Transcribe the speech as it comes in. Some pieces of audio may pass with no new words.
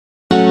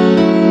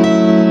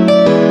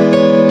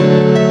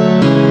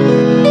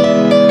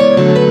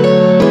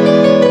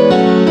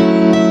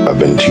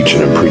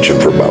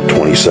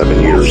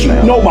7 years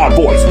now. Know my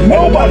voice.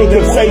 Nobody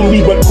can save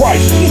me but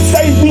Christ. He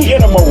saved me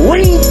in a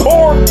Marine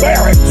Corps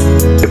barracks.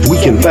 If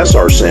we confess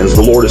our sins,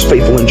 the Lord is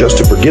faithful and just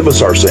to forgive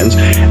us our sins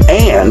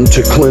and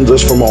to cleanse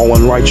us from all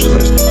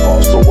unrighteousness.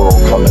 Across the world,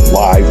 coming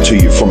live to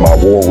you from our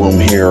war room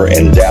here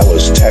in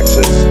Dallas,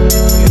 Texas.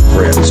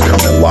 Friends,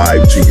 coming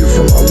live to you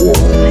from our war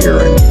room here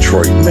in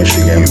Detroit,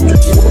 Michigan.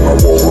 From our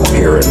war room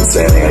here in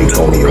San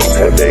Antonio,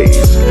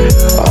 Texas.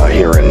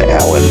 Here in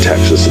Allen,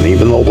 Texas. And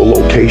even though the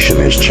location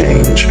has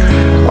changed,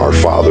 our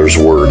Father's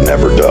word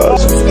never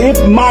does.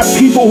 If my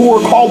people who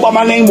are called by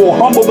my name will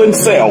humble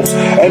themselves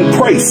and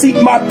pray,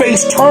 seek my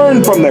face,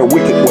 turn from their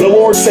wicked way, the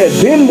Lord said,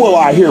 then will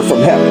I hear from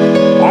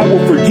heaven. I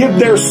will forgive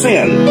their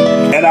sin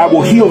and I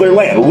will heal their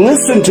land.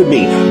 Listen to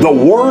me. The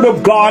word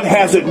of God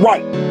has it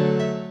right.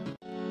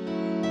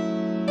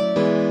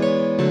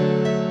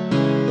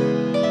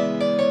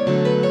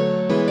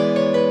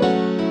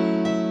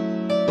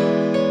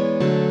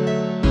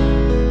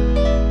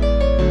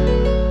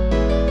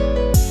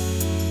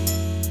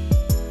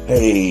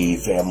 Hey,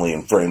 family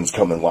and friends,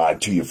 coming live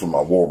to you from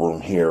our war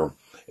room here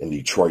in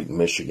Detroit,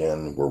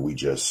 Michigan, where we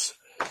just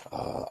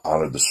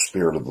honor the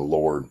Spirit of the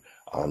Lord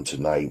on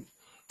tonight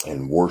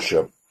and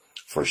worship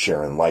for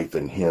sharing life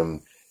in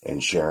Him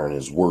and sharing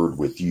His word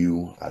with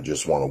you. I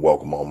just want to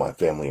welcome all my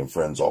family and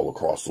friends all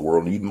across the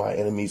world, even my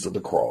enemies of the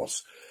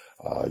cross.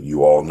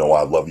 You all know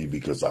I love you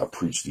because I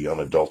preach the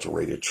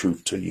unadulterated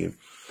truth to you,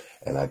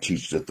 and I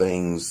teach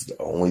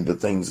only the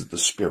things that the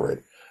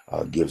Spirit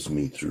gives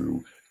me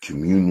through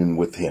communion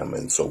with Him.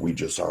 And so we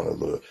just honor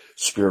the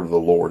Spirit of the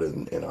Lord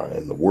in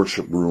the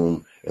worship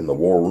room, in the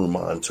war room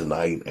on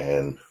tonight,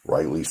 and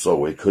rightly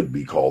so, it could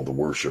be called the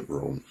worship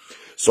room.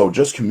 So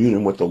just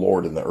communing with the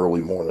Lord in the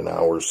early morning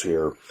hours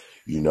here.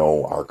 You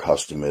know, our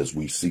custom is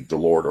we seek the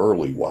Lord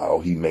early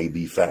while He may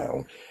be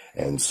found.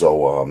 And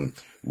so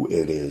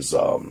it is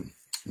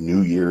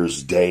New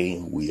Year's Day.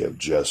 We have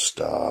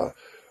just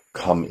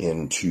come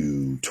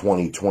into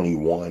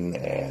 2021,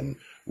 and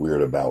we're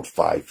at about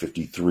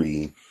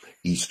 5:53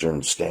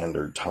 Eastern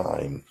Standard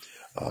Time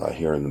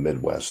here in the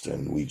Midwest,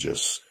 and we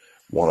just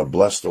want to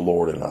bless the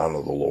Lord and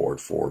honor the Lord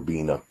for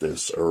being up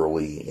this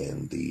early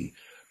in the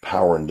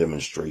power and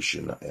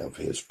demonstration of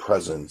His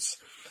presence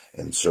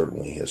and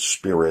certainly His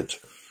Spirit.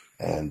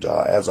 And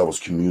as I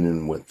was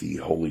communing with the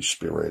Holy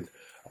Spirit,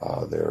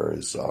 there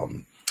is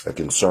a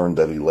concern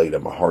that He laid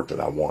at my heart that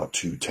I want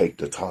to take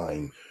the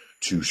time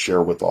to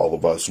share with all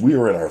of us. We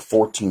are in our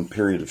 14th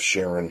period of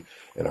sharing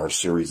in our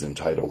series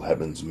entitled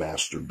Heaven's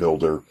Master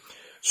Builder.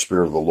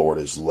 Spirit of the Lord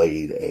has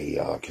laid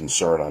a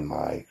concern on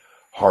my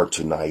heart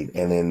tonight.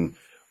 And in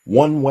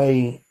one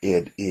way,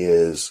 it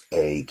is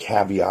a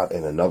caveat,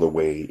 and another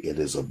way, it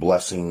is a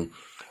blessing.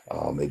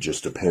 It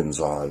just depends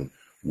on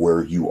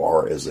where you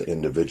are as an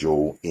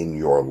individual in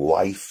your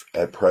life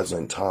at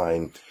present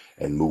time,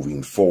 and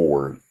moving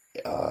forward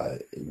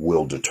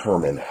will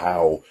determine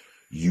how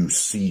you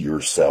see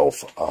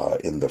yourself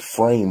in the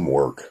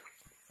framework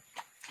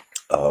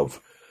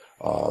of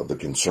the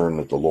concern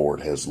that the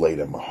Lord has laid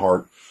at my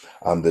heart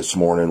on this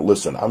morning.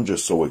 Listen, I'm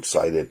just so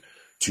excited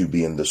to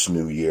be in this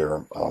new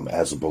year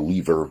as a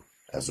believer,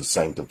 as a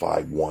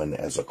sanctified one,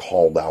 as a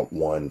called out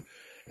one.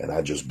 And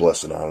I just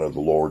bless and honor the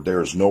Lord.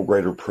 There is no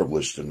greater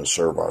privilege than to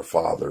serve our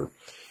Father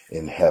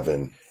in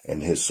heaven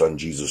and His Son,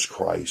 Jesus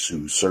Christ,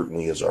 who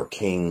certainly is our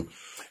King.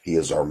 He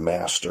is our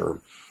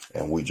Master.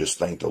 And we just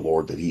thank the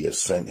Lord that He has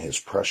sent His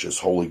precious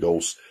Holy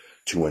Ghost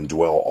to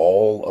indwell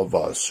all of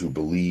us who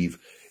believe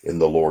in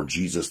the Lord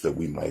Jesus, that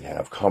we might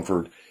have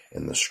comfort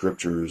in the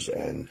Scriptures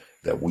and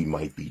that we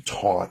might be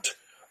taught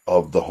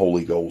of the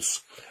Holy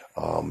Ghost.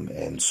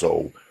 And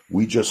so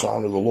we just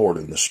honor the Lord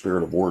in the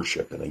spirit of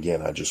worship. And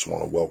again, I just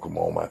want to welcome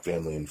all my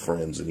family and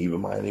friends and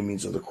even my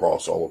enemies of the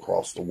cross all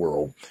across the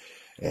world.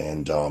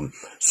 And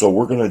so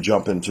we're going to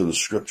jump into the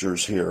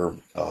Scriptures here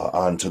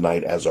on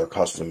tonight. As our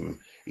custom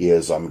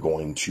is, I'm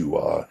going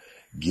to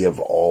give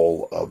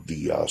all of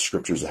the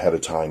Scriptures ahead of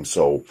time,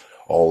 so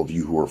all of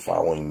you who are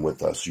following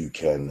with us, you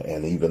can,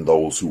 and even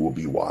those who will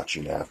be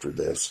watching after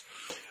this,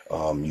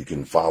 you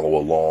can follow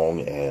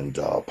along and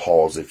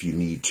pause if you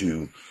need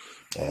to,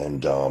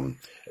 and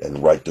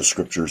write the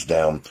Scriptures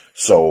down.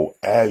 So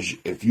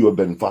if you have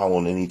been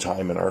following any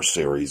time in our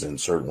series, and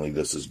certainly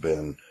this has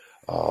been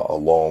a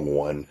long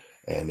one,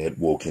 and it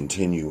will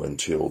continue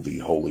until the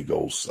Holy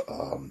Ghost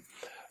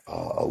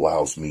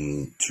allows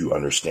me to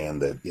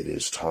understand that it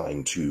is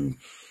time to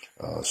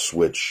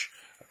switch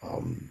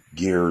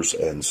gears.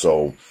 And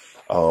so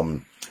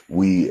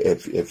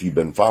if you've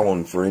been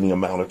following for any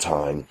amount of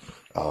time,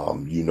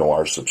 you know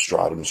our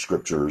substratum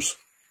Scriptures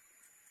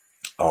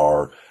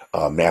are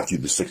Matthew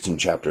the 16th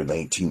chapter and the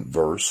 18th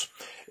verse,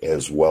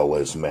 as well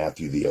as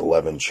Matthew the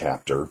 11th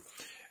chapter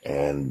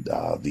and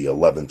the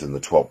 11th and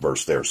the 12th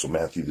verse there. So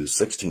Matthew the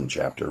 16th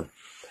chapter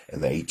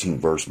and the 18th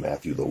verse,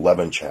 Matthew the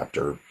 11th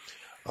chapter,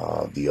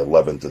 the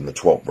 11th and the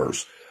 12th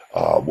verse.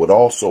 Would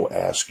also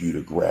ask you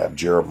to grab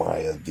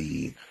Jeremiah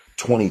the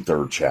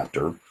 23rd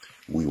chapter.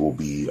 We will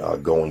be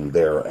going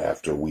there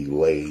after we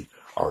lay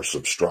our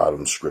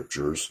substratum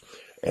Scriptures,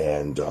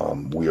 and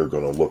we are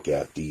going to look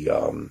at the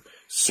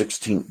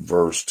 16th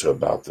verse to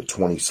about the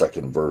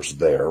 22nd verse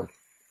there.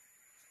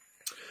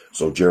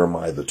 So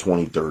Jeremiah, the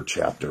 23rd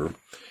chapter,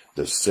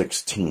 the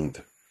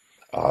 16th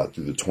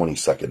through the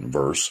 22nd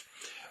verse.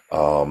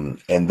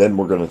 And then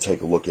we're going to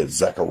take a look at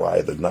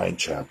Zechariah, the 9th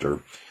chapter,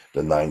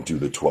 the 9th through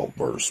the 12th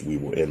verse. We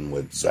will end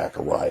with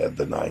Zechariah,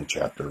 the 9th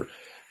chapter,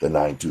 the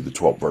 9th through the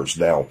 12th verse.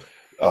 Now,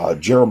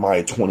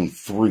 Jeremiah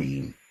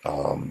 23,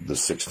 the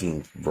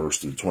 16th verse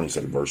to the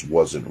 22nd verse,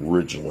 wasn't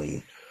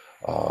originally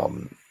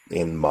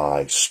in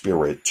my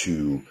spirit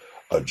to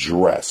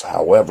address.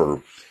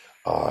 However,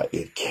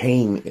 it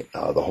came,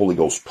 the Holy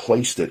Ghost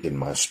placed it in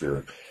my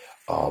spirit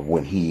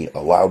when he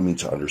allowed me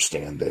to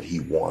understand that he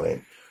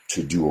wanted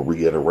to do a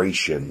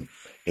reiteration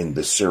in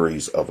the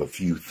series of a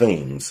few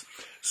things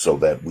so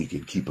that we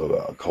could keep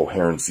a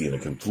coherency and a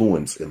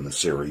confluence in the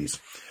series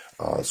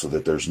so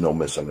that there's no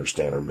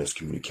misunderstanding or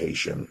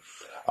miscommunication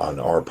on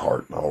our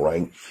part, all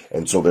right?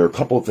 And so there are a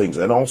couple of things,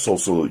 and also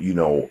so that, you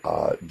know,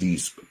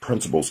 these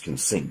principles can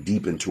sink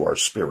deep into our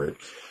spirit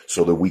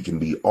so that we can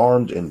be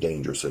armed and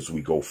dangerous as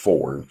we go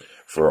forward.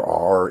 For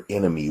our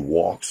enemy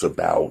walks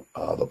about,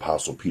 the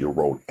Apostle Peter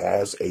wrote,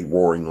 as a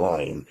roaring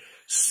lion,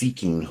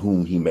 seeking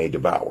whom he may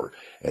devour.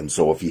 And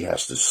so if he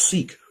has to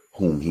seek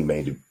whom he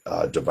may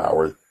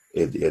devour,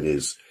 it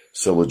is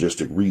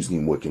syllogistic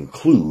reasoning would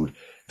conclude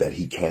that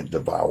he can't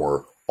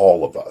devour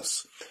all of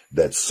us,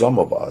 that some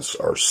of us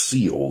are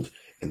sealed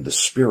in the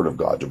Spirit of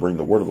God to bring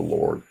the word of the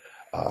Lord,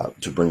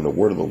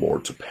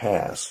 to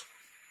pass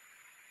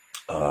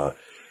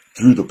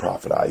through the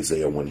prophet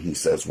Isaiah when he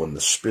says, when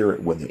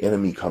the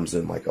enemy comes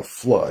in like a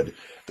flood,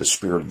 the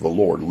Spirit of the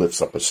Lord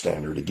lifts up a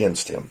standard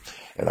against him.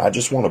 And I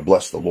just want to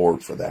bless the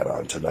Lord for that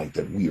on tonight,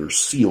 that we are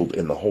sealed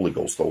in the Holy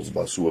Ghost, those of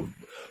us who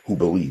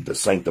believe, the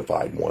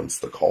sanctified ones,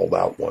 the called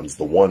out ones,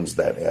 the ones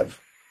that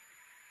have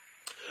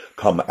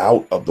come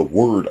out of the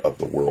word of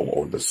the world,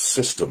 or the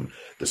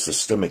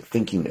systemic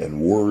thinking and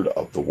word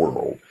of the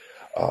world,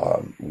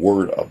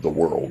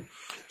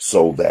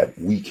 so that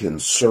we can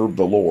serve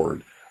the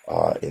Lord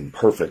in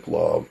perfect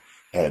love,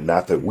 and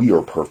not that we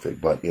are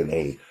perfect, but in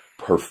a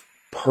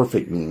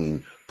perfect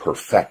meaning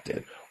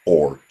perfected,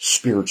 or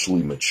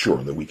spiritually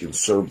mature, that we can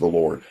serve the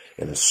Lord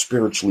in a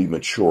spiritually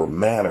mature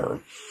manner,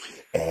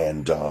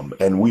 and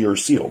we are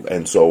sealed.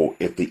 And so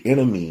if the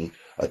enemy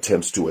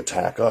attempts to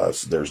attack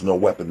us, there's no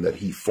weapon that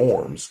he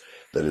forms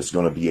that is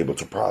going to be able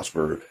to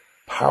prosper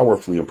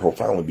powerfully and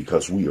profoundly,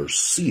 because we are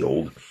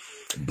sealed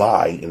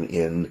by and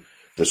in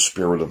the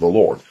Spirit of the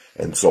Lord.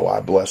 And so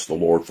I bless the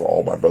Lord for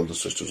all my brothers and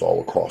sisters all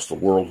across the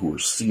world who are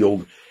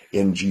sealed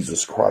in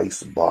Jesus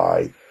Christ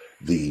by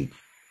the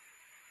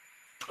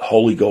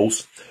Holy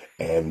Ghost.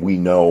 And we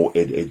know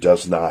it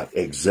does not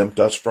exempt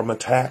us from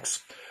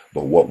attacks,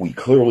 but what we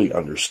clearly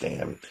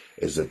understand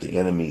is that the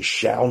enemy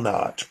shall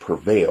not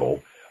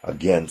prevail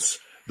against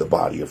the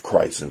body of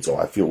Christ. And so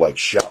I feel like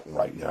shouting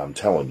right now. I'm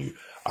telling you,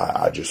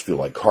 I just feel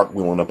like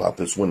cartwheeling up out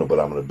this window, but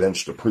I'm going to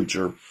bench the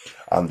preacher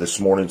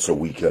this morning so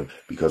we can,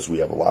 because we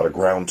have a lot of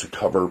ground to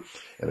cover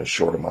in a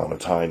short amount of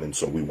time. And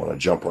so we want to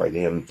jump right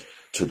in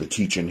to the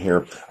teaching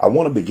here. I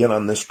want to begin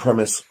on this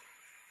premise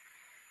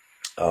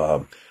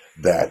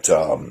that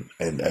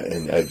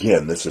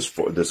again, this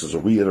is a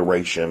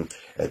reiteration.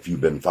 If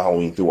you've been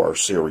following through our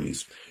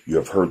series, you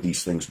have heard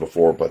these things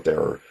before, but there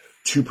are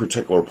two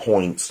particular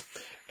points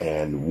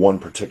and one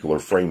particular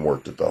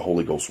framework that the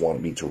Holy Ghost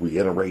wanted me to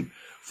reiterate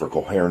for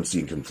coherency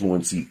and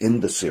confluency in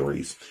the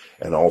series,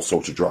 and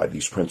also to drive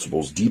these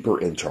principles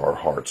deeper into our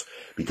hearts,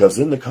 because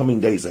in the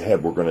coming days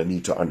ahead, we're going to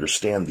need to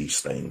understand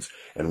these things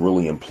and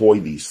really employ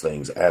these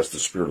things as the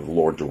Spirit of the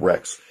Lord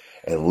directs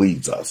and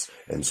leads us.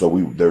 And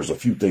so there's a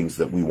few things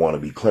that we want to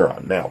be clear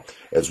on. Now,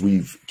 as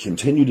we've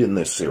continued in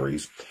this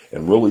series,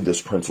 and really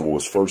this principle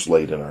was first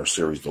laid in our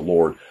series, The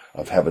Lord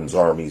of Heaven's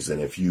Armies.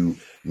 And if you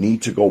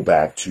need to go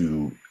back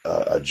to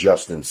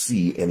adjust and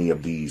see any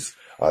of these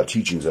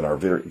teachings in our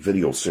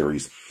video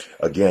series,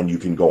 again, you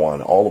can go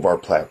on all of our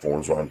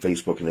platforms. We're on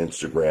Facebook and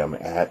Instagram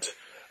at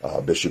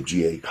Bishop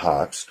G.A.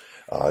 Cox.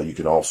 You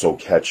can also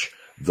catch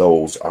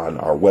those on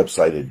our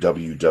website at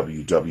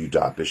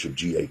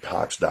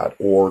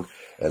www.bishopgacox.org,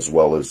 as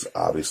well as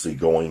obviously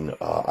going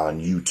on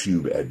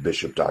YouTube at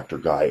Bishop Dr.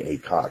 Guy A.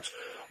 Cox.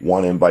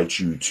 Want to invite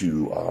you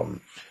to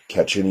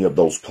catch any of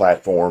those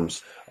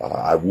platforms.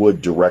 I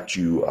would direct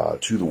you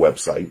to the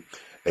website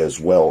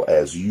as well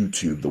as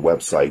YouTube. The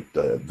website,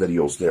 the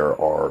videos there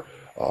are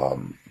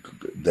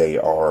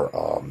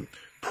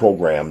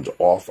programmed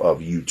off of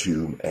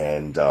YouTube,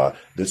 and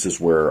this is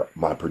where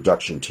my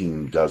production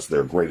team does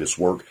their greatest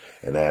work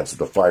and adds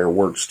the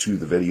fireworks to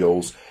the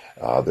videos.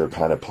 They're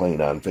kind of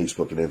playing on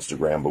Facebook and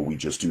Instagram, but we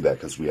just do that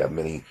because we have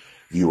many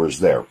viewers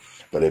there.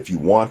 But if you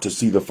want to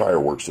see the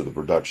fireworks of the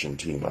production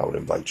team, I would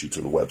invite you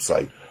to the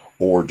website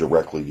or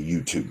directly to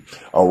YouTube.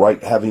 All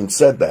right, having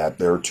said that,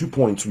 there are 2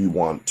 points we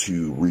want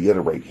to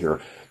reiterate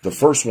here. The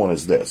first one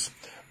is this.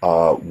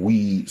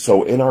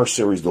 So in our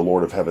series, The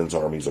Lord of Heaven's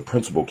Armies, a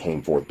principle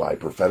came forth by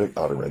prophetic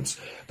utterance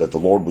that the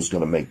Lord was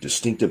going to make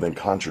distinctive and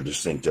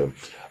contradistinctive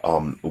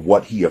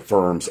what he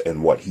affirms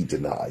and what he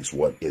denies,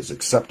 what is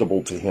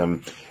acceptable to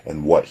him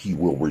and what he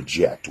will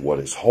reject, what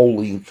is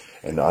holy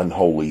and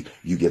unholy.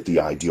 You get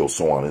the ideal,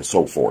 so on and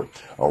so forth.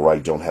 All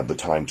right. Don't have the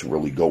time to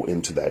really go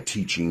into that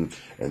teaching.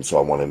 And so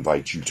I want to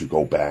invite you to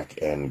go back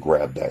and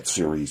grab that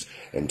series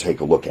and take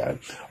a look at it.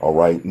 All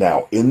right.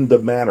 Now, in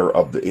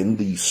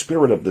the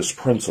spirit of this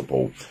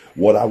principle,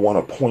 what I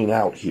want to point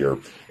out here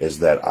is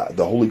that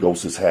the Holy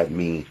Ghost has had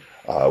me,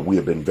 we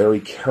have been very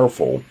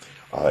careful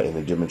in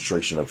the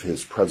demonstration of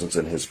his presence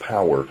and his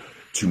power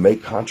to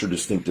make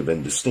contradistinctive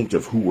and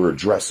distinctive who we're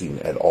addressing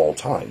at all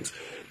times,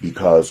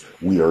 because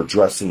we are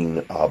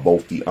addressing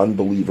both the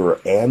unbeliever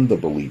and the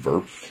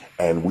believer,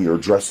 and we are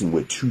addressing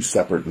with two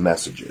separate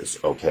messages,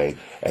 okay?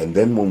 And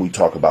then when we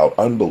talk about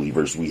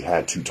unbelievers, we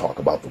had to talk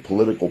about the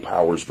political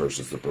powers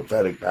versus the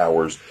prophetic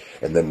powers,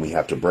 and then we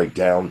have to break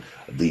down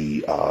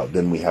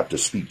then we have to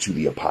speak to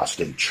the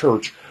apostate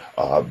church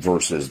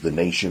versus the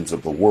nations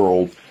of the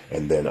world,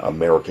 and then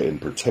America in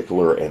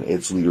particular and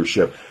its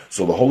leadership.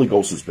 So the Holy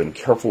Ghost has been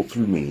careful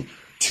through me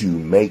to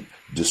make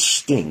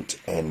distinct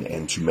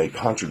and to make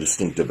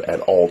contradistinctive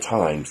at all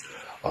times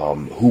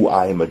who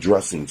I am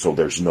addressing, so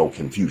there's no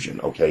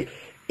confusion, okay?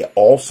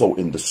 Also,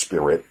 in the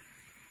spirit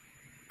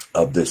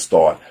of this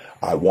thought,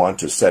 I want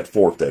to set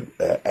forth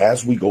that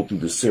as we go through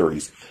the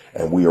series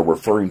and we are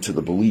referring to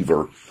the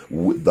believer,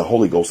 the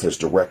Holy Ghost has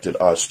directed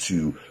us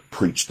to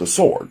preach the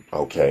sword,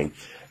 okay?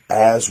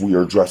 As we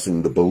are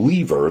addressing the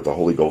believer, the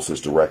Holy Ghost has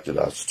directed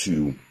us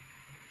to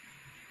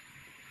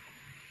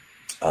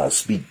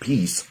speak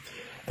peace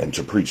and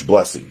to preach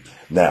blessing.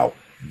 Now,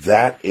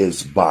 that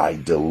is by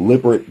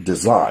deliberate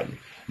design.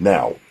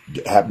 Now,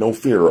 have no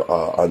fear,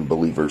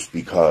 unbelievers,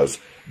 because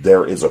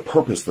there is a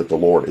purpose that the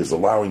Lord is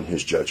allowing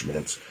his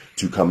judgments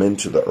to come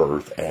into the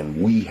earth,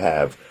 and we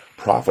have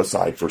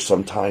prophesied for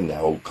some time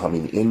now,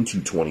 coming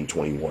into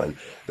 2021,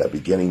 that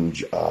beginning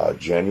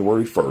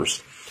January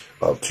 1st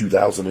of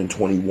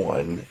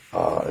 2021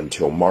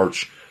 until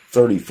March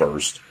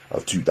 31st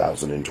of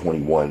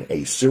 2021,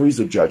 a series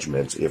of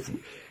judgments,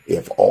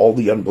 if all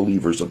the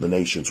unbelievers of the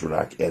nations were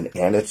not,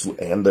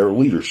 and their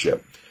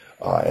leadership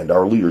and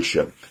our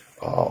leadership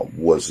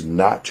was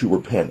not to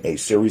repent, a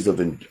series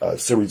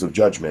of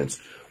judgments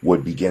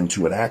would begin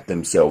to enact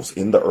themselves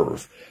in the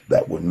earth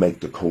that would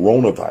make the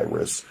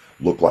coronavirus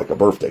look like a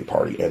birthday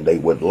party, and they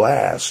would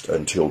last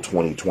until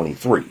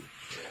 2023.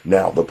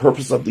 Now, the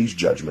purpose of these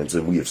judgments,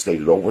 and we have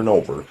stated over and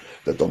over,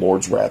 that the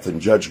Lord's wrath and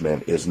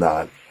judgment is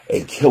not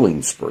a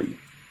killing spree.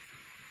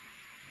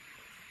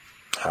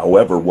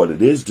 However, what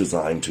it is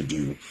designed to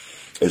do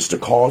is to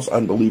cause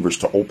unbelievers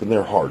to open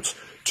their hearts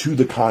to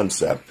the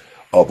concept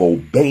of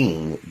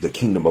obeying the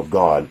kingdom of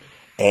God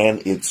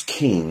and its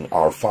King,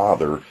 our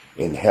Father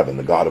in heaven,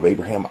 the God of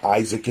Abraham,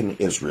 Isaac, and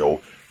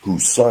Israel,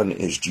 whose Son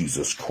is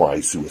Jesus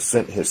Christ, who has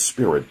sent his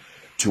Spirit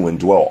to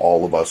indwell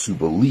all of us who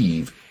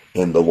believe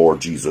in the Lord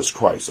Jesus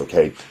Christ.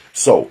 Okay,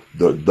 so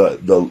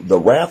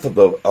the wrath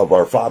of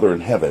our Father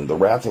in heaven, the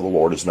wrath of the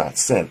Lord, is not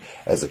sent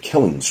as a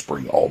killing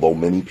spree, although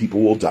many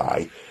people will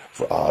die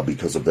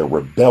because of their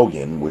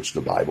rebellion, which the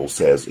Bible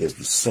says is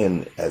the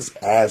sin as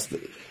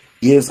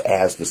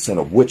the sin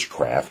of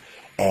witchcraft,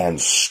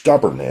 and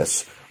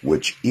stubbornness,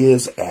 which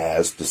is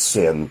as the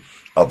sin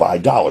of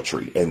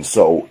idolatry. And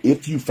so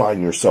if you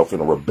find yourself in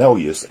a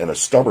rebellious and a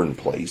stubborn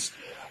place,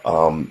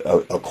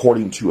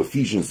 according to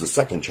Ephesians, the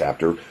 2nd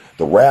chapter,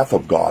 the wrath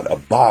of God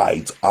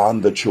abides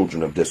on the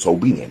children of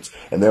disobedience.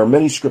 And there are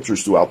many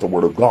scriptures throughout the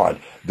Word of God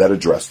that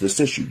address this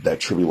issue, that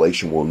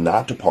tribulation will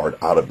not depart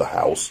out of the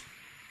house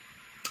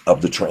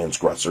of the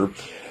transgressor,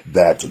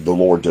 that the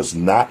Lord does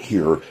not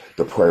hear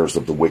the prayers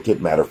of the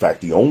wicked. Matter of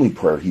fact, the only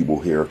prayer he will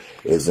hear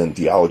is in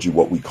theology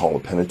what we call a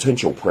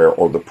penitential prayer,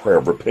 or the prayer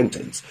of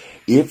repentance.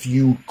 If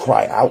you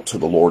cry out to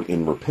the Lord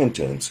in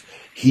repentance,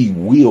 he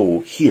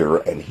will hear,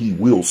 and he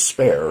will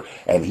spare,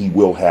 and he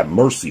will have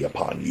mercy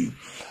upon you.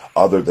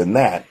 Other than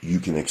that, you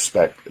can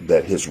expect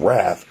that his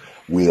wrath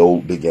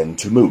will begin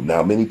to move.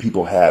 Now, many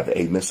people have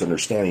a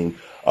misunderstanding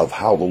of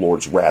how the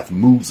Lord's wrath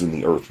moves in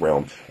the earth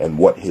realm and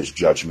what his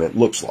judgment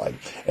looks like.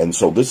 And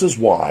so this is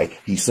why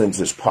he sends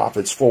his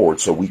prophets forward,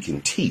 so we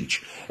can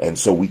teach, and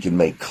so we can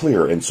make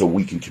clear, and so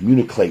we can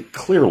communicate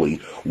clearly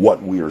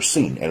what we are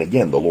seeing. And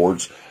again, the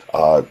Lord's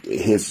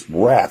his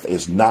wrath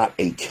is not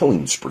a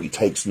killing spree.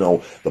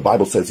 The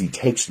Bible says he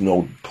takes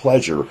no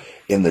pleasure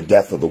in the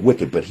death of the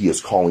wicked, but he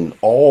is calling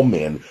all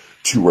men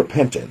to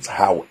repentance.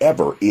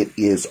 However, it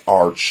is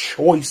our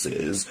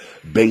choices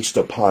based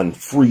upon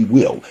free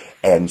will.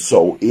 And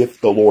so if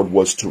the Lord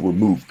was to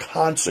remove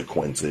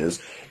consequences,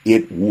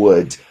 it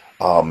would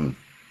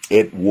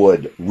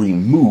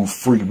remove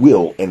free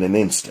will in an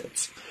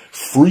instance.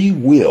 Free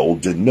will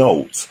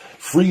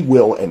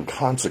and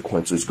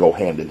consequences go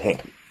hand in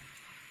hand.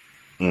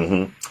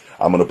 I'm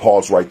going to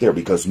pause right there,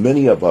 because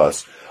many of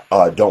us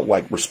don't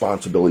like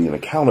responsibility and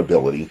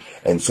accountability.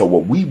 And so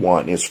what we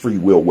want is free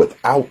will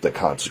without the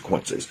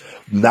consequences,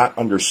 not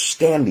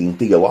understanding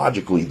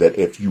theologically that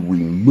if you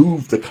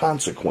remove the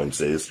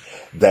consequences,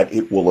 that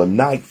it will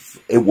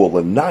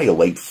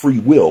annihilate free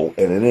will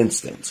in an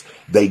instance.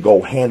 They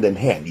go hand in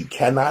hand. You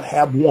cannot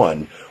have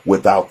one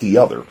without the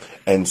other.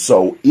 And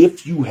so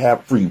if you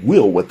have free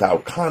will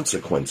without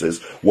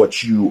consequences,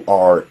 what you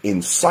are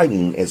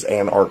inciting is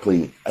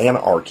anarchy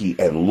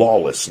and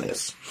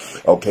lawlessness.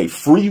 Okay,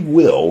 free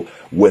will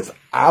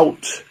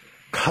without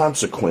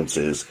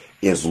consequences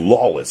is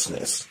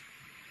lawlessness.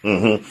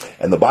 And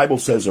the Bible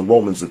says in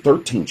Romans the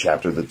 13th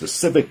chapter that the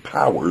civic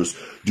powers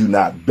do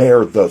not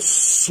bear the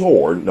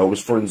sword.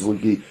 Notice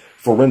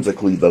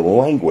forensically the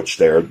language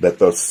there, that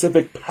the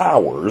civic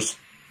powers,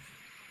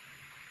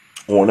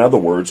 or in other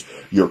words,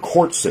 your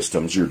court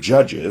systems, your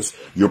judges,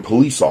 your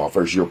police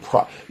officers, your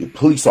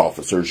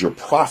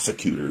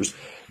prosecutors,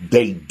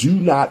 they do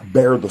not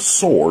bear the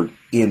sword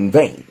in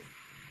vain.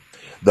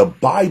 The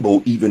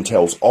Bible even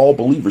tells all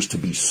believers to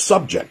be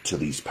subject to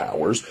these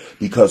powers,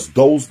 because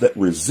those that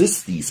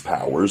resist these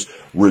powers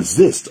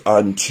resist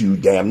unto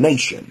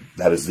damnation.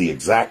 That is the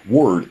exact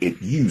word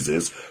it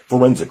uses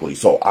forensically.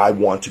 So I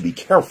want to be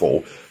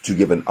careful to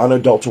give an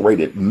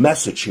unadulterated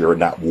message here and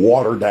not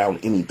water down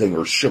anything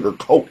or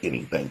sugarcoat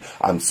anything.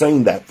 I'm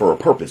saying that for a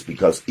purpose,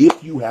 because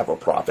if you have a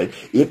prophet,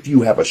 if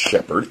you have a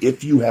shepherd,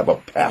 if you have a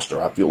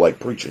pastor, I feel like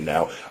preaching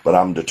now, but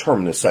I'm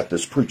determined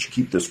to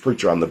keep this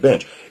preacher on the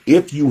bench.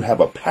 If you have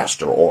a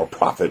pastor or a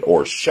prophet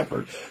or a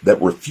shepherd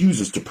that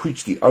refuses to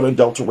preach the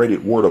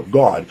unadulterated word of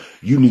God,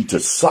 you need to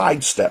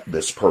sidestep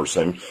this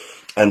person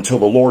until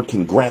the Lord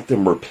can grant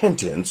them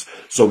repentance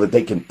so that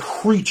they can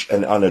preach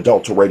an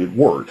unadulterated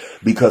word.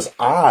 Because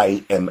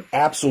I am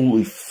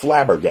absolutely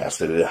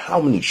flabbergasted at how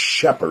many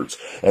shepherds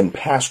and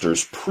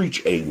pastors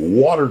preach a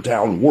watered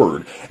down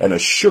word and a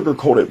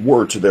sugar-coated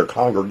word to their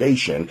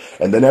congregation,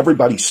 and then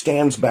everybody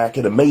stands back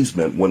in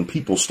amazement when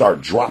people start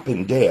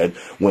dropping dead,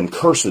 when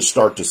curses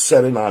start to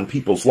set in on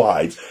people's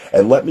lives.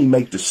 And let me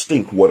make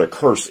distinct what a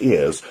curse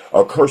is.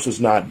 A curse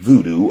is not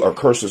voodoo. A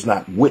curse is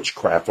not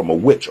witchcraft from a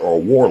witch or a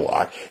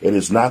warlock. It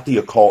is not the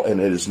occult, and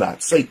it is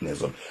not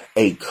Satanism.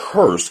 A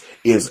curse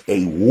is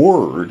a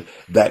word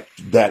that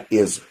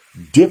is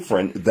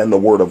different than the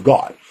word of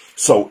God.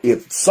 So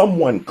if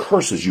someone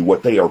curses you,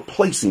 what they are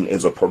placing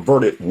is a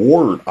perverted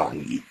word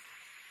on you.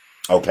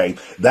 Okay,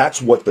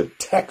 that's what the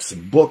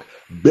textbook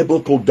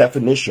biblical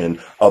definition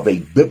of a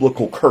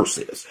biblical curse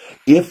is.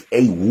 If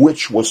a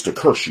witch was to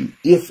curse you,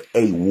 if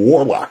a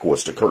warlock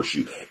was to curse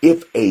you,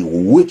 if a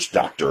witch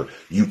doctor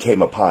you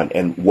came upon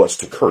and was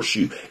to curse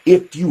you,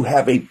 if you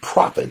have a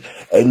prophet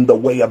in the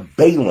way of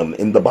Balaam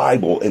in the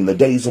Bible in the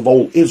days of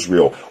old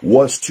Israel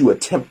was to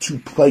attempt to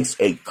place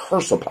a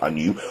curse upon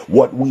you,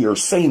 what we are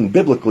saying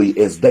biblically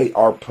is they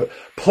are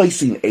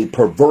placing a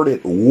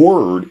perverted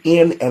word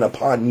in and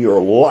upon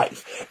your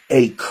life.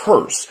 A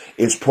curse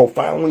is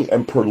profoundly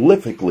and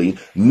prolifically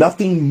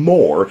nothing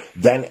more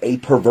than a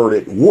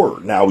perverted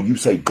word. Now you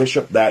say,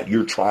 Bishop, that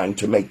you're trying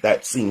to make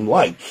that seem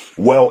light.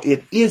 Well,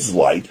 it is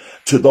light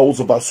to those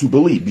of us who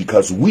believe,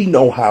 because we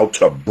know how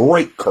to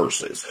break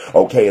curses.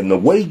 Okay, and the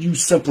way you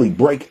simply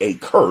break a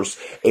curse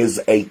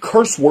is a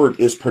curse word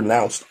is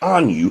pronounced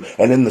on you,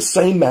 and in the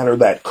same manner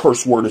that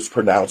curse word is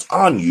pronounced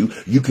on you,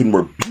 you can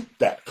rebuke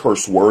that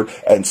curse word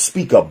and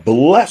speak a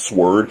blessed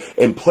word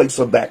in place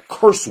of that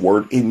curse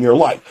word in your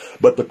life.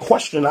 But the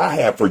question I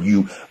have for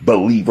you,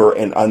 believer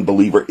and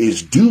unbeliever,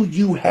 is do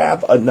you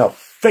have enough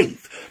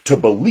faith to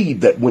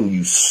believe that when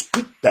you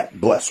speak that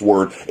blessed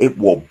word, it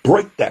will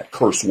break that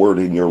curse word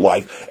in your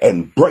life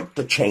and break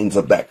the chains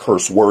of that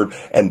curse word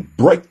and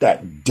break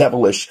that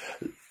devilish,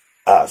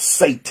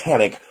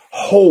 satanic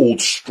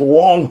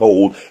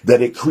stronghold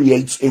that it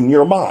creates in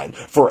your mind?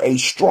 For a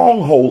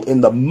stronghold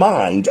in the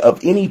mind of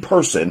any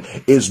person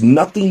is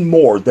nothing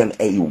more than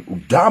a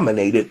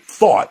dominated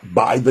thought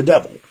by the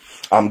devil.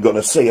 I'm going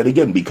to say it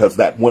again because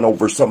that went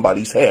over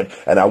somebody's head,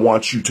 and I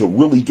want you to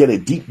really get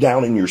it deep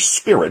down in your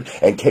spirit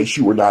in case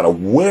you were not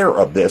aware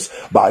of this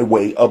by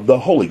way of the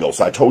Holy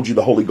Ghost. I told you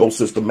the Holy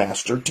Ghost is the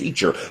master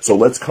teacher. So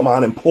let's come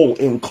on and pull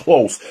in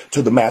close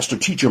to the master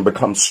teacher and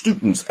become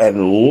students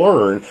and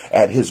learn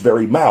at his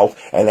very mouth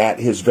and at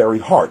his very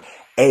heart.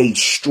 A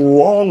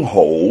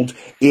stronghold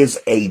is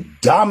a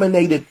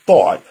dominated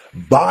thought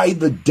by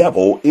the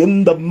devil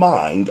in the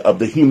mind of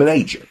the human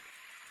agent.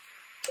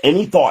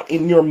 Any thought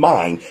in your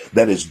mind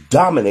that is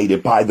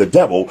dominated by the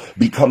devil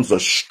becomes a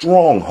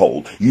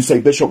stronghold. You say,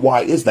 Bishop,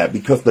 why is that?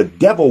 Because the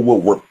devil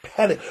will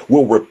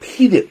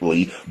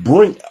repeatedly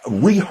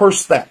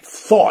rehearse that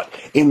thought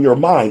in your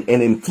mind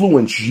and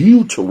influence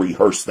you to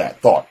rehearse that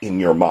thought in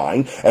your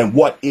mind. And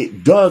what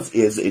it does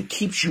is it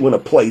keeps you in a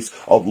place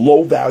of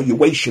low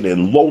valuation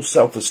and low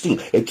self-esteem.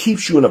 It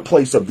keeps you in a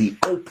place of the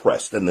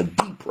oppressed and the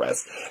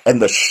depressed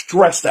and the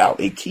stressed out.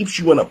 It keeps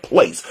you in a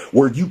place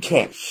where you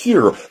can't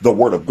hear the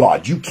word of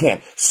God. You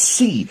can't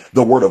see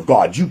the word of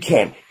God. You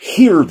can't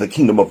hear the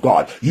kingdom of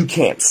God. You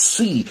can't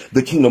see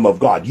the kingdom of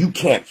God. You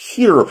can't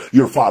hear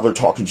your Father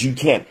talking to you. You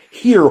can't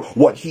hear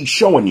what he's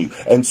showing you.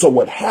 And so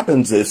what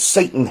happens is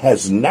Satan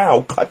has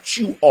now cut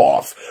you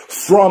off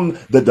from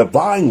the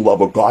divine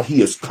love of God.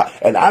 He is cut.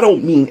 And I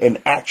don't mean in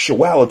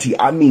actuality.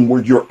 I mean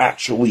where you're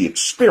actually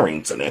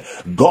experiencing it.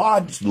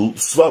 God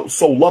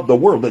so loved the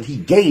world that he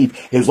gave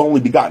his only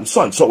begotten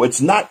son. So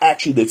it's not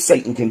actually that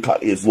Satan can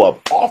cut his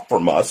love off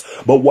from us,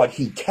 but what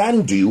he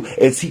can do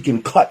is he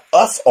can cut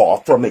us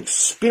off from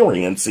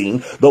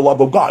experiencing the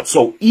love of God.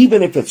 So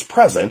even if it's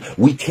present,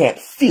 we can't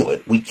feel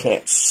it. We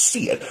can't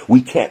see it.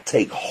 We can't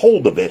take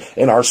hold of it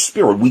in our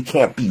spirit. We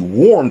can't be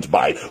warmed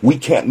by it. We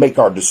can't make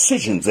our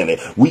decisions in it.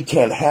 We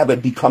can't have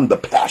it become the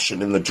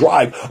passion and the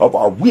drive of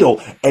our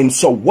will. And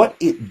so what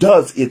it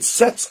does, it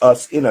sets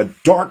us in a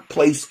dark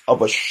place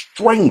of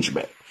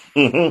estrangement.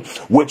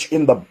 Which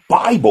in the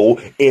Bible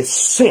is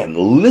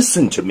sin.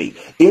 Listen to me.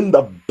 In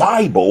the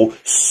Bible,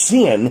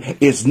 sin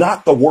is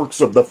not the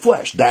works of the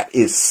flesh. That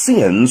is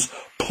sins,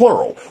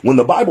 plural. When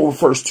the Bible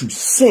refers to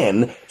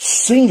sin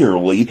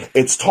singularly,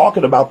 it's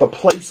talking about the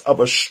place of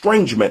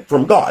estrangement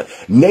from God.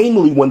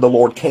 Namely, when the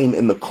Lord came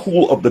in the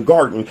cool of the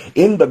garden,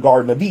 in the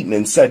Garden of Eden,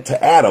 and said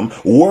to Adam,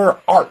 "Where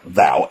art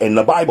thou?" And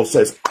the Bible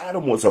says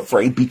Adam was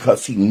afraid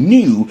because he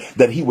knew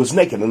that he was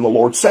naked. And the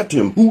Lord said to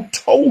him, "Who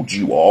told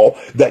you all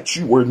that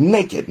you were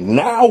naked?"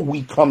 Now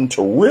we come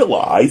to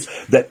realize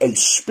that a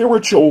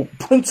spiritual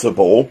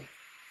principle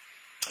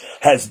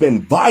has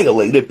been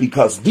violated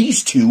because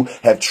these two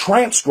have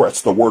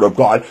transgressed the word of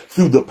God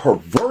through the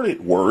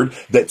perverted word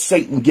that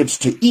Satan gives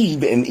to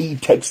Eve, and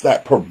Eve takes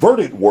that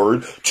perverted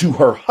word to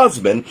her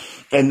husband,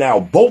 and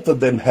now both of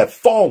them have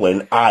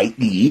fallen,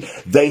 i.e.,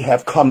 they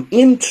have come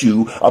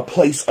into a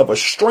place of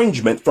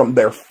estrangement from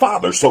their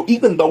father. So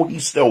even though he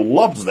still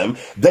loves them,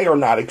 they are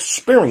not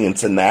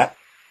experiencing that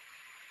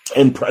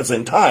in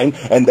present time,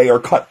 and they are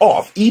cut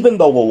off. Even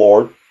though the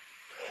Lord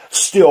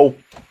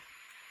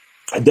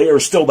they are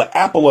still the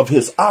apple of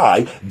his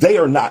eye, they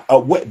are not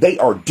they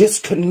are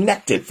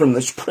disconnected from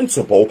this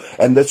principle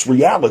and this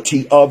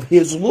reality of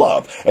his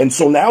love. And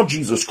so now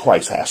Jesus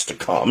Christ has to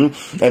come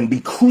and be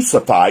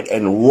crucified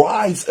and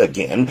rise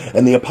again.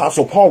 And the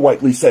Apostle Paul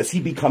rightly says he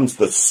becomes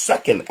the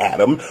second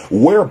Adam,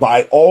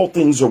 whereby all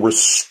things are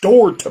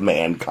restored to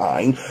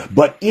mankind.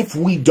 But if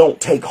we don't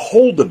take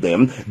hold of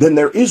them, then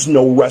there is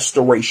no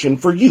restoration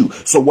for you.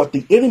 So what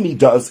the enemy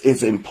does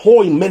is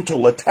employ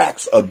mental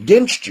attacks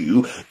against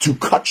you to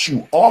cut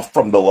you off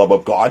from the love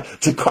of God,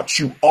 to cut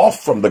you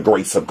off from the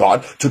grace of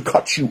God, to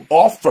cut you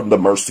off from the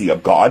mercy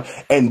of God,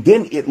 and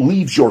then it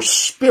leaves your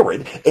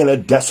spirit in a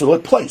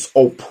desolate place.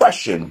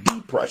 Oppression,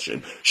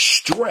 depression,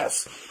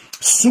 stress,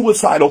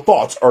 suicidal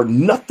thoughts are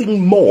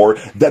nothing more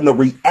than the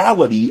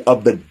reality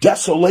of the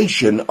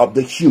desolation of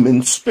the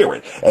human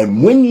spirit.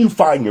 And when you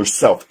find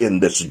yourself in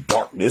this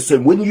darkness,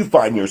 and when you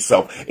find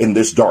yourself in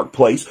this dark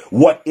place,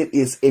 what it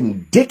is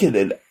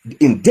indicative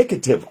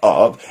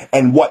of,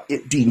 and what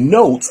it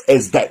denotes,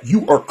 is that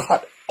you are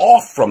cut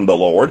off from the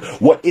Lord.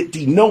 What it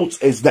denotes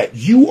is that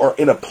you are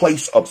in a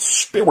place of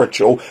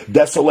spiritual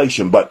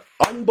desolation. But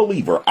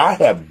unbeliever, I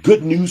have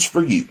good news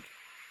for you.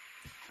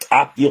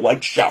 I feel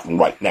like shouting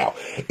right now.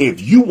 If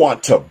you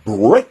want to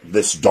break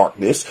this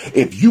darkness,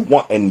 if you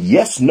want, and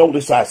yes,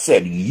 notice I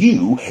said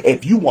you,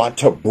 if you want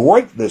to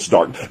break this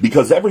darkness,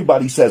 because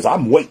everybody says,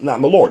 I'm waiting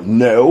on the Lord.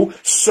 No,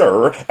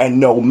 sir,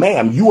 and no,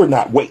 ma'am, you are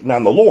not waiting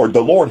on the Lord.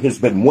 The Lord has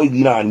been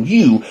waiting on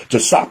you to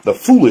stop the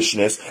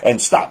foolishness and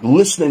stop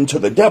listening to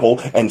the devil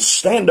and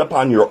stand up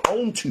on your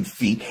own 2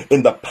 feet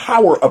in the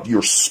power of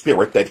your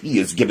spirit that he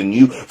has given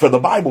you. For the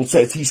Bible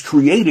says he's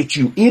created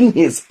you in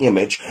his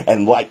image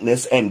and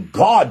likeness, and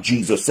God,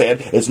 Jesus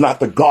said, is not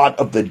the God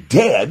of the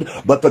dead,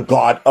 but the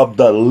God of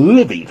the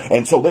living.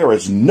 And so there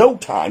is no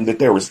time that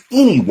there is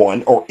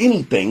anyone or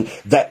anything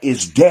that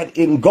is dead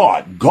in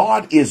God.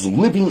 God is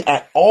living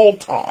at all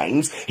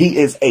times. He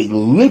is a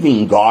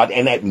living God,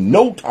 and at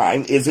no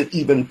time is it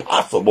even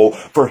possible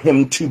for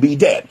him to be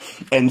dead.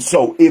 And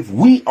so if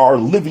we are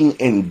living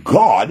in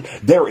God,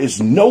 there is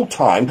no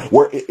time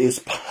where it is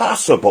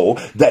possible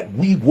that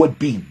we would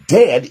be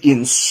dead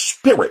in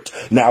spirit.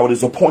 Now it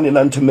is appointed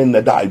unto men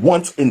that die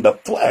once in the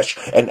flesh,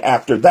 and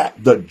after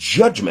that the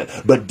judgment.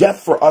 But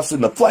death for us in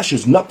the flesh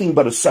is nothing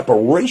but a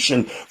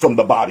separation from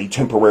the body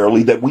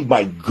temporarily, that we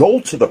might go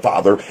to the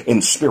Father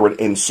in spirit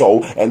and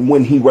soul. And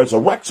when he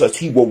resurrects us,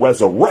 he will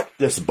resurrect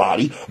this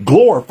body,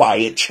 glorify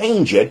it,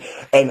 change it,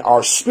 and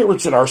our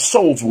spirits and our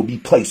souls will be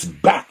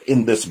placed back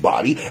in this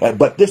body.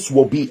 But this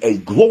will be a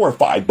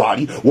glorified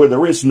body where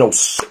there is no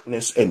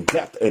sickness and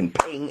death and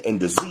pain and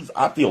disease.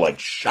 I feel like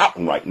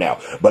shouting right now,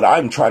 but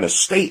I'm trying to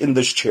stay in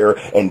this chair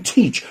and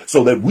teach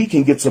so that we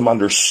can get some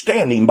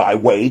understanding by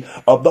way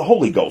of the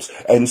Holy Ghost.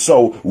 And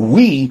so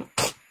we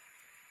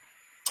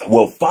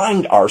will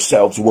find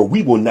ourselves where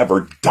we will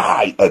never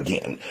die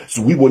again.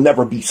 So we will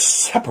never be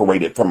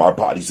separated from our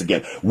bodies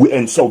again.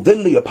 And so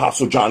then the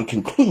Apostle John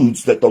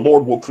concludes that the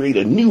Lord will create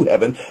a new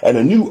heaven and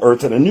a new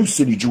earth and a new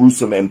city,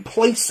 Jerusalem, and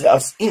place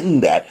us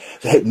in that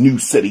new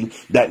city,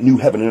 that new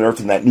heaven and earth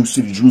and that new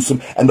city,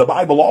 Jerusalem. And the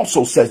Bible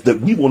also says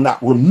that we will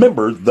not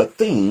remember the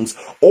things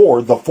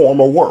or the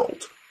former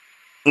world.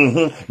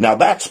 Now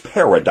that's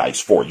paradise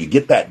for you.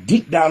 Get that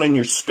deep down in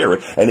your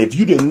spirit. And if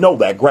you didn't know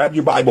that, grab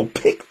your Bible,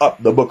 pick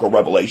up the book of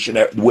Revelation,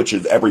 which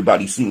is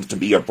everybody seems to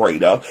be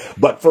afraid of.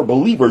 But for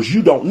believers,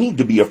 you don't need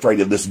to be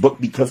afraid of this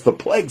book, because the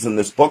plagues in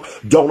this book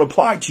don't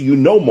apply to you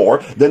no more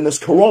than this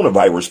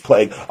coronavirus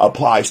plague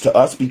applies to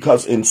us.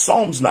 Because in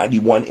Psalms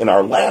 91, in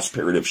our last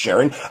period of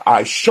sharing,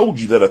 I showed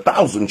you that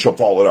 1,000 shall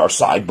fall at our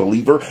side,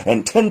 believer,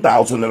 and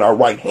 10,000 in our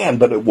right hand,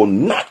 but it will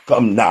not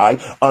come nigh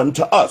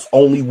unto us.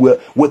 Only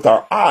with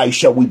our eyes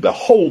shall we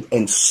behold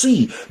and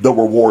see the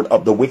reward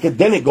of the wicked.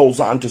 Then it goes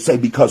on to say,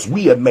 because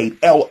we have made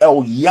El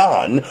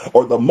Elyon,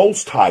 or the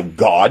Most High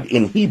God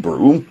in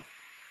Hebrew,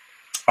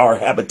 our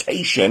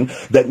habitation,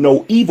 that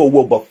no evil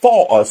will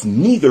befall us,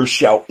 neither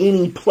shall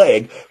any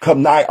plague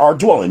come nigh our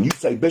dwelling. You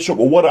say, Bishop,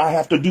 well, what do I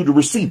have to do to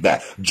receive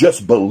that?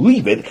 Just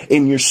believe it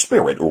in your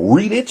spirit.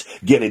 Read it,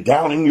 get it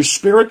down in your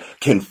spirit,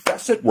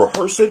 confess it,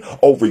 rehearse it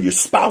over your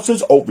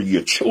spouses, over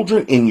your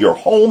children, in your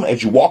home,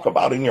 as you walk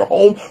about in your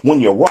home,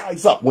 when you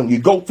rise up, when you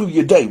go through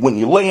your day, when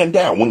you're laying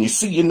down, when you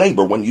see your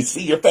neighbor, when you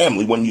see your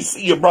family, when you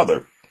see your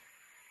brother,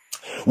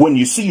 when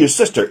you see your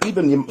sister.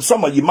 Even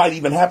some of you might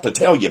even have to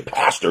tell your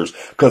pastors,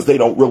 because they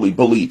don't really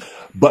believe.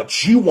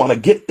 But you want to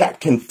get that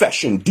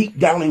confession deep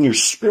down in your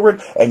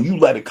spirit, and you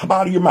let it come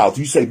out of your mouth.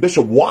 You say,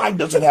 Bishop, why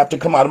does it have to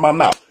come out of my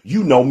mouth?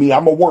 You know me,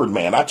 I'm a word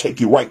man. I take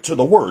you right to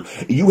the word.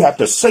 You have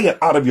to say it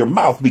out of your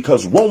mouth,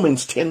 because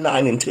Romans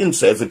 10:9 and 10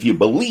 says, if you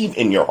believe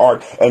in your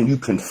heart and you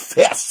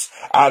confess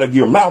out of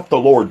your mouth the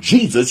Lord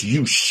Jesus,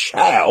 you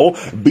shall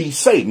be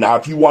saved. Now,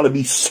 if you want to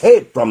be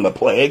saved from the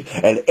plague,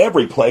 and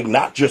every plague,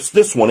 not just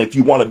this one, if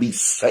you want to be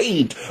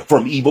saved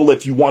from evil,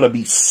 if you want to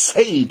be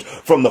saved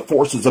from the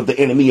forces of the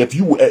enemy, if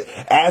you,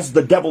 as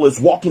the devil is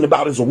walking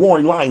about as a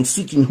roaring lion,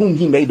 seeking whom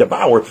he may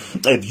devour,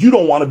 if you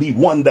don't want to be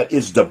one that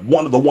is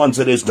one of the ones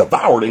that is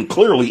devoured, and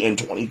clearly in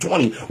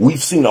 2020,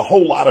 we've seen a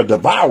whole lot of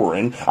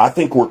devouring. I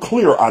think we're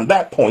clear on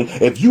that point.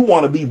 If you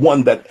want to be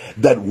one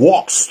that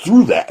walks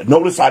through that,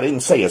 notice I didn't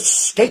say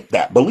escape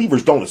that.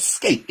 Believers don't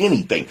escape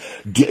anything.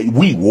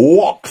 We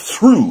walk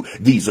through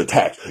these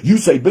attacks. You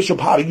say, Bishop,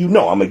 how do you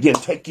know? I'm again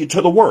take you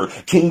to the word.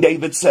 King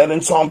David said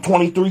in Psalm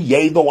 23,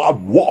 yea, though I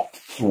walk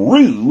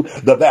through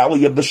the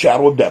valley of the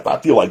shadow of death. I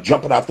feel like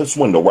jumping out this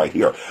window right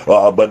here.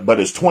 But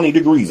it's 20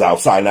 degrees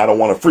outside, and I don't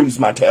want to freeze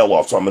my tail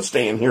off, so I'm going to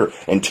stay in here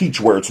and teach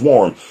where it's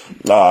warm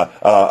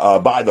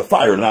by the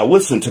fire. Now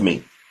listen to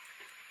me.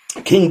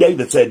 King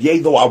David said, yea,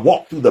 though I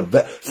walk through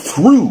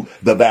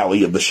the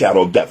valley of the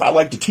shadow of death. I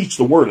like to teach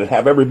the word and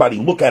have everybody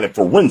look at it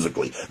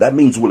forensically. That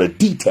means with a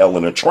detail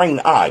and a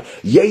trained eye.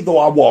 Yea, though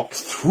I walk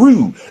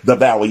through the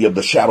valley of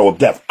the shadow of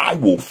death, I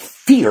will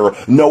fear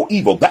no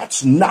evil.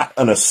 That's not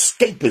an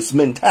escapist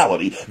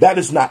mentality. That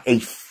is not a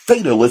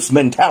fatalist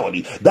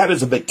mentality. That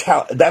is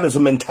a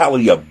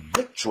mentality of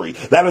victory.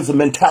 That is a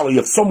mentality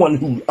of someone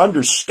who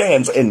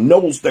understands and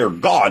knows their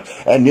God.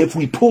 And if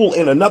we pull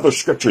in another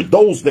scripture,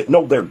 those that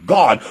know their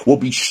God will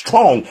be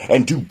strong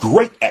and do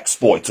great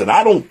exploits. And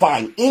I don't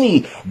find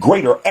any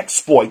greater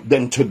exploit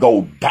than to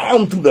go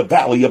down through the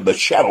valley of the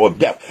shadow of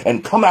death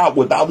and come out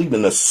without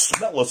even the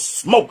smell of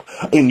smoke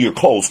in your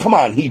clothes. Come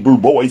on, Hebrew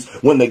boys,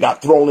 when they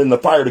got thrown in the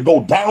fire, to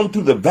go down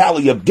through the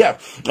valley of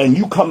death and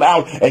you come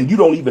out and you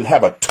don't even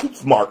have a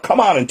tooth mark. Come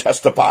on and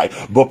testify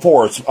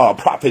before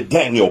Prophet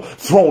Daniel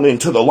thrown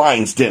into the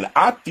lion's den.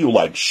 I feel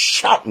like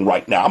shouting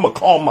right now. I'm going to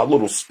calm my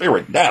little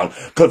spirit down,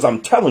 because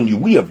I'm telling you,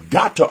 we have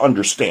got to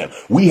understand.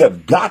 We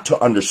have got to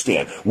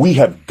understand. We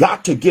have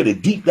got to get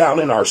it deep down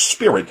in our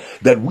spirit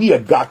that we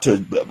have got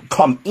to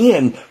come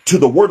in to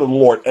the word of the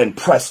Lord and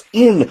press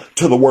in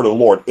to the word of the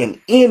Lord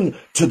and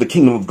into the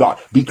kingdom of God,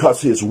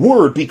 because his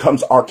word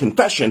becomes our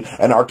confession,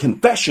 and our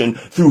confession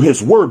through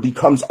his word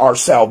becomes our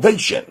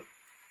salvation,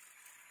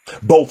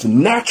 both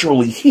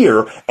naturally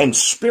here and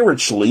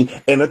spiritually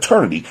in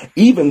eternity,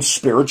 even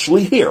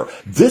spiritually here.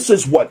 This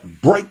is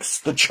what breaks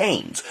the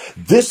chains.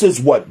 This is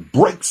what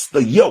breaks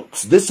the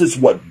yokes. This is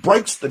what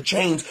breaks the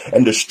chains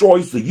and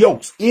destroys the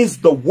yokes, is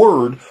the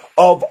word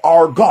of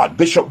our God.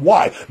 Bishop,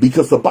 why?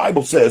 Because the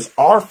Bible says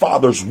our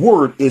Father's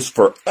word is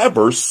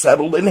forever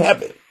settled in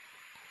heaven.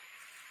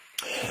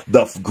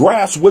 The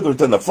grass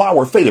withereth and the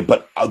flower fadeth,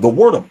 but the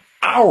word of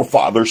our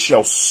Father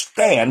shall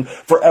stand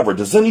forever.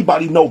 Does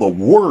anybody know the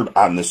word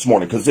on this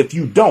morning? Because if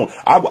you don't,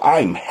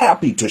 I'm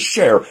happy to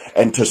share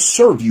and to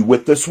serve you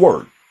with this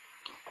word.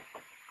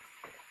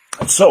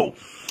 So,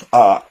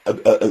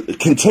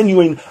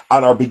 continuing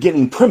on our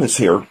beginning premise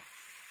here,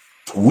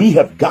 we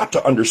have got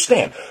to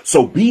understand.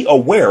 So be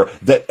aware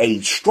that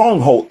a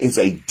stronghold is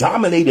a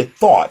dominated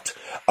thought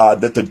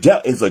that the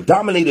devil is a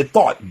dominated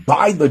thought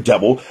by the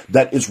devil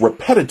that is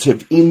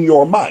repetitive in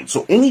your mind.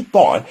 So any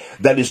thought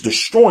that is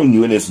destroying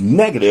you and is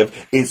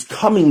negative is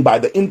coming by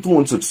the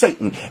influence of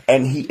Satan,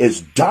 and he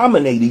is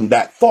dominating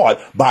that thought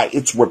by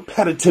its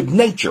repetitive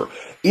nature.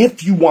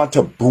 If you want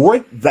to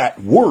break that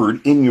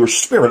word in your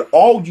spirit,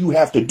 all you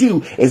have to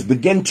do is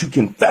begin to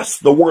confess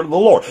the word of the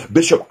Lord.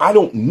 Bishop, I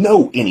don't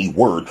know any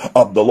word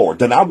of the Lord.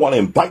 Then I want to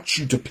invite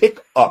you to pick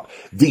up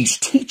these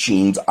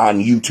teachings on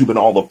YouTube and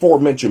all the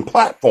aforementioned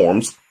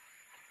platforms,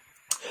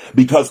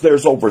 because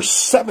there's over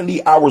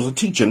 70 hours of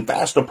teaching,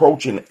 fast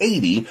approaching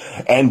 80,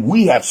 and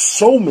we have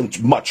so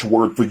much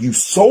word for you,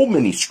 so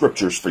many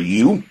scriptures for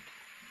you.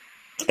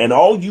 And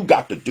all you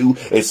got to do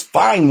is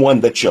find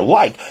one that you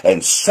like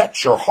and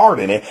set your heart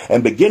in it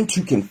and begin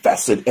to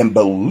confess it and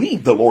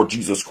believe the Lord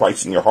Jesus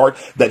Christ in your heart,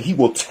 that he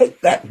will take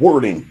that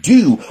word and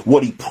do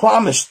what he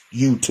promised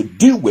you to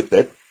do with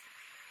it.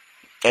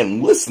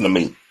 And listen to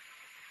me.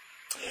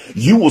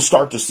 You will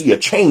start to see a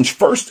change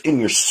first in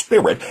your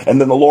spirit, and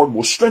then the Lord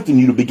will strengthen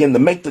you to begin to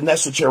make the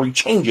necessary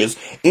changes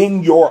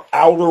in your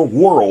outer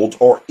world,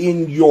 or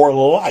in your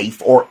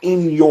life, or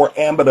in your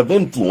ambit of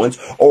influence,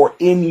 or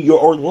in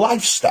your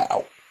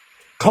lifestyle.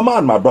 Come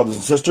on, my brothers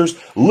and sisters.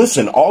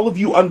 Listen, all of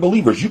you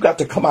unbelievers, you got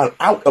to come on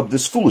out of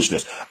this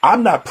foolishness.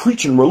 I'm not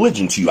preaching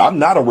religion to you. I'm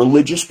not a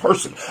religious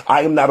person.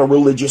 I am not a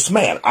religious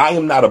man. I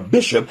am not a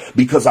bishop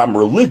because I'm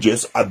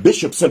religious. A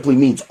bishop simply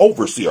means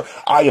overseer.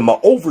 I am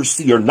an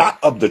overseer, not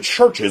of the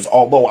churches,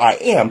 although I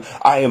am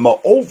an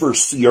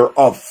overseer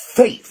of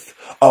faith.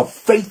 Of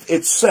faith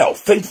itself.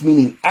 Faith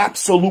meaning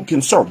absolute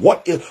concern.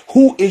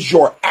 Who is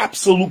your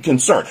absolute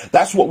concern?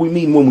 That's what we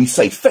mean when we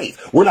say faith.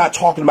 We're not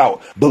talking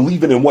about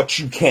believing in what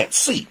you can't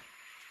see.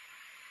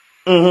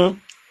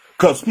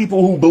 Because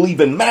people who believe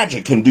in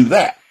magic can do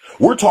that.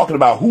 We're talking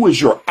about who is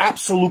your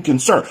absolute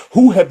concern.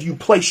 Who have you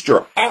placed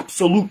your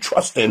absolute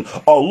trust in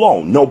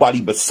alone?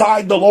 Nobody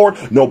beside the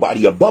Lord,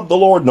 nobody above the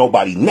Lord,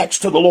 nobody next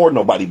to the Lord,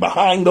 nobody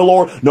behind the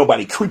Lord,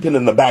 nobody creeping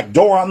in the back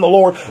door on the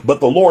Lord, but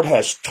the Lord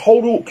has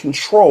total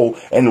control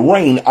and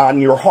reign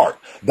on your heart.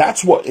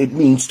 That's what it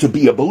means to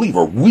be a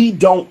believer. We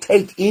don't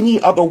take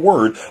any other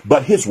word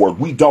but his word.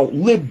 We don't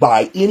live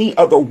by any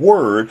other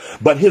word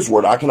but his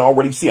word. I can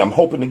already see, I'm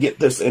hoping to get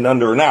this in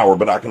under an hour,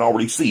 but I can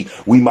already see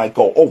we might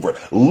go over.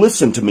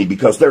 Listen to me,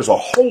 because there's a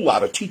whole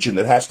lot of teaching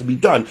that has to be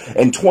done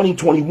in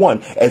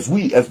 2021 as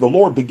the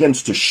Lord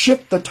begins to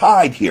shift the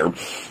tide here,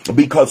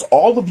 because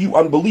all of you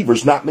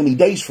unbelievers not many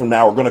days from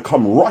now are going to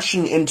come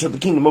rushing into the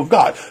kingdom of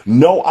God.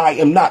 No, I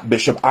am not,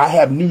 Bishop. I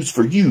have news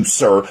for you,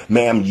 sir,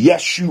 ma'am.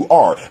 Yes, you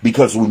are,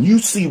 because when you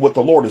see what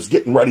the Lord is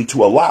getting ready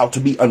to allow to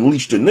be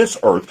unleashed in this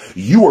earth,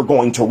 you are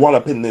going to run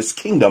up in this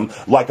kingdom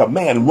like a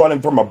man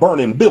running from a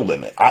burning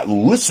building. I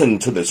listen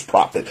to this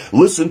prophet.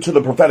 Listen to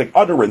the prophetic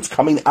utterance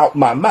coming out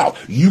my mouth.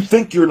 You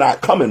think you're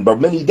not coming,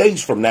 but many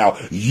days from now,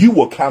 you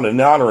will count it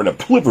an honor and a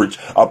privilege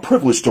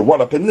to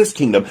run up in this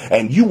kingdom,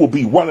 and you will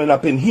be running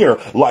up in here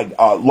like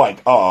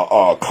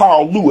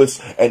Carl Lewis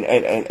and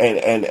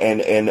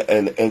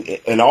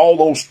all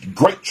those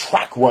great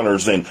track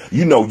runners, and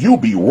you'll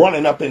be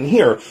running up in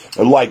here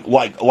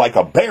like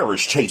a bear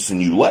is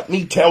chasing you. Let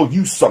me tell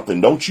you something.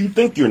 Don't you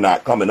think you're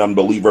not coming,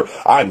 unbeliever.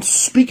 I'm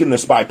speaking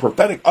this by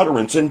prophetic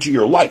utterance into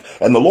your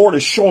life, and the Lord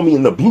is showing me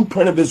in the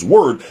blueprint of his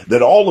word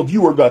that all of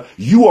you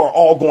are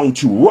all going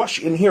to rush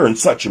in here in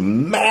such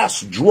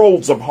mass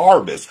droves of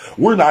harvest.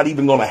 We're not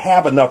even going to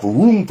have enough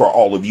room for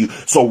all of you.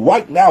 So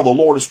right now, the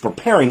Lord is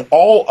preparing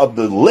all of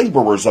the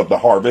laborers of the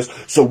harvest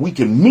so we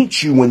can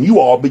meet you when you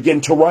all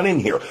begin to run in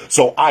here.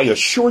 So I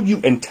assure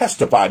you and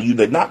testify to you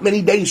that not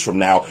many days from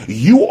now,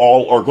 you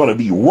all are going to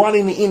be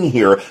running in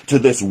here to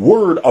this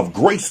word of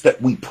grace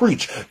that we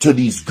preach, to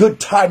these good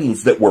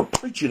tidings that we're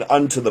preaching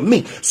unto the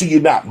meek. So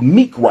you're not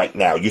meek right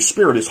now. Your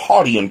spirit is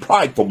haughty and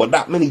prideful, but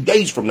not many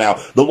days from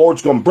now, the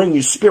Lord's going to bring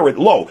your spirit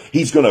low.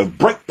 He's going to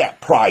break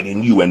that pride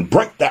in you and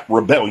break that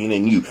rebellion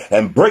in you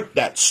and break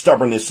that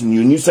stubbornness in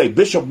you. And you say,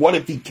 Bishop, what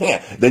if he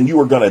can't? Then you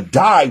are going to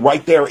die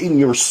right there in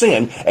your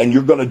sin, and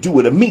you're going to do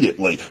it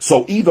immediately.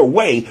 So either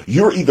way,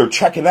 you're either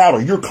checking out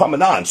or you're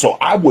coming on. So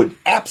I would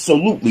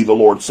absolutely, the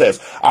Lord says,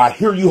 I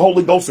hear you,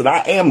 Holy Ghost, and I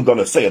am going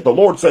to say it. The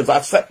Lord says,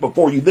 I set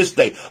before you this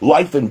day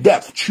life and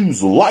death.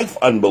 Choose life,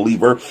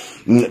 unbeliever,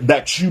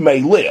 that you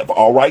may live.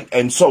 All right.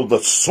 And so the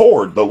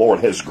sword the Lord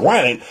has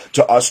granted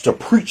to us to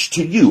preach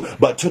to you,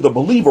 but to the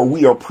believer,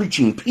 we are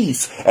preaching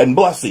peace and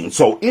blessing.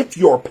 So if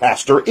your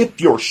pastor, if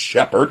your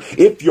shepherd,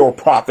 if your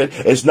prophet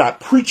is not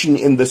preaching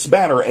in this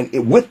manner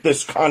and with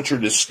this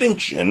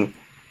contradistinction,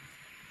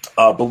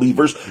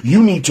 believers,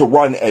 you need to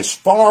run as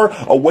far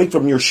away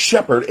from your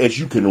shepherd as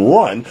you can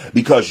run,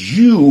 because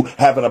you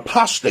have an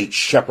apostate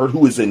shepherd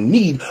who is in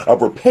need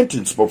of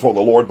repentance before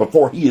the Lord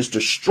before he is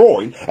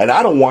destroyed. And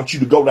I don't want you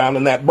to go down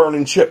in that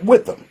burning ship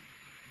with him.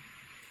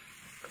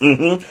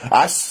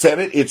 I said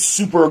it. It's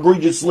super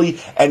egregiously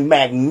and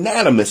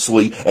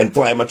magnanimously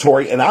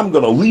inflammatory, and I'm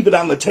going to leave it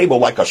on the table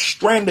like a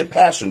stranded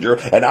passenger,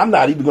 and I'm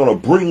not even going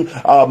to bring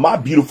my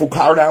beautiful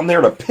car down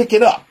there to pick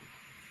it up.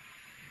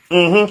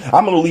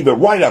 I'm going to leave it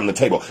right on the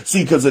table.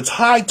 See, because it's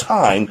high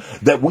time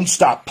that we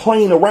stop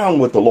playing around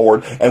with the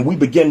Lord and we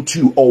begin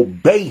to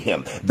obey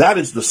him. That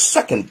is the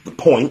second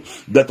point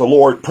that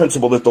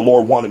principle that the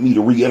Lord wanted me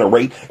to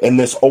reiterate in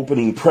this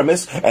opening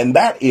premise. And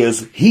that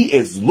is, he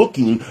is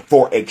looking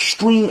for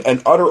extreme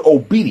and utter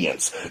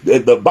obedience.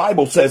 The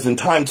Bible says in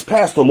times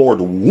past, the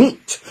Lord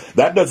winked.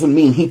 That doesn't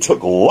mean he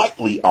took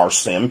lightly our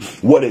sin.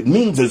 What it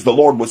means is the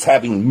Lord was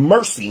having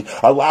mercy,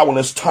 allowing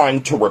us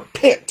time to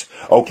repent.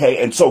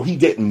 Okay, and so he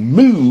didn't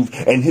move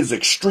in his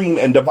extreme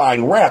and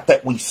divine wrath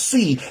that we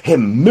see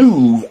him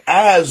move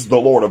as the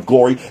Lord of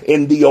glory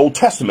in the Old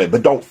Testament.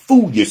 But don't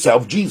fool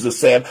yourself. Jesus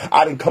said,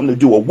 I didn't come to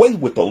do away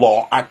with the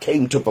law. I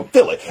came to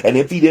fulfill it. And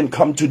if he didn't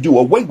come to do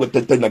away with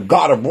it, then the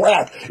God of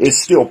wrath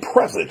is still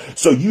present.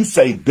 So you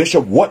say,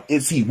 Bishop, what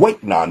is he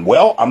waiting on?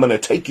 Well, I'm going to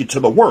take you to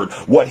the word.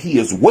 What he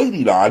is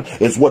waiting on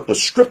is what the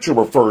scripture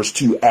refers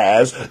to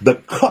as the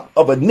cup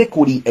of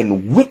iniquity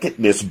and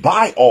wickedness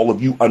by all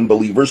of you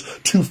unbelievers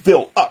to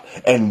fill up.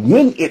 And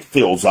when it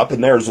fills up,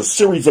 and there's a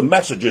series of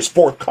messages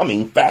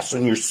forthcoming,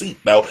 fasten your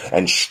seatbelt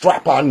and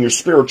strap on your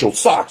spiritual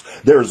socks.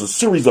 There's a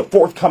series of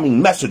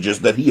forthcoming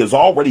messages that he has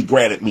already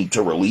granted me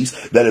to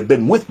release that have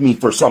been with me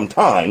for some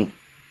time.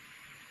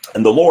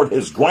 And the Lord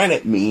has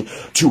granted me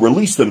to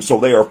release them, so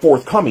they are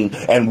forthcoming.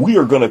 And we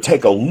are going to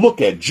take a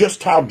look at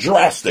just how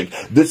drastic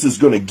this is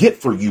going to get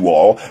for you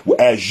all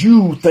as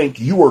you think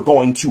you are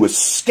going to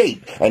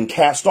escape and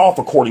cast off,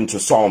 according to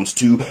Psalms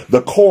 2,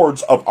 the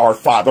cords of our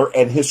Father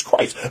and his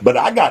Christ. But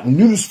I got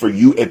news for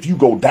you. If you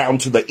go down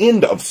to the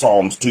end of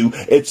Psalms 2,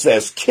 it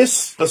says,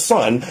 kiss the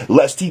Son,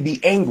 lest he be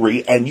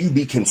angry and you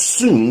be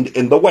consumed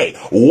in the way.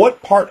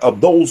 What part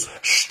of those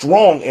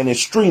strong and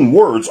extreme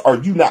words are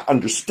you not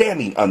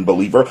understanding,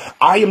 unbeliever?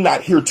 I am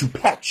not here to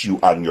pat you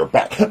on your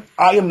back.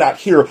 I am not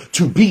here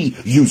to be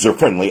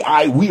user-friendly.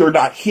 We are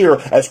not here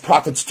as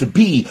prophets to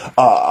be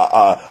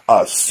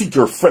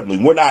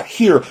seeker-friendly. We're not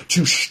here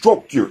to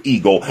stroke your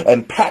ego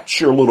and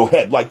pat your little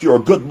head like you're a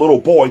good little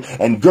boy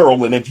and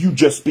girl, and if you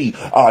just be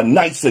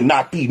nice and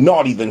not be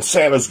naughty, then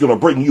Santa's going to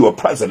bring you a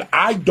present.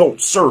 I don't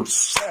serve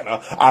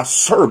Santa. I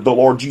serve the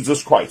Lord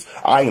Jesus Christ.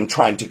 I am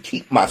trying to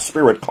keep my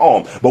spirit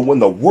calm, but when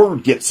the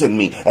word gets in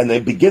me and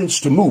it begins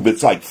to move,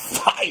 it's like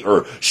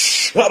fire.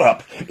 Shut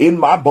up in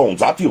my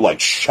bones. I feel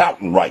like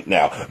shouting right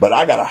now, but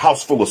I got a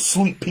house full of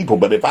sleep people.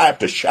 But if I have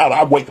to shout,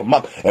 I wake them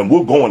up and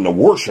we'll go into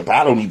worship.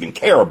 I don't even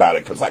care about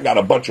it because I got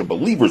a bunch of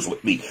believers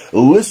with me.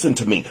 Listen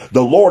to me.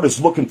 The Lord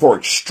is looking for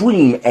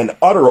extreme and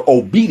utter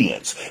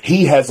obedience.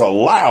 He has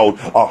allowed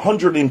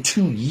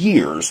 102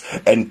 years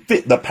and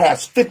the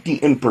past 50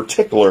 in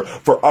particular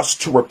for us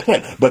to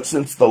repent. But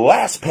since the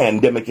last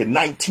pandemic in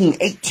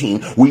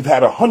 1918, we've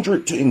had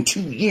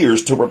 102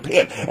 years to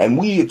repent, and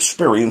we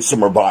experienced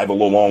some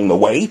revival along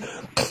the way,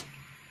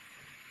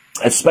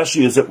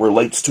 especially as it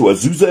relates to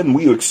Azusa, and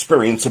we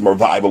experience some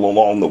revival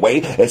along the way,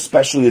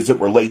 especially as it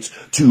relates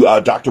to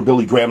Dr.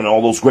 Billy Graham and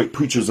all those great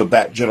preachers of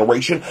that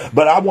generation.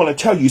 But I want to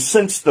tell you,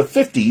 since the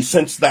 50s,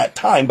 since that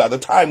time, by the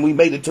time we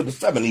made it to the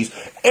 70s,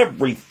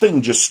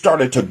 everything just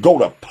started to go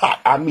to pot.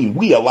 I mean,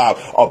 we allowed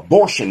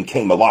abortion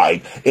came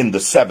alive in the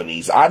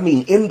 70s. I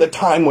mean, in the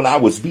time when I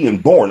was being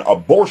born,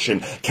 abortion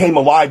came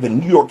alive in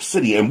New York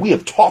City, and we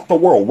have taught the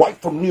world right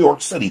from New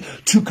York City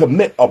to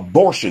commit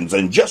abortions.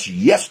 And just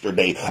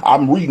yesterday,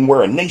 I'm reading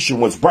where a nation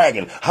was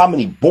bragging how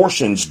many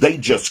abortions they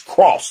just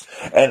crossed.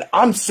 And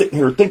I'm sitting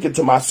here thinking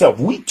to myself,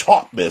 we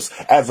taught this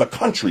as a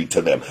country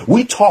to them.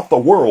 We taught the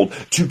world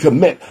to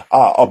commit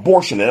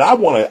abortion. And I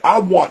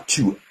want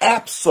to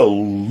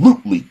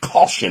absolutely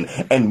caution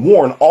and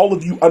warn all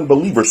of you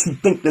unbelievers who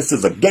think this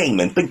is a game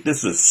and think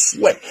this is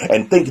slick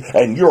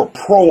and you're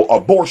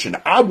pro-abortion.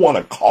 I want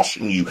to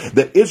caution you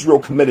that Israel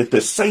committed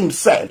the same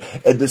sin,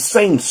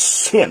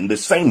 the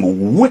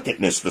same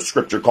wickedness, the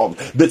scripture calls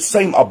it, the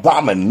same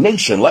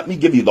abomination. Let me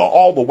give you the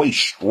all the way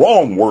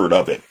strong word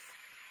of it.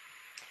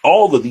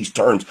 All of these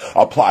terms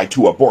apply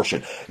to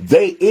abortion.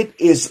 It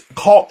is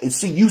called,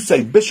 see, you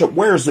say, Bishop,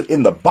 where is it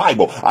in the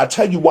Bible? I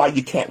tell you why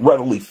you can't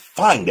readily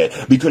find it,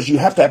 because you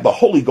have to have the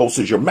Holy Ghost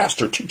as your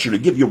master teacher to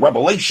give you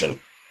revelation.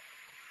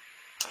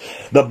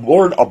 The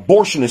word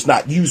abortion is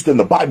not used in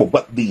the Bible,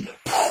 but the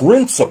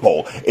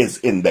principle is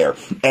in there,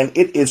 and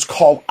it is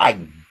called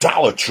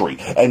idolatry.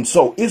 And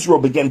so Israel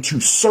began to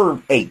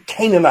serve a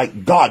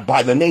Canaanite god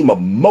by the name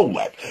of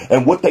Molech.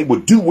 And what they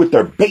would do with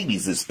their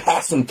babies is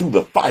pass them through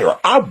the fire.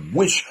 I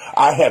wish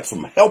I had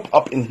some help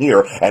up in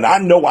here, and I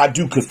know I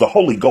do because the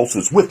Holy Ghost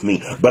is with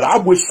me. But I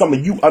wish some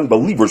of you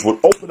unbelievers would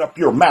open up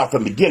your mouth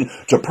and begin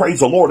to praise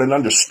the Lord and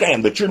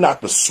understand that you're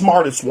not the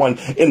smartest one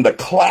in the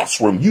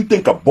classroom. You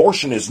think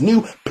abortion is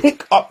new?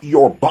 Pick up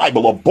your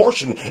Bible.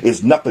 Abortion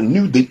is nothing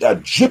new. The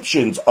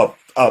Egyptians of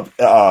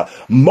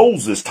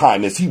Moses'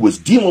 time, as he was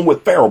dealing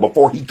with Pharaoh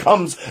before he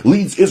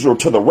leads Israel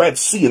to the Red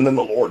Sea, and then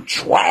the Lord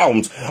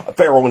drowns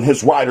Pharaoh and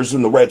his riders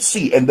in the Red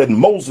Sea. And then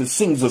Moses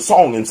sings a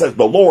song and says,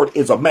 the Lord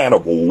is a man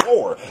of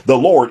war. The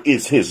Lord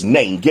is his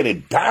name. Get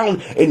it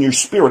down in your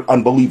spirit,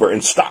 unbeliever,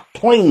 and stop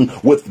playing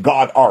with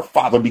God our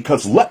Father,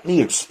 because let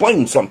me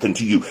explain something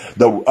to you.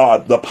 The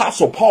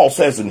Apostle Paul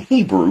says in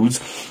Hebrews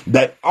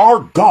that our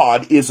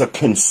God is a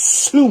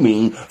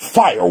consuming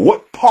fire.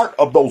 What part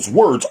of those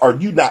words are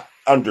you not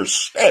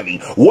understanding?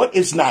 What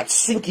is not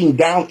sinking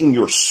down in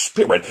your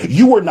spirit?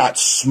 You are not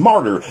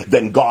smarter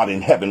than God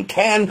in heaven.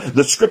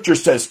 The scripture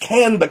says,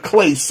 can the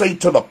clay say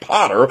to the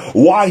potter,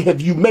 why have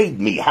you made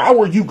me?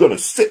 How are you going to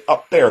sit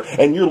up there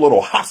in your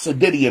little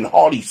Hasidic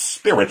haughty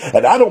spirit?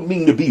 And I don't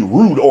mean to be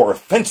rude or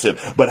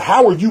offensive, but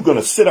how are you going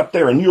to sit up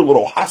there in your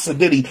little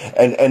Hasidic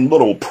and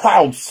little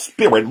proud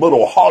spirit,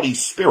 little haughty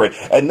spirit,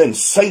 and then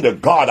say to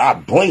God, I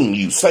blame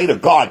you. Say to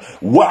God,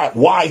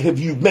 why have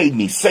you made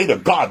me? Say to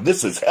God,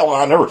 this is hell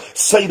on earth.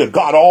 Say to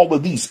God all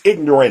of these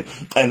ignorant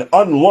and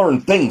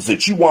unlearned things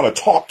that you want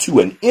to talk to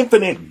an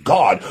infinite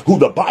God who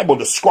the Bible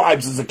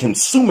describes as a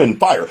consuming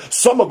fire.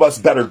 Some of us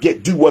better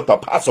do what the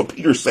Apostle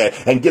Peter said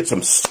and get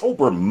some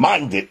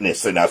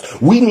sober-mindedness in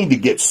us. We need to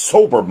get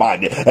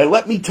sober-minded. And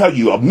let me tell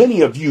you,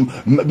 many of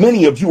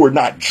you are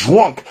not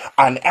drunk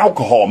on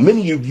alcohol.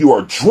 Many of you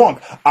are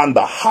drunk on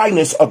the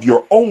highness of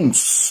your own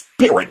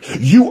spirit.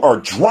 You are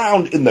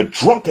drowned in the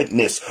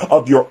drunkenness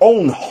of your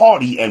own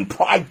haughty and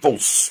prideful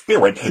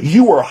spirit.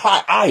 You are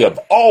high. I have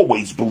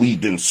always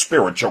believed in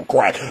spiritual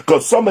crack,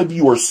 because some of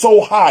you are so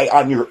high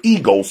on your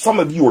ego. Some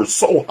of you are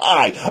so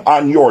high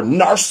on your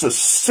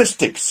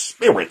narcissistic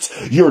spirits,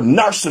 your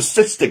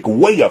narcissistic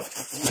way of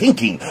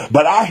thinking.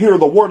 But I hear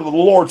the word of the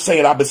Lord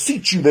saying, I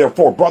beseech you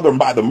therefore, brethren,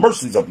 by the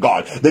mercies of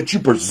God, that you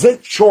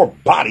present your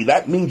body.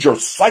 That means your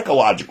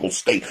psychological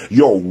state,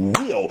 your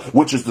will,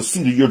 which is the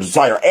seat of your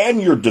desire,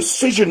 and your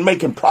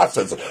decision-making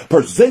process.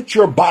 Present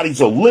your bodies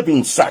a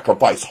living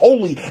sacrifice,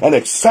 holy and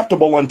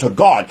acceptable unto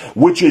God,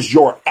 which is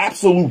your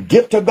absolute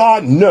gift to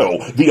God? No.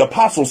 The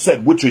apostle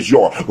said, which is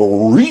your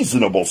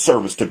reasonable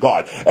service to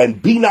God.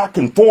 And be not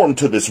conformed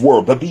to this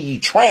world, but be ye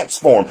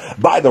transformed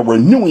by the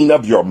renewing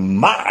of your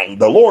mind.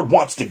 The Lord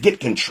wants to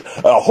get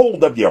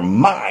hold of your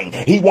mind.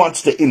 He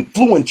wants to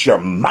influence your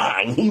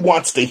mind. He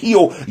wants to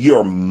heal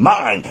your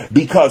mind,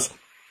 because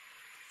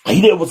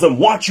he doesn't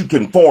want you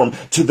conform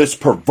to this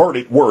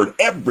perverted word.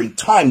 Every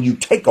time you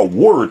take a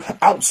word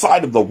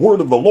outside of the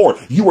word of the Lord,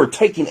 you are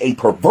taking a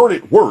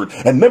perverted word.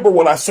 And remember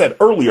what I said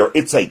earlier,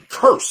 it's a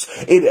curse.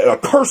 A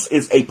curse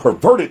is a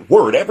perverted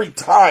word. Every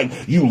time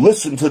you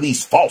listen to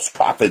these false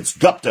prophets,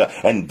 Gupta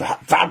and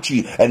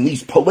Fauci and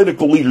these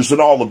political leaders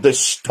and all of this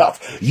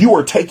stuff, you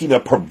are taking a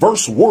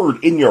perverse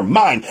word in your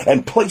mind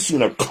and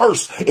placing a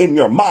curse in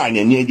your mind.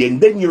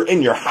 And then you're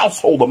in your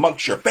household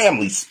amongst your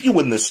family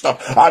spewing this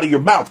stuff out of your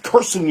mouth,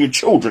 cursing your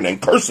children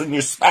and cursing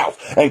your spouse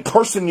and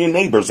cursing your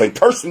neighbors and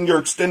cursing your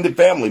extended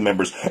family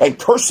members and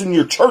cursing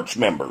your church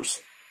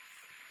members.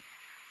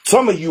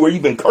 Some of you are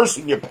even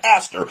cursing your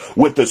pastor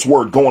with this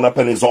word, going up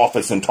in his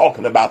office and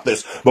talking about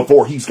this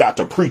before he's got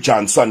to preach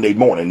on Sunday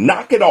morning.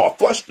 Knock it off.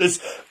 Flush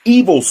this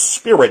evil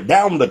spirit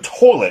down the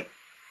toilet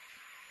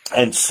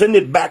and send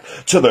it back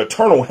to the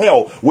eternal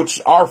hell,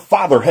 which our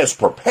Father has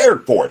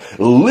prepared for it.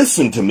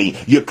 Listen to me.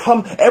 You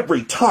come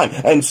every time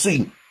and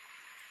see.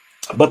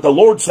 But the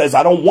Lord says,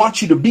 I don't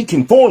want you to be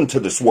conformed to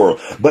this world,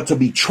 but to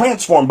be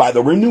transformed by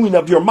the renewing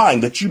of your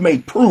mind, that you may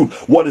prove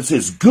what is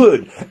his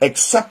good,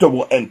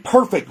 acceptable, and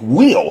perfect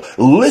will.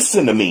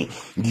 Listen to me.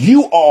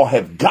 You all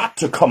have got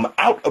to come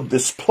out of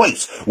this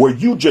place where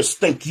you just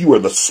think you are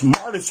the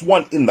smartest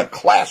one in the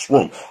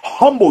classroom.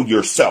 Humble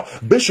yourself.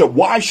 Bishop,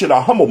 why should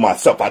I humble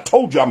myself? I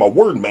told you I'm a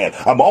word man.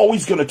 I'm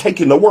always going to take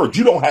in the word.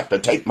 You don't have to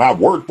take my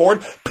word for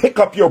it. Pick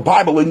up your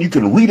Bible and you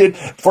can read it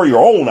for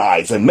your own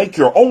eyes and make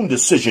your own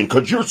decision,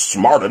 because you're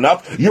smart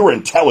enough. You're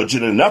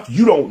intelligent enough.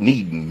 You don't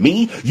need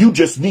me. You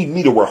just need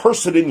me to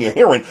rehearse it in your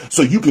hearing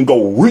so you can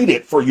go read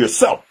it for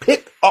yourself.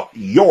 Pick up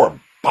your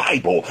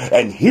Bible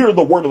and hear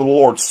the word of the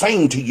Lord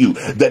saying to you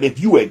that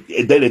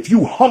if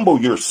you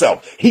humble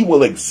yourself, he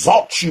will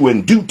exalt you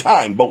in due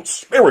time, both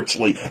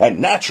spiritually and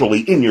naturally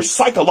in your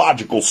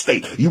psychological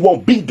state. You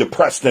won't be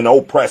depressed and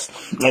oppressed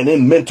and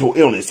in mental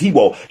illness. He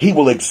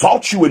will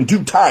exalt you in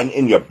due time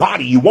in your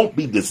body. You won't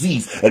be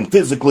diseased and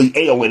physically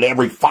ailing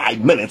every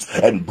 5 minutes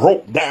and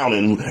broke down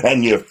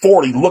and you're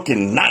 40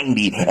 looking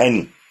 90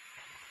 and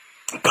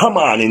come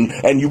on,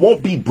 and you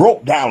won't be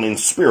broke down in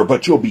spirit,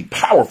 but you'll be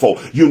powerful.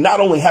 You not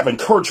only have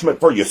encouragement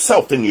for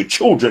yourself and your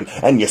children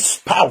and your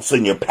spouse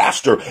and your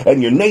pastor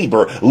and your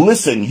neighbor.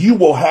 Listen, you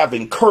will have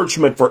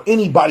encouragement for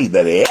anybody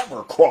that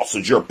ever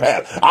crosses your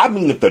path. I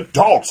mean, if the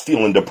dog's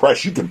feeling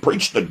depressed, you can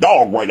preach the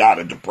dog right out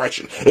of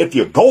depression. If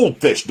your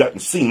goldfish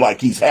doesn't seem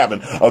like he's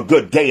having a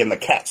good day and the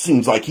cat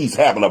seems like he's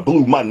having a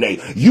blue Monday,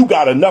 you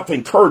got enough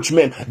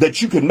encouragement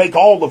that you can make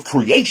all of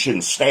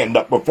creation stand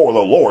up before the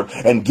Lord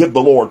and give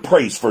the Lord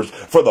praise for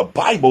For the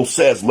Bible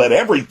says, let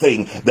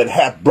everything that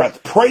hath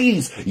breath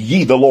praise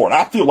ye the Lord.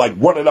 I feel like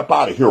running up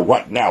out of here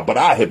right now, but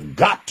I have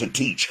got to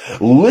teach.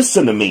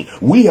 Listen to me.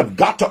 We have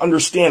got to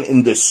understand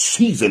in this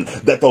season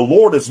that the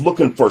Lord is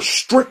looking for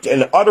strict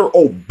and utter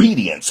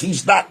obedience.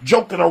 He's not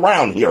joking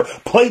around here.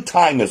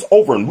 Playtime is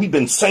over, and we've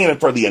been saying it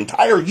for the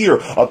entire year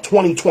of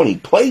 2020.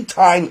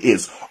 Playtime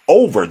is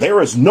over.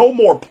 There is no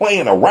more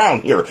playing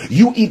around here.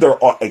 You either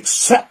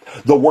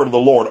accept the word of the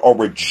Lord or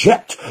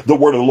reject the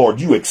word of the Lord.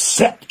 You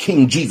accept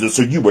King Jesus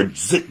or you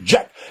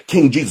reject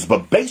King Jesus.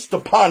 But based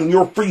upon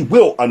your free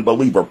will,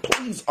 unbeliever,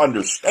 please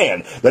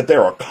understand that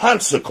there are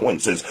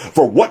consequences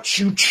for what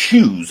you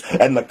choose.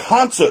 And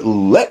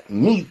let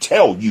me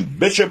tell you,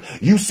 Bishop,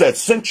 you said,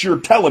 since you're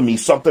telling me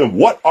something,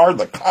 what are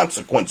the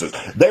consequences?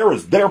 There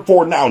is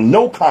therefore now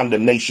no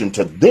condemnation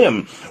to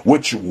them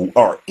which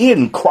are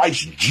in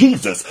Christ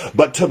Jesus,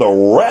 but to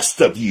the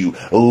rest of you.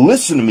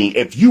 Listen to me.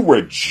 If you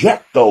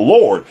reject the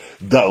Lord,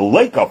 the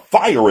lake of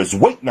fire is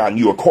waiting on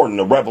you, according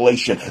to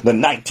Revelation, the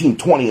 19,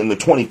 20, and the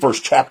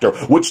 21st chapter,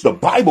 which the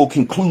Bible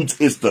concludes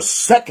is the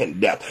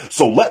second death.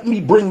 So let me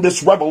bring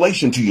this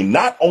revelation to you.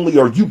 Not only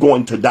are you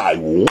going to die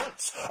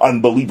once,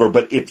 unbeliever,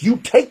 but if you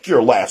take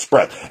your last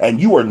breath and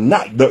you are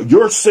not,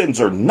 your sins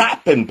are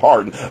not been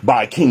pardoned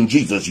by King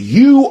Jesus,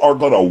 you are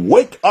going to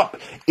wake up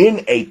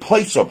in a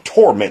place of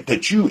torment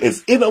that you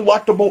is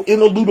ineluctable,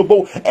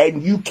 ineludible,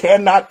 and you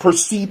cannot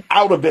proceed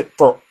out of it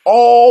for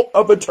all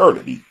of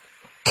eternity.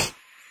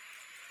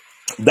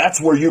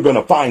 That's where you're going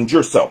to find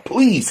yourself.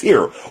 Please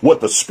hear what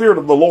the Spirit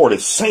of the Lord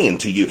is saying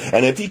to you.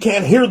 And if you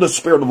can't hear the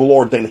Spirit of the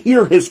Lord, then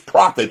hear his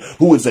prophet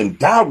who is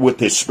endowed with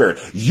his Spirit.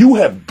 You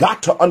have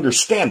got to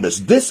understand this.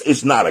 This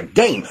is not a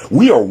game.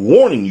 We are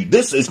warning you.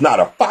 This is not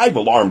a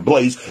 5-alarm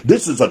blaze.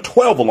 This is a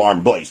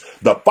 12-alarm blaze.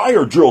 The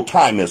fire drill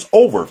time is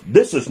over.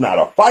 This is not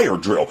a fire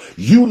drill.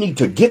 You need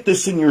to get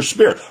this in your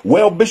spirit.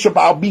 Well, Bishop,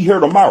 I'll be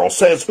here tomorrow.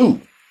 Says who?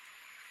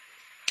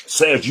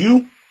 Says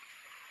you?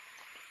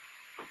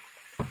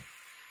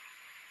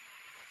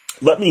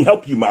 Let me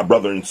help you, my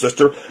brother and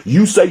sister.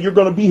 You say you're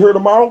going to be here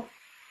tomorrow?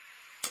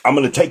 I'm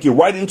going to take you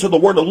right into the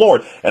word of the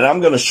Lord, and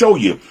I'm going to show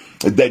you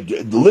that,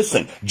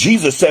 listen,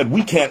 Jesus said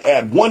we can't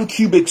add 1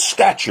 cubic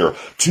stature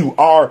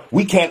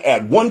we can't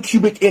add 1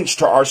 cubic inch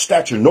to our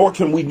stature, nor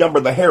can we number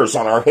the hairs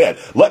on our head.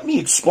 Let me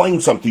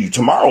explain something to you.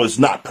 Tomorrow is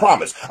not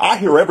promised. I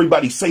hear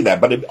everybody say that,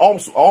 but it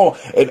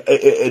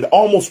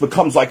almost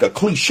becomes like a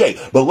cliche.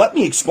 But let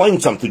me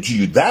explain something to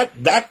you.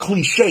 That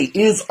cliche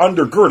is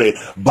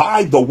undergirded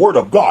by the word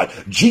of God.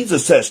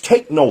 Jesus says,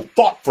 take no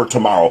thought for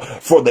tomorrow,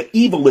 for the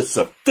evil is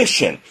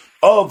sufficient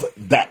of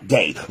that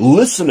day.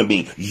 Listen to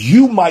me.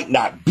 You might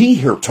not be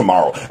here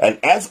tomorrow. And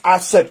as I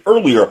said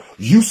earlier,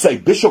 you say,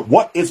 Bishop,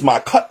 what is my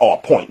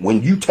cutoff point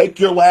when you take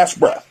your last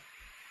breath?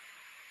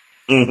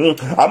 I'm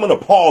going to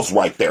pause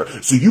right there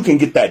so you can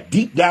get that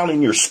deep down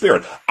in your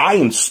spirit. I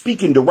am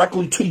speaking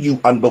directly to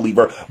you,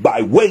 unbeliever,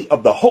 by way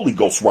of the Holy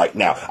Ghost right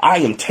now. I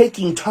am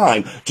taking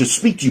time to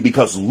speak to you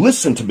because,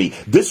 listen to me,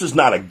 this is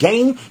not a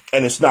game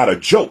and it's not a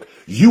joke.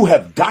 You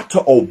have got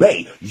to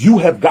obey. You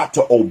have got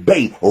to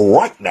obey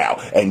right now.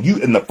 And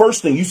the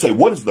first thing you say,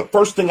 what is the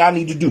first thing I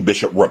need to do,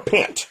 Bishop?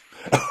 Repent.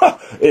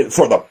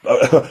 For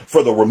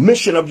the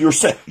remission of your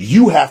sin.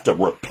 You have to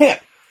repent.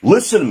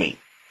 Listen to me.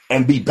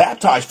 And be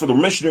baptized for the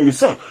remission of your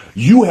sin.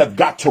 You have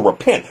got to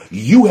repent.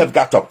 You have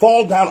got to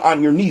fall down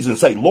on your knees and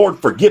say, Lord,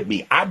 forgive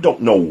me. I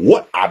don't know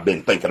what I've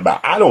been thinking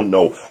about. I don't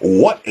know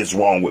what is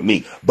wrong with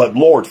me. But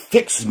Lord,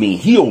 fix me,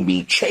 heal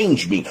me,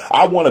 change me.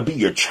 I want to be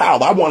your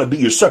child. I want to be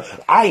your son.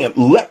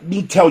 Let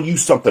me tell you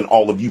something,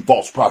 all of you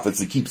false prophets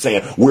that keep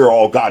saying we're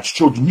all God's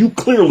children. You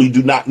clearly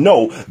do not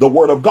know the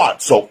word of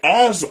God. So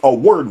as a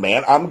word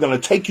man, I'm going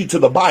to take you to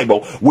the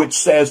Bible, which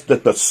says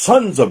that the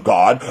sons of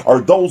God are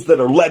those that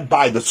are led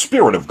by the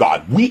Spirit of God.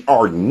 We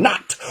are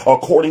not,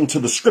 according to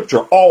the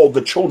scripture, all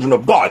the children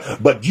of God,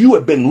 but you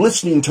have been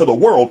listening to the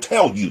world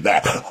tell you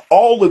that.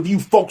 All of you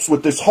folks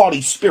with this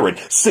haughty spirit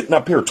sitting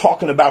up here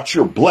talking about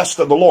you're blessed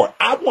of the Lord.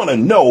 I want to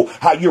know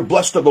how you're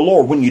blessed of the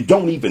Lord when you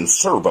don't even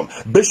serve him.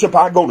 Bishop,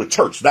 I go to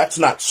church. That's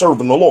not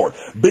serving the Lord.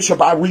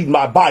 Bishop, I read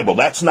my Bible.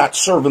 That's not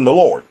serving the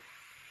Lord.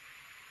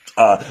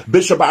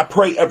 Bishop, I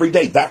pray every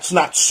day. That's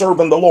not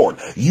serving the Lord.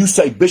 You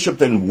say, Bishop,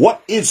 then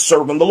what is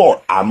serving the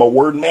Lord? I'm a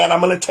word man. I'm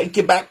going to take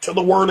you back to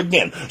the word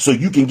again so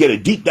you can get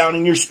it deep down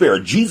in your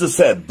spirit. Jesus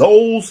said,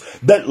 those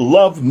that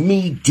love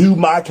me do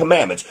my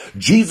commandments.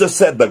 Jesus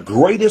said the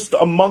greatest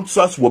amongst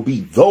us will be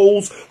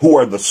those who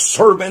are the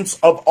servants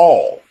of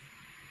all.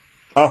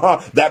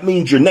 That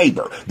means your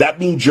neighbor. That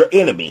means your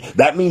enemy.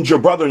 That means your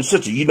brother and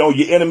sister. You know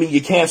your enemy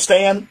you can't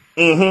stand?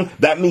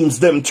 That means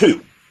them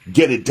too.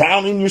 Get it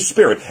down in your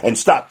spirit and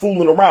stop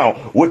fooling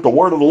around with the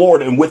word of the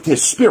Lord and with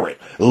his spirit.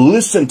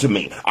 Listen to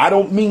me. I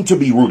don't mean to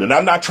be rude, and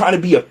I'm not trying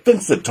to be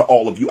offensive to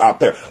all of you out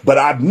there, but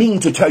I mean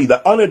to tell you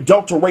the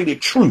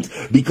unadulterated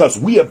truth, because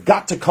we have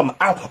got to come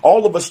out.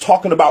 All of us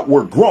talking about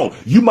we're grown.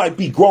 You might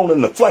be grown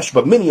in the flesh,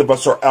 but many of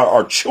us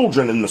are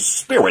children in the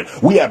spirit.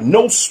 We have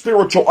no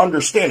spiritual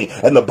understanding.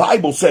 And the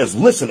Bible says,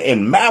 listen,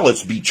 in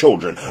malice be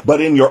children,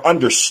 but in your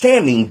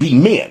understanding be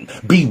men,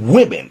 be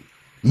women.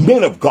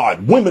 Men of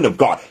God, women of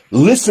God,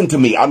 listen to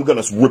me. I'm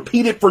going to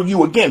repeat it for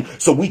you again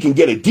so we can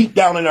get it deep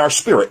down in our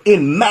spirit.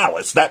 In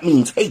malice, that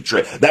means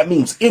hatred. That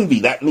means envy.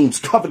 That means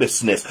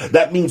covetousness.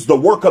 That means the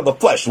work of the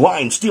flesh,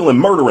 lying, stealing,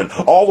 murdering,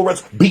 all the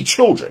rest. Be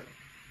children.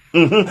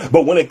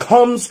 But when it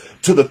comes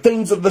to the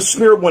things of the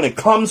Spirit, when it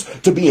comes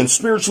to being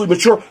spiritually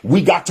mature,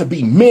 we got to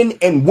be men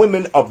and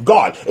women of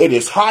God. It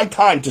is high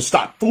time to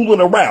stop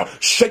fooling around,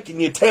 shaking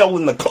your tail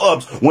in the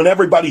clubs when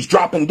everybody's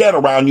dropping dead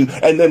around you,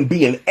 and then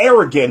being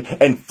arrogant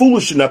and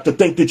foolish enough to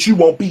think that you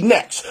won't be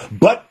next.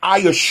 But I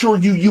assure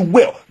you, you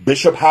will.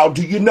 Bishop, how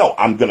do you know?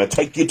 I'm going to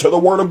take you to the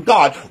Word of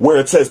God where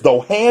it says,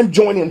 though hand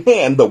join in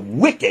hand, the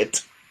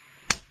wicked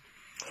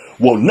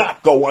will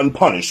not go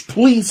unpunished.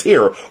 Please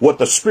hear what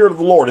the Spirit of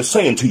the Lord is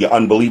saying to you,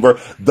 unbeliever.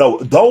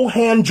 Though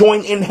hand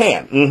join in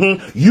hand,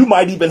 you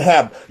might even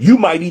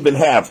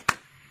have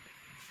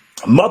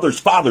mothers,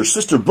 fathers,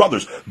 sisters,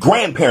 brothers,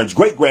 grandparents,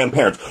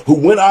 great-grandparents who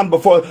went on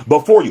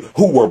before you,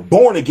 who were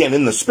born again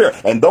in the Spirit.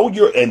 And though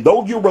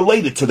you're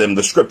related to them,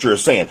 the Scripture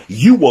is saying,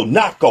 you will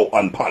not go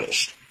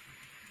unpunished.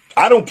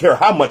 I don't care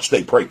how much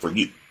they pray for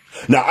you.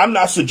 Now, I'm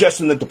not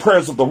suggesting that the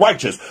prayers of the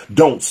righteous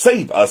don't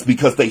save us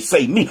because they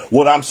save me.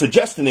 What I'm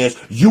suggesting is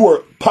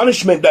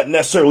punishment doesn't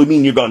necessarily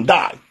mean you're going to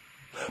die.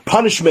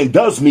 Punishment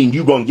does mean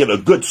you're going to get a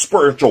good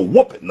spiritual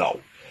whooping, though.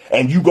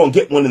 And you're going to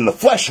get one in the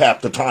flesh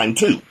half the time,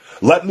 too.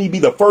 Let me be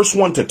the first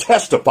one to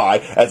testify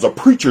as a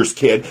preacher's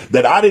kid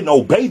that I didn't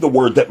obey the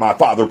word that my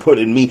father put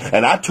in me,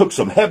 and I took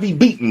some heavy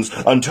beatings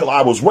until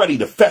I was ready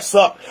to fess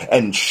up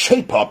and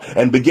shape up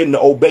and begin to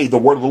obey the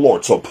word of the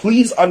Lord. So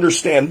please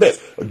understand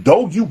this.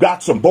 Though you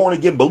got some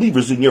born-again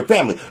believers in your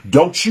family,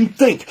 don't you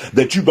think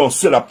that you're going to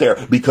sit up there,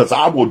 because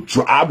I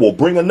will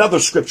bring another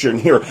scripture in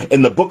here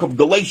in the book of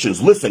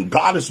Galatians. Listen,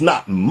 God is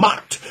not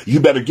mocked. You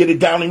better get it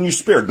down in your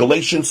spirit.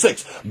 Galatians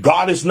 6.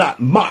 God is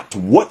not mocked.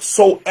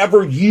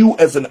 Whatsoever you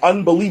as an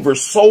unbeliever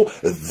sow,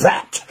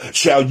 that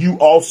shall you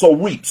also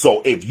reap.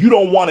 So if you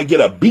don't want to get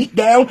a beat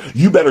down,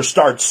 you better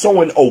start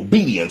sowing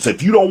obedience.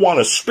 If you don't want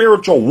a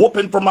spiritual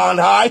whooping from on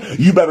high,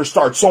 you better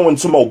start sowing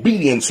some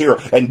obedience here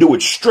and do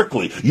it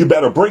strictly. You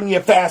better bring your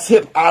fast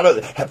hips out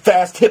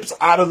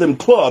of them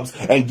clubs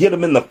and get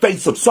them in the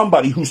face of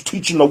somebody who's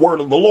teaching the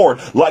word of the Lord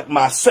like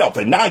myself.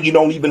 And now you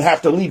don't even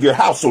have to leave your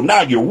house. So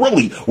now you're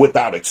really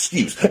without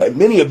excuse. And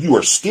many of you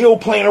are still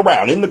playing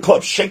around in the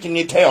club, shaking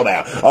your tail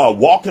down,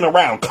 walking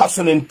around,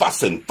 cussing and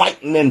fussing,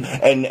 fighting and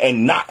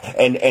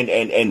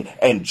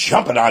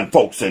jumping on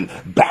folks and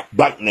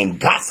backbiting and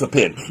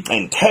gossiping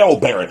and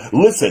talebearing.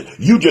 Listen,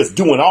 you just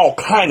doing all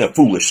kind of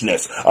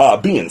foolishness,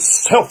 being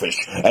selfish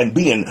and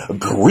being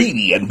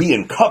greedy and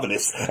being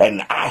covetous.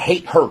 And I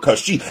hate her because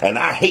she, and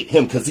I hate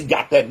him because he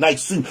got that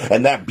nice suit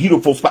and that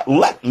beautiful spot.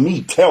 Let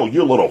me tell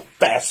your little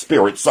fast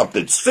spirit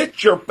something.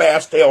 Sit your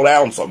fast tail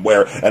down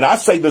somewhere. And I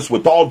say this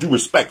with all due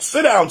respect.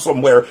 Sit down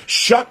somewhere.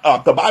 Shut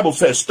up. The Bible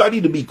says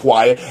study to be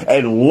quiet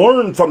and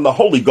learn from the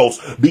Holy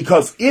Ghost,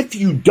 because if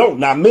you don't,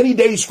 now many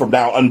days from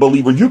now,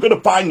 unbeliever, you're going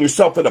to find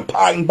yourself in a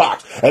pine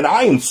box. And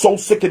I am so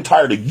sick and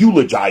tired of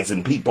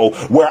eulogizing people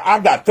where I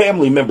got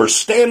family members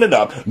standing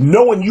up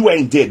knowing you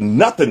ain't did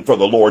nothing for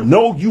the Lord.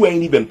 No, you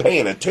ain't even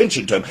paying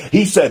attention to him.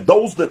 He said,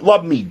 those that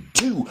love me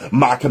do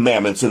my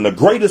commandments, and the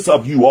greatest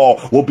of you all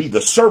will be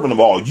the servant of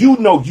all. You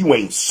know you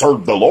ain't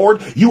served the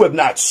Lord. You have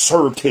not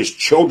served his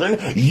children.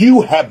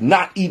 You have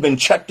not even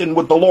checked in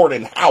with the Lord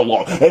in how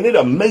long? And it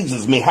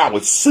amazes me how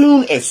as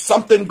soon as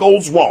something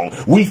goes wrong,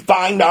 we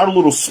find our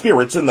little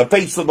spirits in the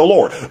face of the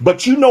Lord.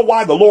 But you know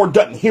why the Lord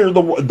doesn't hear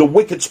the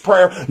wicked's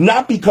prayer?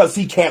 Not because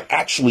he can't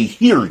actually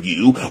hear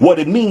you. What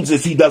it means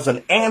is he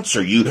doesn't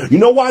answer you. You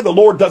know why the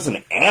Lord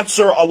doesn't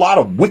answer a lot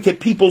of wicked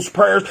people's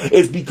prayers?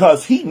 Is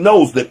because he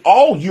knows that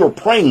all you're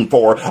praying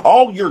for,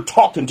 all you're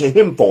talking to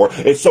him for,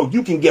 is so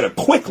you can get a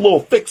quick little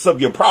fix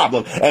of your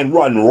problem and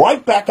run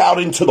right back out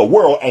into the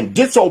world and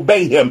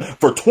disobey him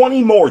for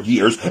 20 more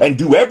years and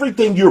do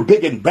everything you're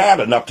big and bad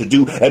enough to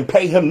do and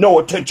pay him no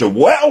attention.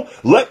 Well,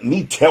 let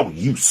me tell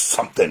you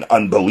something,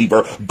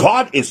 unbeliever.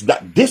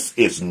 This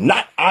is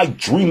not I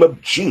Dream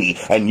of Jeannie.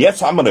 And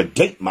yes, I'm going to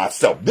date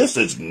myself. This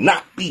is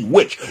not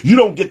Bewitched. You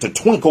don't get to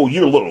twinkle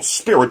your little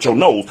spiritual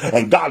nose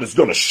and God is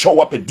going to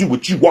show up and do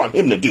what you want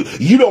him to do.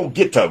 You don't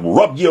get to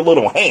rub your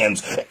little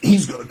hands.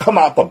 He's going to come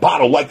out the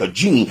bottle like a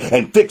genie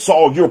and fix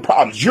all your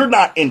problems. You're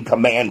not in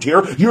command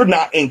here. You're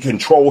not in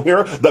control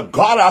here. The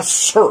God I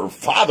serve,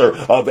 Father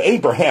of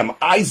Abraham,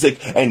 Isaac,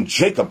 and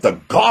Jacob, the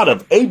God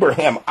of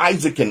Abraham,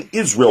 Isaac, and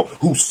Israel,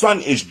 whose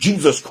son is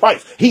Jesus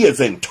Christ. He is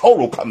in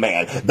total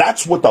command.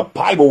 That's what the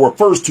Bible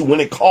refers to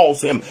when it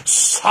calls him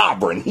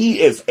sovereign.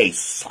 He is a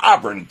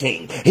sovereign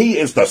king. He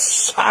is the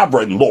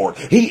sovereign Lord.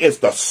 He is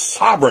the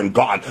sovereign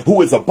God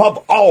who is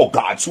above all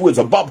gods, who is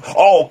above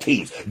all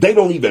kings. They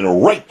don't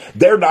even rate.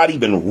 They're not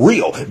even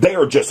real. They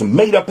are just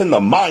made up in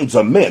the minds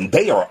of men.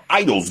 They are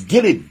idols.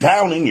 Get it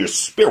down in your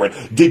spirit.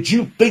 Did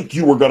you think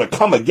you were going to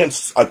come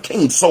against a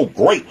king so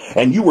great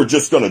and you were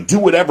just going to do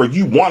whatever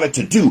you wanted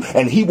to do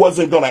and he he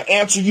wasn't going to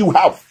answer you.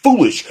 How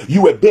foolish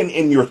you have been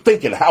in your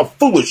thinking. How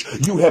foolish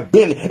you have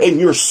been in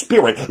your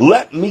spirit.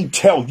 Let me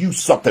tell you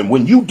something.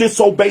 When you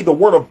disobey the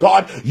word of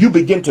God, you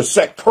begin to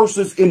set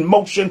curses in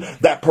motion,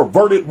 that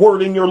perverted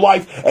word in your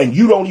life, and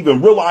you don't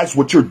even realize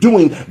what you're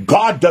doing.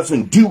 God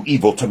doesn't do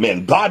evil to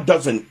men. God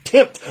doesn't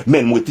tempt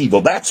men with evil.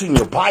 That's in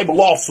your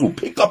Bible also.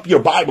 Pick up your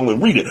Bible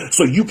and read it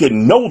so you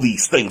can know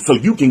these things, so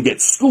you can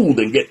get schooled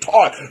and get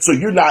taught, so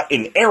you're not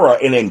in error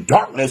and in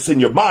darkness in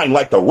your mind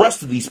like the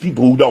rest of these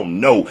people who don't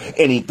know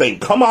anything.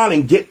 Come on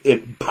and get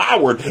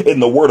empowered in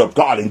the word of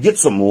God and get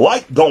some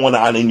light going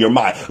on in your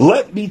mind.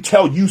 Let me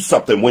tell you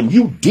something. When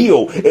you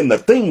deal in the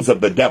things of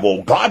the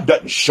devil, God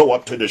doesn't show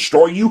up to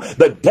destroy you.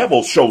 The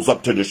devil shows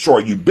up to destroy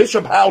you.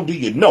 Bishop, how do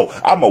you know?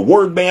 I'm a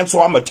word man,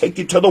 so I'm going to take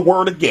you to the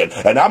word again.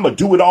 And I'm going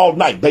to do it all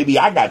night, baby.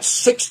 I got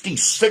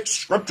 66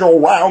 scriptural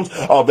rounds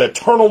of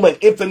eternal and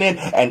infinite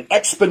and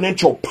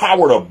exponential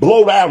power to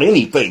blow down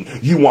anything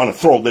you want to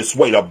throw this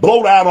way, to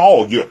blow down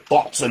all your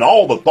thoughts and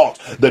all the thoughts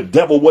the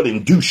devil would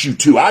induce you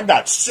to. I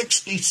got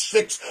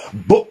 66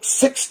 books,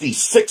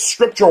 66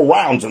 scriptural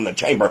rounds in the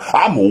chamber.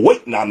 I'm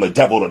waiting on the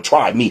devil to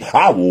try me.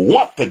 I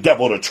want the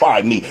devil to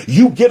try me.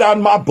 You get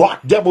on my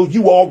block, devil,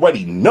 you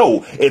already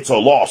know it's a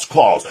lost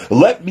cause.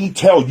 Let me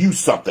tell you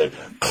something.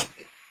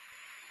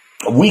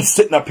 We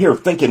sitting up here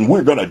thinking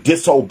we're going to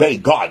disobey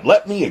God.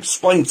 Let me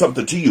explain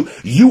something to you.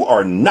 You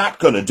are not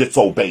going to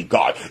disobey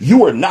God.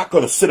 You are not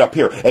going to sit up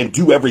here and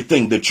do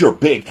everything that you're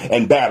big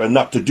and bad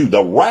enough to do.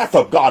 The wrath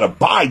of God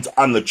abides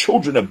on the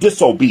children of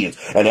disobedience.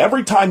 And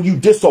every time you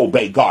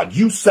disobey God,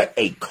 you set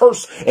a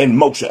curse in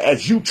motion.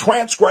 As you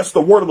transgress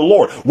the word of the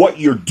Lord, what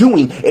you're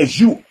doing is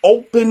you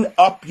open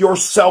up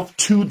yourself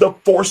to the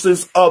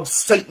forces of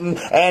Satan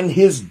and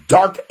his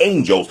dark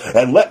angels.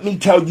 And let me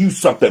tell you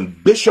something,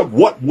 Bishop,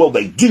 what will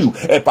they do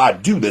if I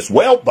do this?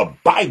 Well, the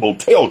Bible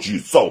tells you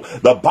so.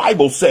 The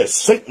Bible says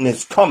Satan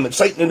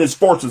and his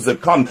forces have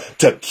come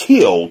to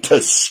kill,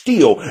 to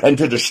steal, and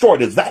to destroy.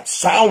 Does that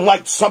sound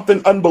like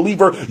something,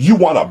 unbeliever, you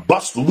want to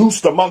bust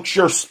loose amongst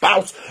your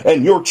spouse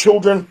and your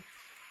children?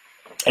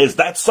 Is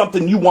that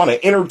something you want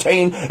to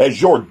entertain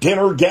as your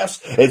dinner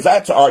guest?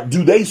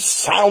 Do they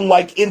sound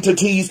like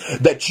entities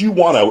that you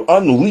want to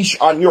unleash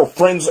on your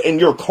friends and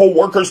your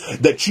coworkers,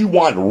 that you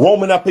want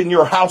roaming up in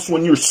your house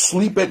when you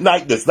sleep at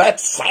night? Does that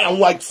sound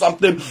like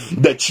something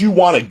that you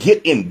want to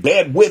get in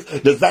bed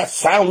with? Does that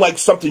sound like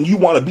something you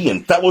want to be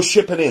in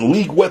fellowship and in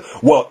league with?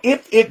 Well,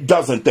 if it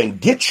doesn't, then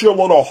get your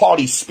little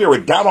haughty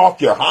spirit down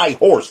off your high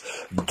horse.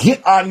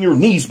 Get on your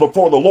knees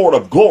before the Lord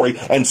of glory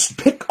and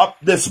pick up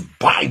this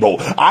Bible.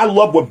 I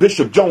love what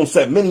Bishop Jones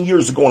said many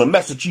years ago in a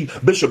message.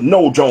 Bishop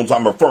Noel Jones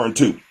I'm referring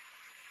to.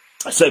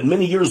 Said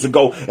many years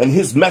ago, and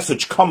his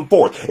message come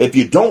forth. If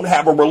you don't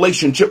have a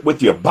relationship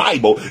with your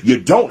Bible,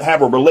 you don't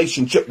have a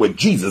relationship with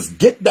Jesus.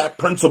 Get that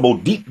principle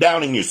deep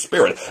down in your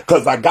spirit,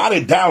 because I got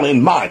it down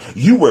in mine.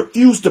 You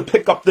refuse to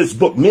pick up this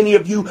book. Many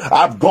of you,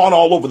 I've gone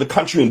all over the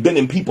country and been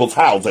in people's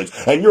houses,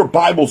 and your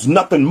Bible's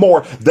nothing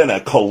more than a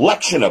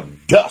collection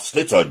of dust.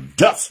 It's a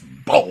dust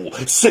bowl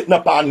sitting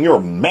up on your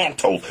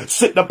mantle,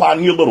 sitting up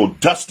on your little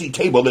dusty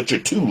table that you're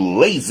too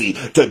lazy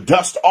to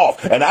dust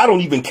off. And I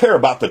don't even care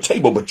about the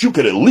table, but you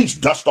could at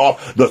least dust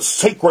off the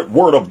sacred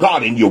word of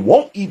God, and you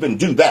won't even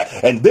do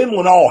that. And then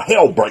when all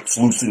hell breaks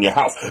loose in your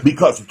house,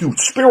 because through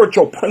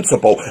spiritual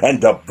principle and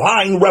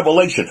divine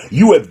revelation,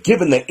 you have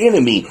given the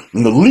enemy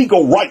the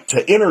legal right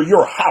to enter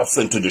your house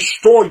and to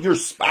destroy your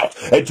spouse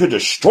and to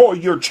destroy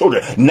your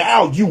children.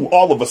 Now you,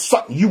 all of a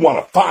sudden, you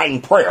want to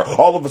find prayer.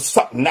 All of a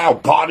sudden, now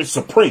God is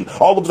supreme.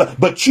 All of a sudden,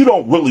 but you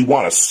don't really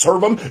want to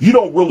serve him. You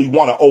don't really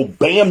want to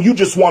obey him. You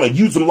just want to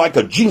use him like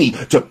a genie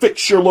to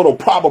fix your little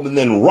problem and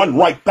then run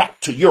right back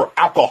to your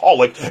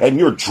alcoholic and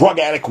your drug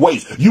addict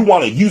ways. You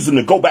want to use him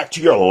to go back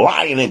to your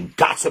lying and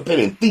gossiping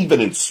and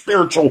thieving and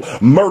spiritual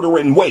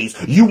murdering ways.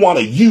 You want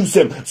to use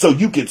him so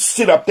you can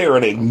sit up there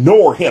and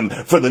ignore him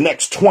for the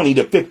next 20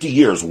 to 50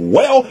 years.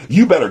 Well,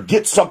 you better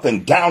get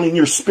something down in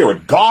your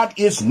spirit. God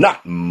is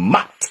not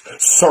mocked,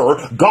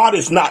 sir. God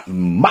is not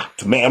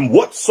mocked, ma'am.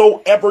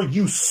 Whatsoever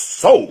you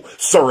sow,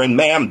 sir and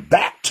ma'am,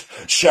 that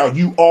shall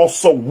you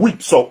also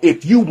reap. So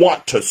if you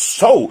want to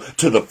sow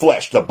to the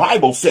flesh, the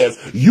Bible says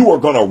you are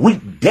going to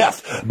reap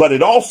death. But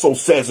it also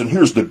says, and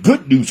here's the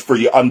good news for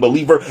you,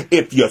 unbeliever,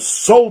 if you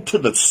sow to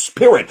the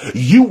spirit,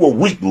 you will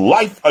reap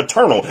life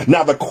eternal.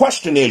 Now the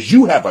question is,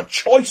 you have a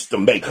choice to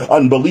make,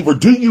 unbeliever.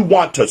 Do you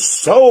want to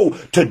sow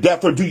to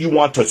death, or do you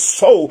want to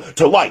sow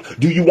to life?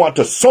 Do you want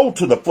to sow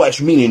to the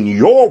flesh, meaning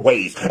your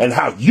ways and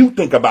how you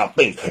think about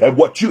things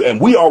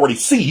and we already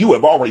see you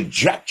have already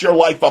jacked your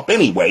life up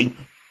anyway?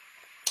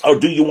 Or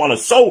do you want to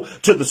sow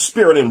to the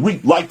spirit and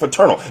reap life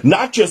eternal?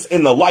 Not just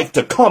in the life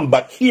to come,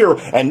 but here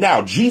and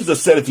now.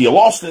 Jesus said, if you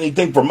lost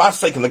anything for my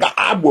sake and the God,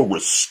 I will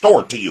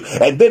restore to you.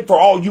 And then for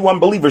all you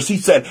unbelievers, he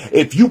said,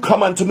 if you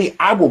come unto me,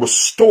 I will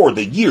restore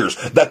the years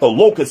that the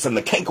locust and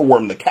the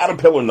cankerworm, the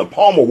caterpillar and the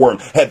palmer worm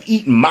have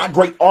eaten my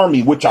great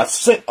army, which I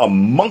sent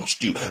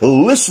amongst you.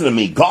 Listen to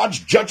me. God's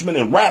judgment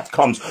and wrath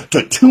comes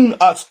to tune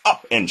us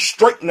up and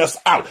straighten us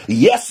out.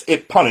 Yes,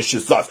 it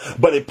punishes us,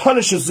 but it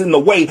punishes in the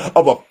way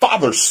of a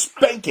father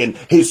spanking spanking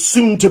his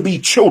soon-to-be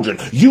children.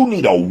 You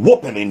need a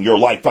whooping in your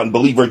life,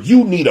 unbeliever.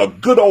 You need a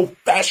good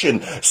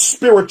old-fashioned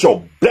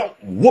spiritual belt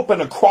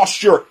whooping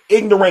across your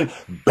ignorant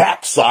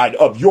backside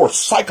of your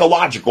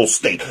psychological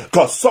state,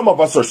 because some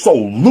of us are so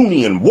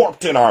loony and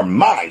warped in our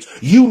minds.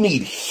 You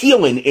need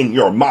healing in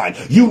your mind.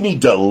 You need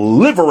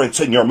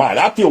deliverance in your mind.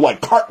 I feel like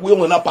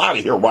cartwheeling up out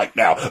of here right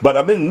now, but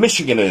I'm in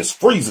Michigan and it's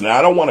freezing and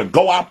I don't want to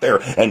go out there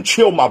and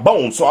chill my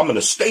bones, so I'm going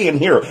to stay in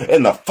here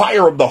in the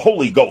fire of the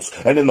Holy Ghost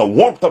and in the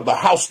warmth of the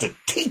house to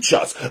teach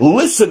us.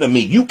 Listen to me.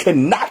 You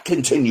cannot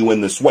continue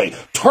in this way.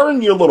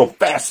 Turn your little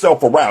fast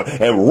self around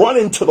and run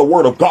into the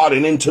Word of God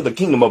and into the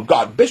kingdom of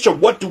God. Bishop,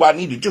 what do I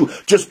need to do?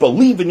 Just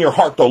believe in your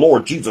heart the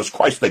Lord Jesus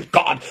Christ, that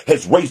God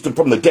has raised him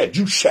from the dead.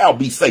 You shall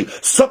be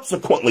saved.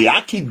 Subsequently,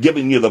 I keep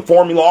giving you the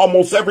formula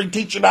almost every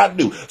teaching I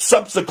do.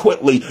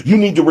 Subsequently, you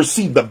need to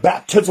receive the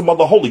baptism of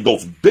the Holy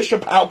Ghost.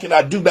 Bishop, how can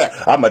I do that?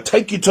 I'm going to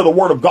take you to the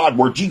Word of God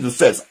where Jesus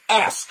says,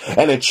 ask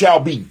and it shall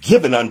be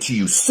given unto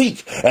you.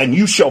 Seek and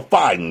you shall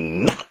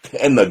find. Knock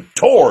and the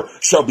door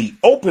shall be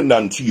opened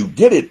unto you.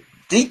 Get it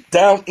deep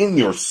down in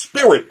your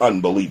spirit,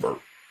 unbeliever.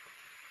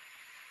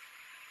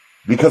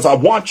 Because I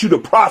want you to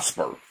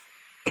prosper.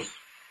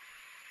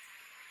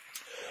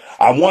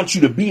 I want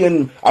you to be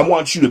in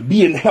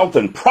health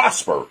and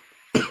prosper.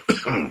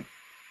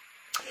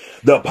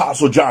 The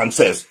Apostle John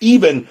says,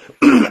 even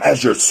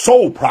as your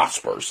soul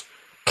prospers.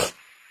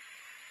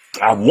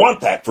 I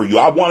want that for you.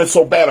 I want it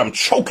so bad I'm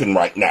choking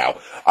right now.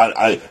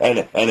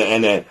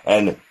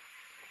 And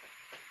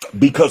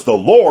because the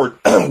Lord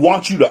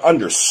wants you to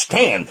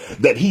understand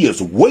that he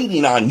is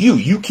waiting on you.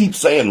 You keep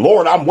saying,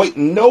 Lord, I'm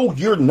waiting. No,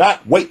 you're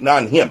not waiting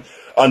on him.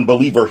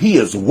 Unbeliever, he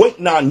is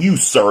waiting on you,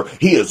 sir.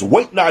 He is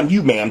waiting on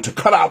you, ma'am, to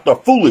cut out the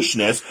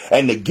foolishness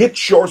and to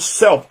get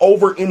yourself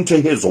over into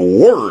his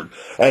word.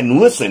 And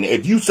listen,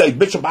 if you say,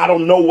 Bishop, I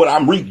don't know what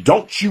I'm reading,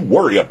 don't you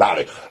worry about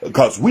it,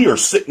 because we are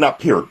sitting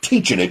up here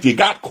teaching. If you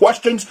got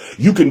questions,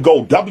 you can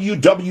go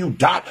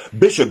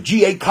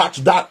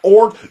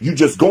www.bishopgacox.org. You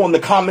just go in the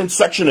comment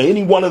section of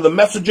any one of the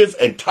messages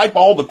and type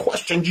all the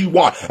questions you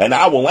want, and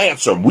I will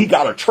answer them. We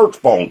got a church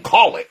phone.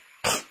 Call it.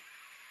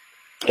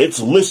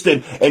 It's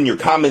listed in your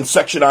comment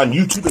section on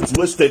YouTube. It's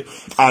listed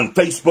on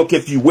Facebook,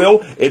 if you will.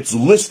 It's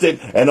listed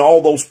in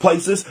all those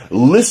places.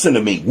 Listen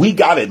to me. We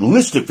got it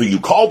listed for you.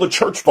 Call the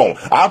church phone.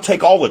 I'll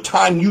take all the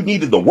time you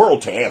need in the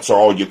world to answer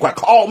all your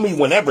questions. Call me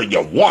whenever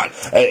you want,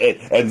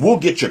 and we'll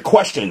get your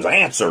questions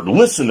answered.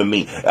 Listen to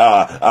me,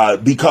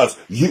 because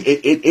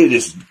it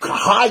is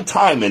high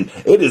time, and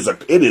it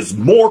is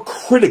more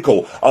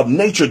critical of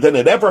nature than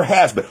it ever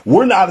has been.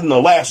 We're not in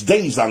the last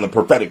days on the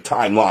prophetic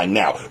timeline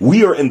now.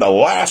 We are in the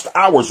last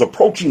hours,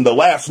 approaching the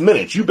last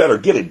minutes. You better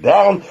get it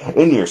down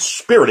in your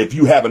spirit if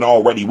you haven't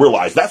already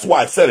realized. That's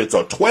why I said it's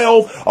a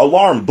 12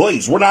 alarm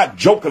blaze. We're not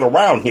joking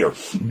around here.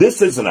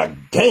 This isn't a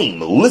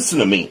game. Listen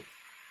to me.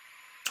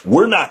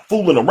 We're not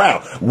fooling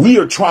around. We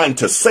are trying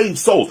to save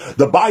souls.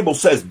 The Bible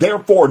says,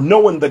 therefore,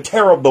 knowing the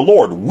terror of the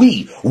Lord,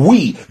 we,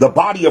 the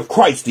body of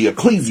Christ, the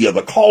ecclesia,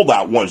 the called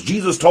out ones.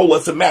 Jesus told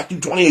us in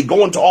Matthew 28,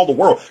 go into all the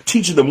world,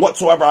 teaching them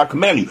whatsoever I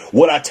command you.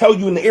 What I tell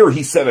you in the ear,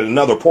 he said in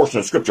another portion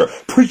of scripture.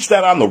 Preach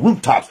that on the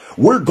rooftops.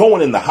 We're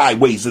going in the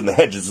highways and the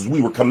hedges as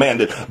we were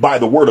commanded by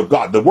the word of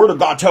God. The word of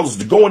God tells us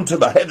to go into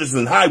the hedges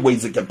and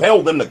highways and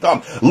compel them to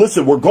come.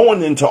 Listen, we're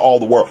going into all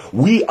the world.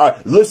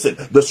 Listen,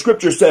 the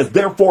scripture says,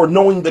 therefore,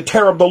 knowing the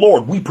terror of the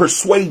Lord, we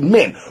persuade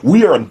men.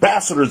 We are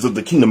ambassadors of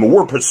the kingdom, and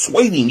we're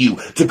persuading you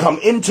to come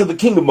into the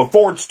kingdom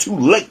before it's too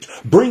late.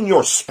 Bring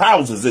your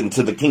spouses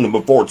into the kingdom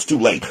before it's too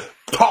late.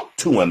 Talk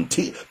to them.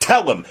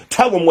 Tell them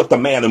what the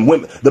men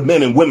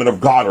and women of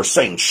God are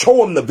saying. Show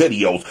them the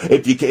videos.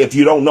 If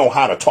you don't know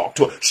how to talk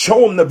to them,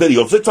 show them the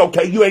videos. It's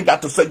okay. You ain't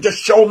got to say, just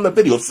show them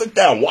the videos. Sit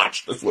down,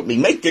 watch this with me.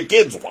 Make your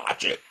kids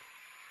watch it.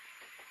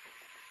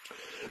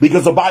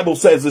 Because the Bible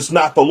says it's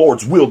not the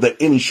Lord's will that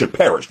any should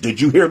perish.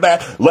 Did you hear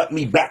that? Let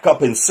me back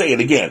up and say it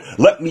again.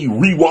 Let me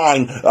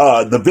rewind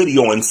the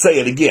video and say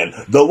it again.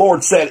 The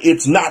Lord said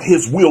it's not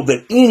his will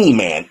that any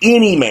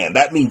man,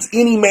 that means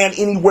any man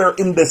anywhere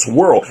in this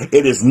world.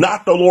 It is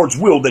not the Lord's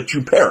will that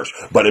you perish,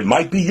 but it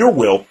might be your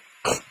will.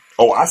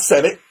 Oh, I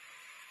said it.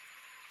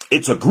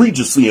 It's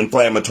egregiously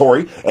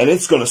inflammatory, and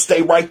it's going to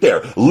stay right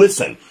there.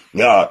 Listen,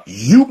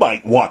 you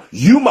might want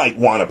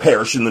to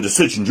perish in the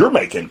decisions you're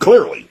making,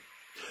 clearly.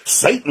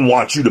 Satan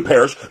wants you to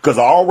perish, because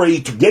I already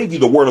gave you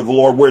the word of the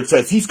Lord where it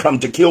says he's come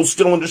to kill,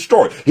 steal, and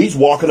destroy. He's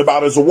walking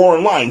about as a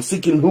roaring lion,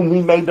 seeking whom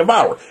he may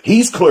devour.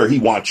 He's clear he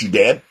wants you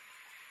dead.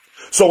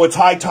 So it's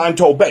high time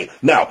to obey.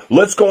 Now,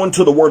 let's go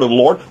into the word of the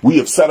Lord. We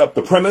have set up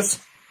the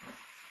premise.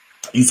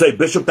 You say,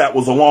 Bishop, that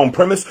was a long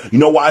premise. You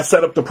know why I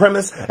set up the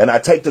premise? And I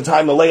take the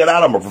time to lay it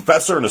out. I'm a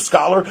professor and a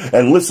scholar.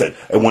 And listen,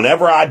 and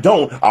whenever I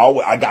don't,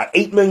 I got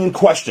 8 million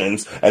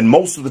questions. And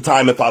most of the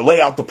time, if I lay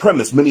out the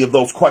premise, many of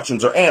those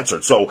questions are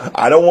answered. So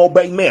I don't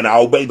obey men. I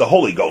obey the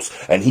Holy Ghost.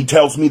 And he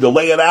tells me to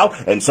lay it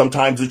out. And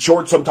sometimes it's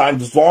short,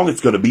 sometimes it's long.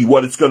 It's going to be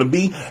what it's going to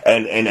be.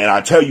 And I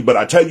tell you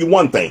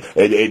one thing.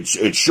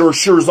 It sure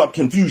shores up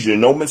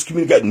confusion. No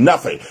miscommunication,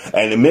 nothing.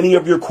 And many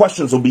of your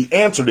questions will be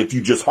answered if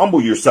you just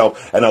humble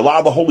yourself and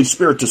allow the Holy Spirit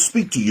Spirit to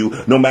speak to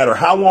you, no matter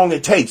how long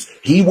it takes,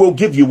 he will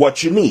give you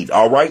what you need.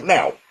 All right,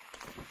 now,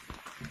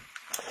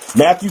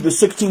 Matthew, the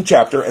 16th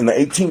chapter and the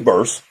 18th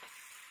verse.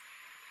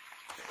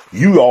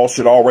 You all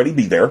should already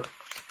be there.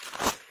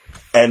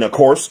 And of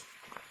course,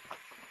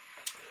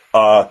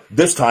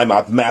 this time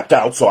I've mapped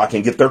out so I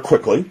can get there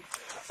quickly.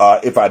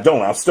 If I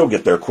don't, I'll still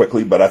get there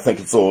quickly, but I think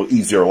it's a little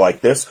easier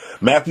like this.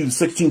 Matthew, the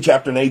 16th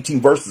chapter and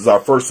 18 verse is our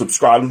first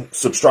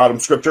substratum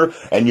scripture,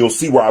 and you'll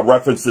see where I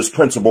referenced this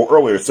principle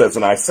earlier. It says,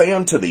 "And I say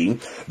unto thee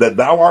that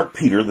thou art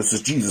Peter," this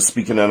is Jesus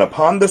speaking, "and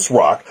upon this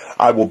rock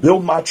I will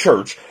build my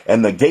church,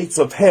 and the gates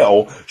of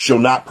hell shall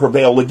not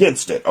prevail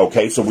against it."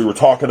 Okay, so we were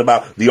talking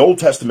about the Old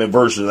Testament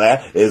version of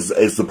that is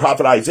the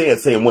prophet Isaiah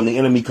saying, when the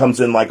enemy comes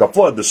in like a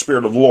flood, the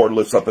Spirit of the Lord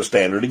lifts up a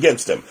standard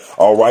against him.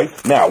 All right,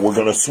 now we're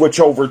going to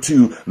switch over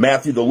to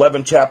Matthew, the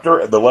 11th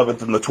chapter, the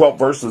 11th and the 12th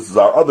verse. This is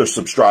our other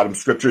substratum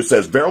scripture. It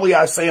says, "Verily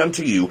I say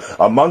unto you,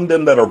 among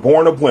them that are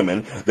born of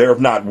women, there have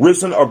not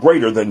risen a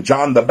greater than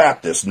John the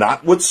Baptist.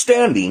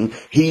 Notwithstanding,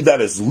 he that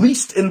is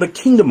least in the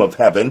kingdom of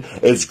heaven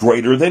is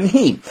greater than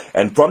he.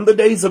 And from the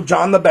days of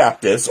John the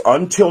Baptist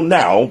until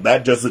now,"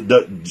 that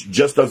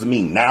just doesn't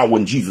mean now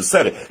when Jesus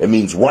said it. It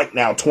means right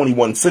now,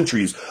 21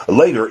 centuries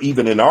later,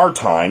 even in our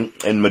time,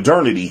 in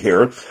modernity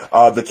here,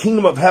 "the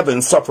kingdom of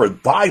heaven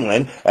suffereth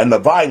violent, and the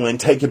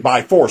violent take it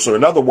by force." Or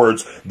in other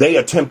words, they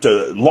attempt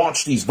to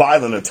launch these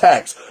violent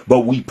attacks,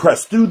 but we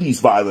press through these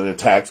violent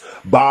attacks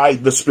by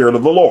the Spirit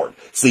of the Lord.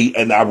 See,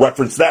 and I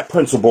referenced that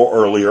principle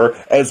earlier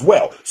as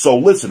well. So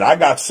listen, I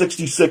got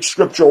 66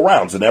 scriptural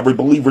rounds, and every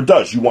believer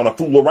does. You want to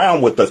fool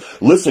around with us.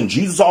 Listen,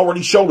 Jesus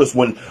already showed us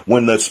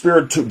when the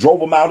Spirit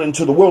drove him out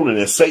into the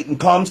wilderness, Satan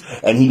comes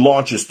and he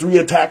launches 3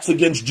 attacks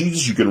against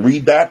Jesus. You can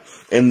read that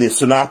in the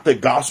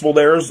synoptic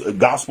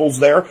gospels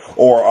there,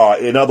 or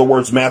in other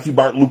words, Matthew,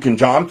 Mark, Luke, and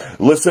John.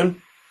 Listen.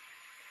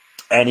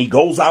 And he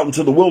goes out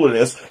into the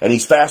wilderness and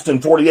he's fasting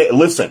 48.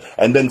 Listen,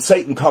 and then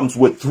Satan comes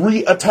with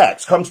 3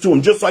 attacks, comes to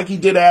him just like he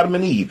did Adam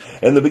and Eve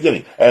in the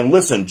beginning. And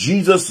listen,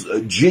 Jesus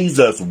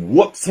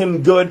whoops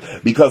him good,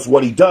 because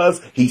what he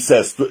does, he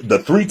says the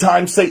 3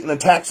 times Satan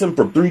attacks him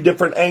from 3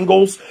 different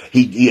angles.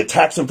 He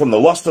attacks him from the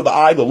lust of the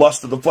eye, the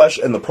lust of the flesh,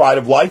 and the pride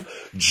of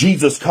life.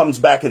 Jesus comes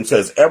back and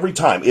says, every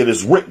time it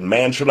is written,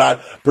 man shall not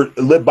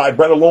live by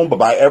bread alone, but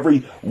by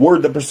every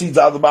word that proceeds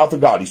out of the mouth of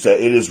God. He said,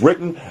 it is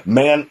written,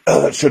 man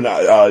should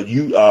not,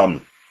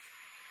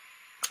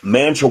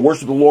 man shall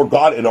worship the Lord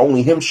God, and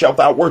only him shalt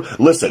thou worship.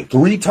 Listen,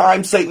 3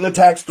 times Satan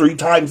attacks, 3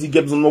 times he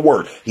gives them the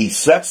word. He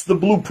sets the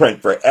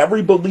blueprint for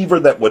every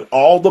believer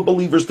all the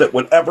believers that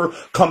would ever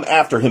come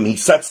after him. He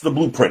sets the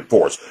blueprint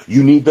for us.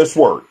 You need this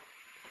word.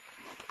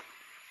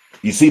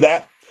 You see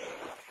that?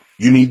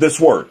 You need this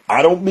word.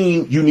 I don't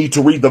mean you need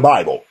to read the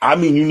Bible. I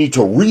mean you need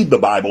to read the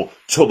Bible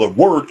till the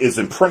word is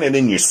imprinted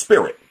in your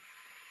spirit.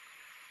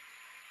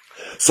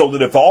 So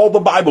that if all the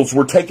Bibles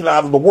were taken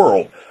out of the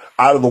world,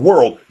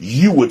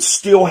 you would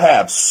still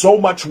have so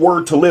much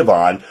word to live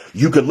on.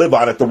 You could live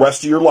on it the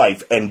rest of your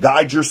life and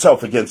guide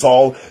yourself against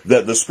all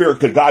that. The Spirit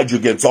could guide you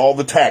against all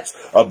the attacks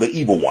of the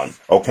evil one.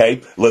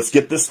 Okay, let's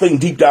get this thing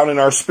deep down in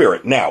our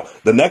spirit. Now,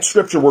 the next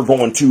scripture we're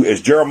going to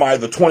is Jeremiah,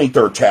 the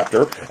 23rd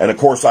chapter. And of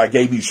course,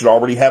 you should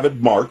already have it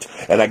marked.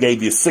 And I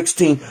gave you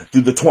 16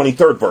 through the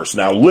 23rd verse.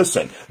 Now,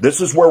 listen, this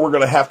is where we're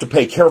going to have to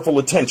pay careful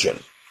attention.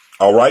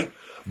 All right?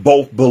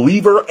 Both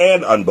believer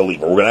and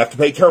unbeliever. We're going to have to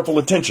pay careful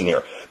attention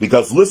here.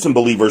 Because listen,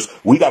 believers,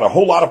 we got a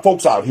whole lot of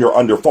folks out here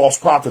under false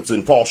prophets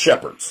and false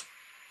shepherds.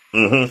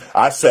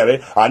 I said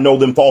it. I know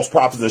them false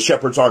prophets and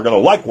shepherds aren't going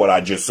to like what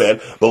I just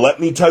said. But let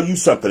me tell you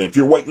something. If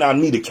you're waiting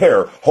on me to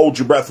care, hold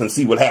your breath and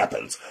see what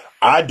happens.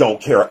 I don't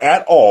care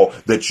at all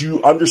that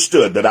you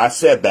understood that I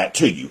said that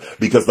to you,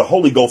 because the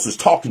Holy Ghost is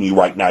talking to you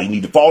right now. You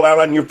need to fall down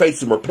on your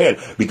face and repent,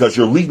 because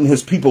you're leading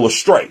his people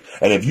astray.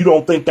 And if you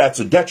don't think that's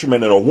a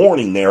detriment and a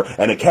warning there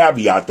and a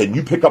caveat, then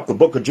you pick up the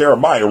book of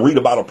Jeremiah and read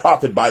about a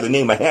prophet by the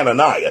name of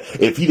Hananiah.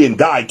 If he didn't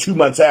die 2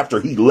 months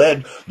after he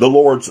led the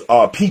Lord's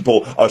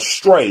people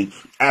astray,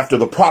 after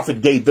the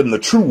prophet gave them the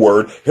true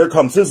word, here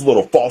comes his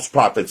little false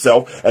prophet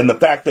self. And the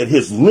fact that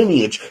his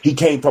lineage, he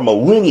came from a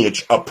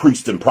lineage of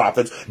priests and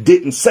prophets,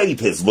 didn't save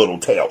his little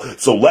tail.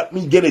 So let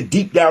me get it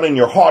deep down in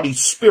your haughty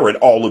spirit,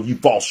 all of you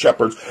false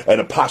shepherds and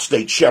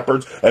apostate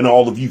shepherds and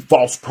all of you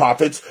false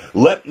prophets.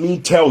 Let me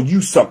tell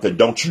you something.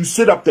 Don't you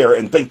sit up there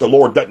and think the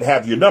Lord doesn't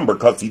have your number,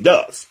 because he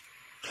does.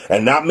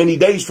 And not many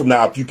days from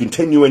now, if you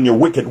continue in your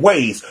wicked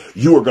ways,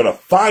 you are going to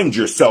find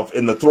yourself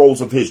in the throes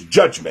of his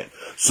judgment.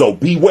 So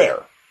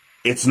beware.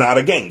 It's not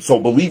a game. So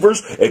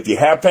believers, if you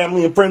have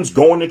family and friends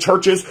going to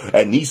churches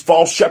and these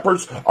false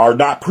shepherds are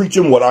not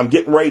preaching what I'm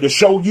getting ready to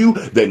show you,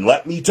 then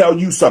let me tell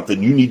you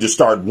something. You need to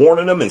start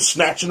warning them and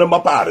snatching them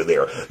up out of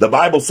there. The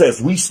Bible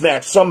says we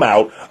snatch some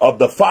out of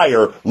the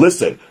fire.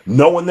 Listen,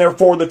 knowing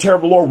therefore the terror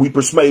of the Lord, we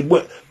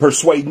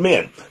persuade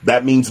men.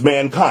 That means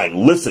mankind.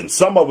 Listen,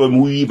 some of them,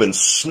 we even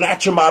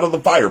snatch them out of the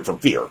fire for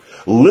fear.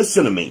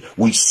 Listen to me.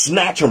 We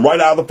snatch them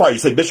right out of the fire. You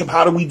say, Bishop,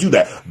 how do we do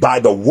that?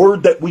 By the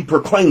word that we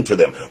proclaim to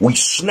them. We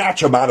snatch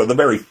them out of the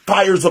very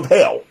fires of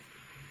hell.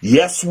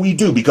 Yes, we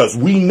do, because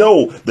we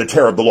know the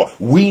terror of the Lord.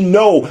 We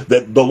know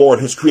that the Lord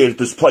has created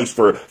this place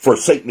for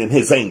Satan and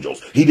his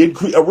angels. He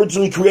didn't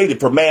originally create it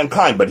for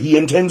mankind, but he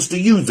intends to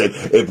use it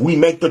if we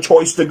make the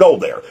choice to go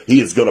there. He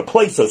is going to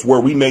place us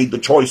where we made the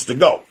choice to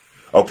go.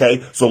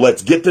 Okay, so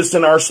let's get this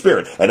in our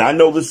spirit. And I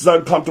know this is an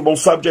uncomfortable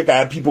subject. I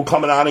have people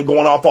coming on and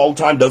going off all the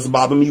time. Doesn't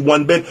bother me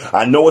one bit.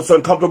 I know it's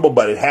uncomfortable,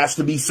 but it has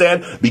to be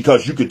said,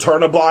 because you could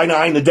turn a blind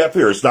eye and a deaf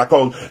ear. It's not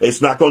going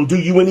to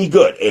do you any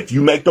good. If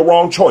you make the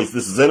wrong choice,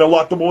 this is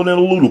ineluctable and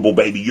ineludible,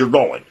 baby. You're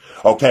going.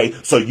 Okay,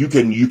 so you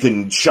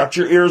can shut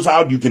your ears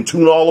out, you can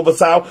tune all of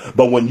us out,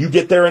 but when you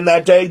get there in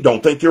that day,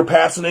 don't think you're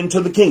passing into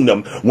the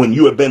kingdom when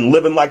you have been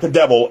living like a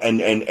devil and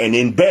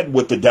in bed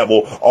with the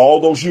devil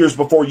all those years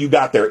before you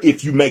got there,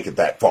 if you make it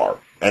that far.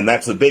 And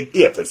that's a big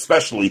if,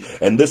 especially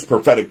in this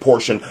prophetic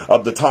portion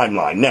of the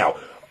timeline. Now,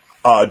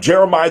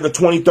 Jeremiah, the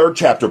 23rd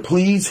chapter,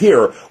 please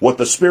hear what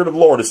the Spirit of the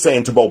Lord is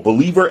saying to both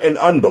believer and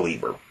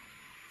unbeliever.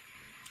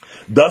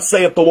 Thus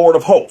saith the Lord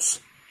of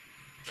hosts,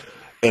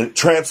 and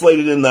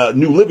translated in the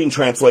New Living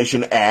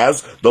Translation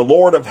as the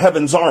Lord of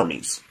Heaven's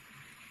armies.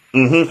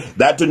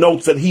 That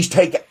denotes that he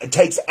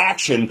takes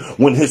action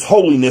when his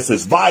holiness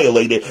is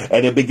violated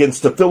and it begins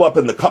to fill up,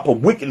 and the cup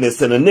of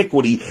wickedness and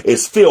iniquity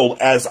is filled,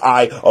 as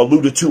I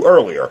alluded to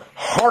earlier.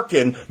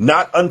 Hearken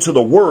not unto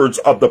the words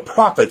of the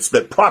prophets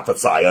that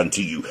prophesy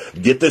unto you.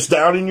 Get this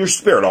down in your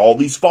spirit. All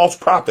these false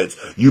prophets,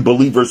 you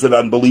believers and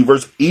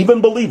unbelievers,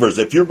 even believers,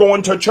 if you're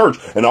going to church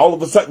and all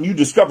of a sudden you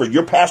discover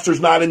your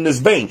pastor's not in this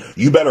vein,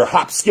 you better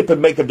hop, skip,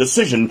 and make a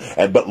decision,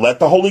 but let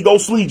the Holy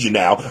Ghost lead you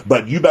now,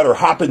 but you better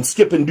hop and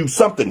skip and do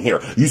something here.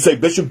 You say,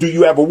 Bishop, do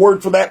you have a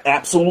word for that?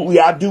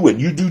 Absolutely, I do,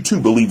 and you do too,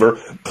 believer.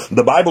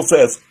 The Bible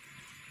says,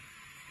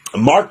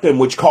 mark them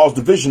which cause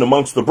division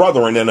amongst the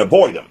brethren and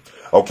avoid them.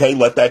 Okay,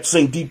 let that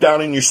sink deep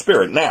down in your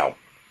spirit. Now,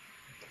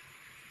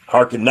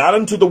 hearken not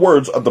unto the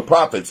words of the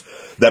prophets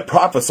that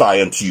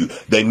prophesy unto you.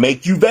 They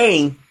make you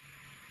vain.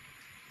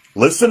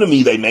 Listen to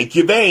me, they make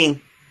you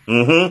vain.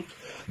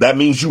 That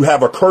means you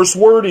have a curse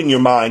word in your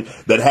mind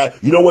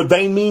that you know what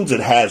vain means?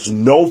 It has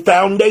no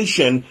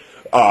foundation.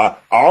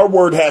 Our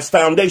word has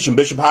foundation.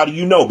 Bishop, how do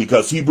you know?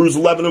 Because Hebrews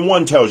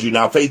 11:1 tells you,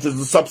 now faith is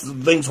the substance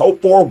of things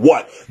hoped for.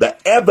 What? The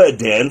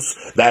evidence,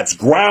 that's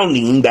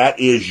grounding, that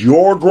is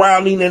your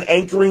grounding and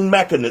anchoring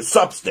mechanism,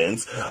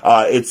 substance.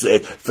 Faith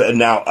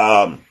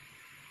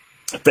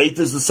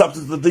is the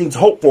substance of things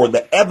hoped for,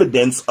 the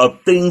evidence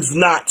of things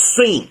not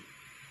seen.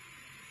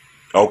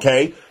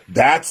 Okay?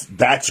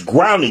 That's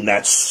grounding,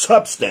 that's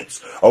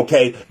substance,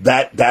 okay?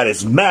 That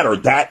is matter,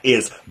 that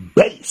is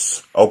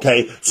base,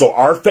 okay? So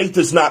our faith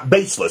is not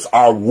baseless.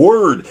 Our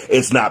word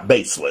is not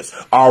baseless.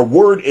 Our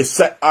word is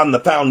set on the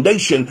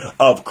foundation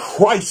of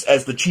Christ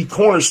as the chief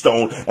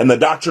cornerstone and the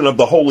doctrine of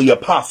the holy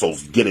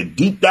apostles. Get it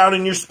deep down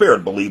in your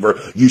spirit, believer.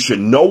 You should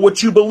know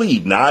what you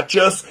believe, not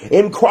just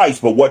in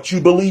Christ, but what you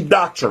believe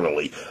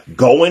doctrinally.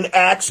 Go in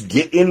Acts,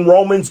 get in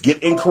Romans,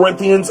 get in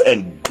Corinthians,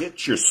 and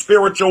get your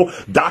spiritual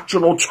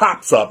doctrinal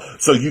chops up,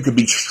 so you can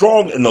be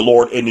strong in the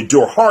Lord and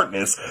endure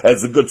hardness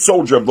as a good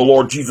soldier of the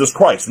Lord Jesus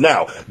Christ.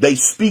 Now, they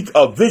speak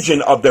a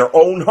vision of their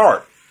own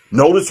heart.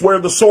 Notice where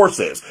the source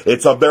is.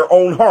 It's of their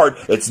own heart.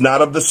 It's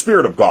not of the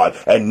Spirit of God,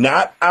 and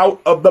not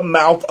out of the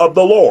mouth of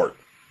the Lord.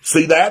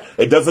 See that?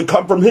 It doesn't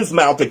come from his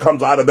mouth. It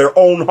comes out of their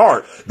own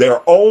heart,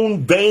 their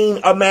own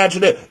vain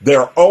imaginative,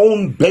 their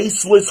own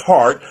baseless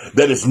heart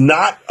that is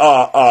not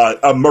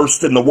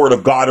immersed in the word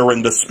of God or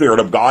in the Spirit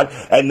of God.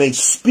 And they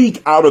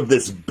speak out of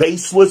this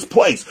baseless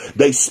place.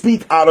 They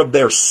speak out of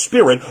their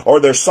spirit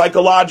or their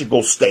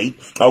psychological state,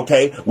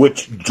 okay,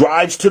 which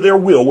drives to their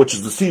will, which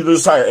is the seed of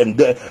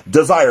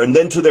desire, and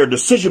then to their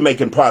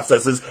decision-making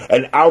processes,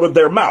 and out of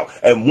their mouth.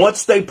 And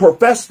once they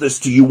profess this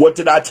to you, what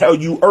did I tell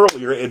you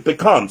earlier? It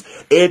becomes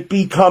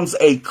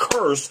a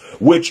curse,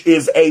 which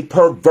is a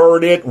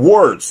perverted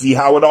word. See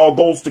how it all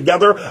goes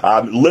together?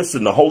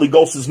 Listen, the Holy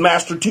Ghost is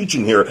master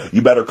teaching here.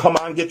 You better come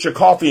on, get your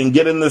coffee, and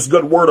get in this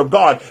good word of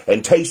God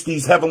and taste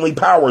these heavenly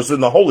powers in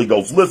the Holy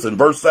Ghost. Listen,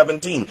 verse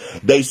 17.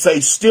 They say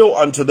still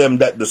unto them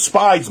that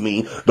despise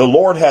me, the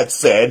Lord hath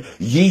said,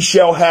 ye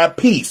shall have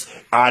peace.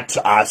 I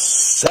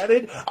said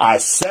it.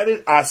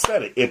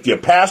 If your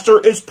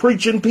pastor is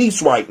preaching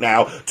peace right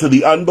now to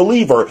the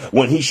unbeliever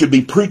when he should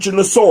be preaching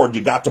the sword,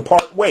 you got to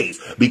part ways,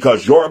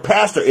 because you're a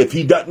pastor. If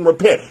he doesn't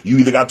repent, you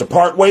either got to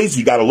part ways,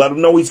 you got to let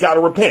him know he's got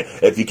to repent.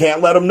 If you can't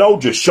let him know,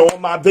 just show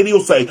him my video,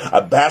 say,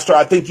 Pastor,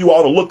 I think you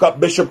ought to look up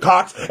Bishop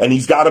Cox, and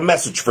he's got a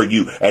message for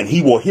you, and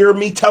he will hear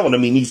me telling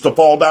him he needs to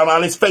fall down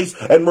on his face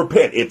and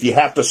repent. If you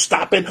have to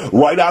stop it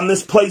right on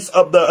this place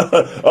of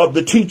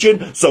the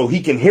teaching so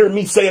he can hear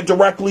me say it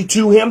directly to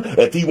to him.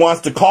 If he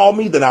wants to call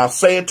me, then I'll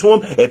say it to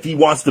him. If he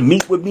wants to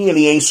meet with me and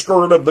he ain't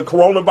scared of the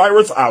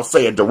coronavirus, I'll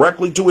say it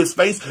directly to his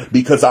face,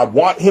 because I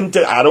want him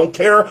to. I don't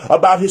care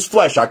about his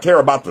flesh. I care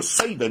about the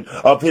saving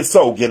of his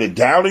soul. Get it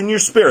down in your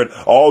spirit,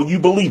 all you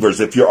believers.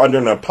 If you're under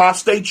an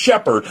apostate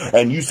shepherd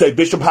and you say,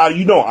 Bishop, how do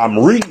you know? I'm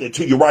reading it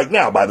to you right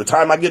now. By the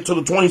time I get to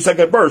the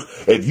 22nd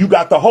verse, if you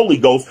got the Holy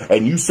Ghost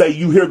and you say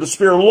you hear the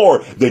Spirit of the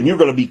Lord, then you're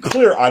going to be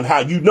clear on how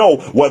you know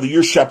whether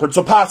your shepherd's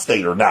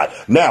apostate or not.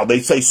 Now, they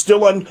say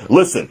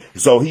listen.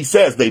 So he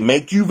says they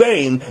make you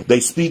vain. They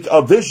speak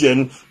a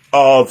vision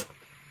of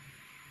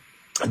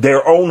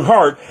their own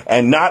heart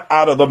and not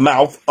out of the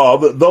mouth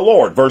of the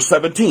Lord. Verse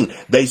 17,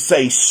 they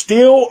say,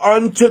 still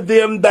unto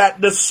them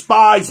that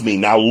despise me.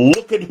 Now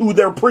look at who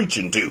they're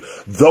preaching to.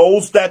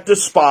 Those that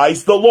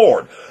despise the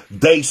Lord.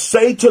 They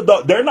say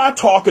they're not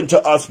talking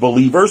to us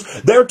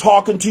believers. They're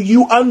talking to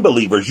you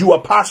unbelievers, you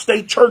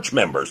apostate church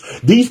members.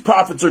 These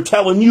prophets are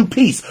telling you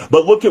peace.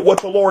 But look at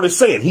what the Lord is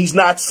saying. He's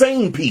not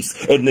saying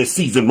peace in this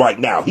season right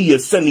now. He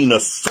is sending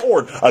a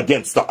sword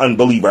against the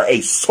unbeliever.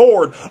 A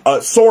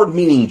sword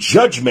meaning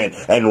judgment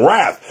and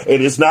wrath.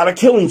 It is not a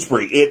killing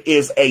spree. It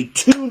is a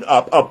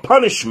tune-up, a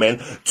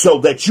punishment,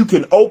 so that you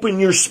can open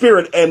your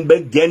spirit and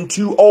begin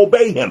to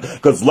obey him.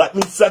 Because let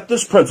me set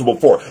this principle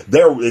forth.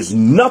 There is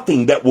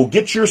nothing that will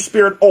get your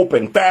spirit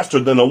open faster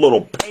than a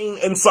little pain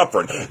and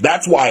suffering.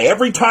 That's why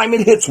every time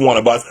it hits one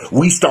of us,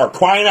 we start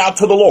crying out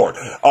to the Lord.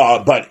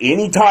 But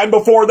any time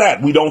before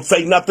that, we don't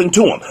say nothing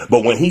to him.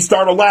 But when he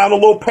started allowing a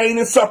little pain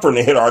and suffering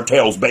to hit our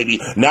tails,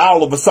 baby, now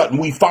all of a sudden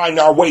we find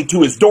our way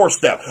to his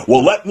doorstep.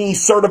 Well, let me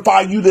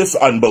certify you this,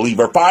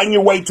 unbeliever. Find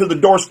your way to the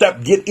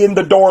doorstep, get in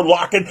the door,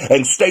 lock it,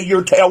 and stay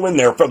your tail in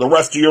there for the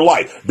rest of your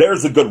life.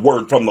 There's a good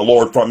word from the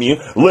Lord from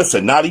you.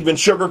 Listen, not even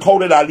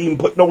sugar-coated. I didn't even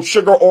put no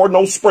sugar or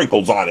no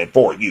sprinkles on it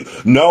for you.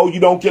 No, you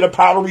don't get a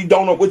powdery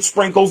donut with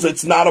sprinkles.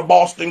 It's not a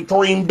Boston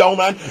cream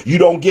donut. You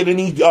don't get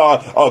any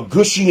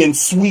gushy and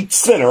sweet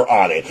center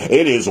on it.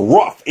 It is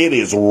rough. It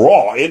is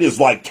raw. It is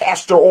like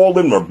castor oil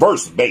in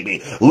reverse,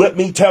 baby. Let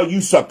me tell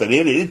you something.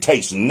 It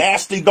tastes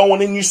nasty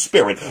going in your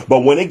spirit,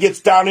 but when it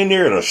gets down in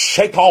there, it'll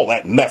shake all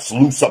that mess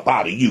loose up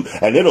out of you,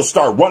 and it'll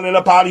start running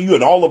up out of you,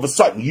 and all of a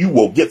sudden you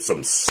will get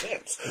some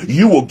sense.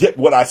 You will get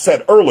what I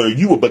said earlier.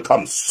 You will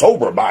become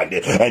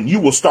sober-minded, and you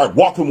will start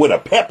walking with a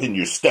pep in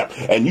your step,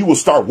 and you will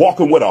start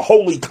walking with a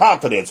holy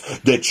confidence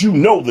that you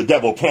know the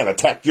devil can't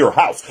attack your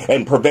house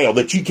and prevail,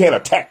 that you can't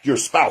attack your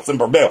spouse and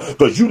prevail,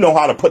 because you know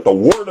how to put the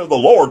word of the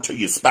Lord to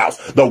your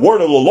spouse, the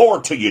word of the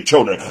Lord to your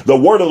children, the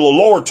word of the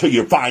Lord to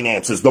your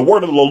finances, the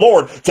word of the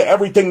Lord to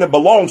everything that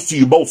belongs to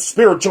you, both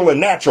spiritual and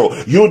natural.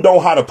 You'll know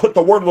how to put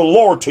the word of the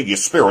Lord to your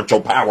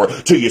spiritual power,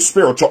 to your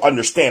spiritual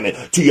understanding,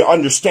 to your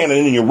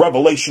understanding and your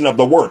revelation of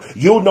the word.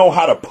 You'll know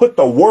how to put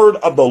the word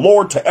of the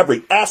Lord to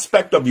every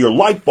aspect of your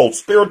life, both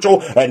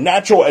spiritual and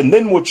natural. And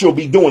then what you'll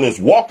be doing is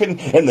walking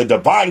in the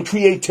divine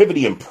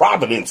creativity and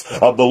providence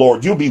of the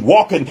Lord. You'll be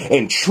walking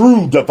in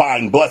true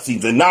divine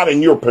blessings and not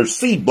in your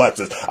perceived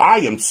blessings. I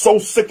am so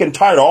sick and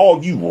tired of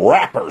all you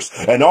rappers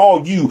and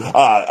all you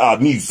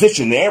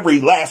musicians, every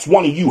last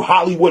one of you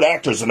Hollywood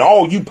actors and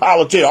all you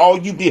politicians,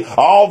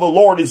 all the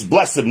Lord is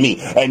blessing me,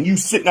 and you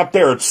sitting up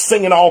there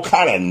singing all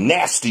kind of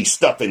nasty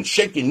stuff and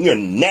shaking your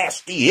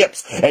nasty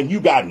hips, and you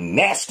got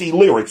nasty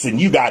lyrics, and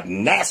you got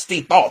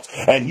nasty thoughts,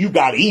 and you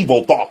got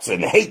evil thoughts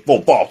and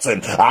hateful thoughts,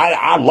 and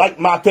I like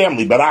my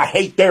family, but I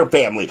hate their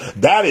family.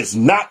 That is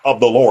not of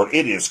the Lord.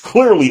 It is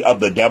clearly of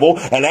the devil.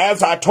 And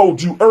as I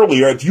told you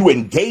earlier, if you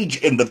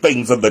engage in the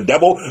things of the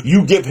devil,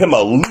 you give him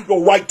a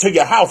legal right to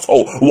your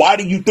household. Why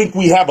do you think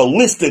we have a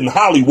list in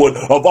Hollywood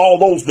of all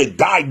those that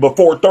died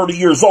before 30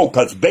 years old?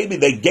 Because, baby,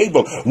 they gave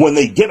them, when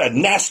they get a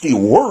nasty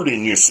word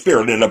in your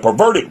spirit and a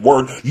perverted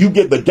word, you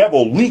give the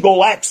devil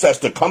legal access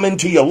to come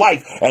into your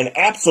life and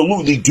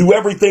absolutely do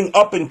everything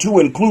up into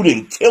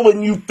including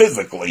killing you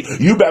physically.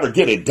 You better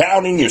get it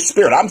down in your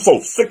spirit. I'm so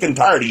sick and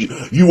tired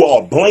of you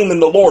all blaming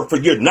the Lord for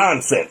your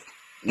nonsense.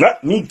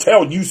 Let me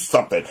tell you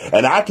something,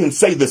 and I can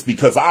say this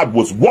because I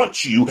was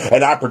once you,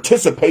 and I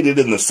participated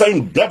in the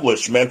same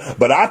devilish man,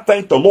 but I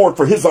thank the Lord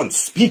for his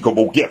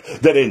unspeakable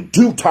gift, that in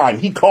due time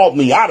he called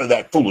me out of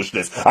that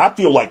foolishness. I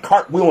feel like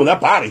cartwheeling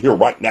up out of here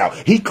right now.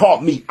 He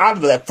called me out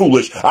of that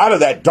out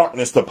of that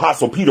darkness, the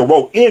Apostle Peter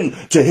wrote,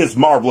 into his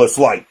marvelous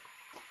light.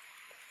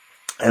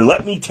 And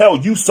let me tell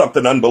you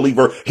something,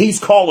 unbeliever. He's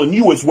calling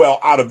you as well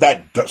out of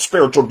that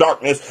spiritual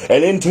darkness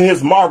and into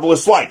his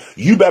marvelous light.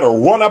 You better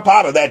run up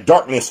out of that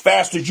darkness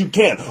fast as you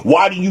can.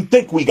 Why do you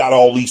think we got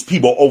all these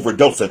people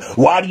overdosing?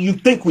 Why do you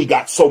think we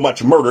got so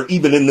much murder,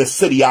 even in this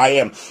city I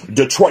am,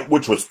 Detroit,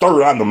 which was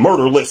third on the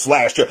murder list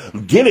last year?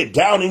 Get it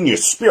down in your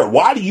spirit.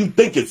 Why do you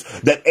think it's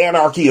that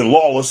anarchy and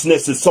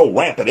lawlessness is so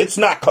rampant? It's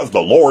not because the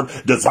Lord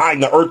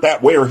designed the earth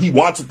that way or he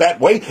wants it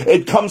that way.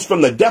 It comes from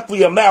the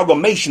deathly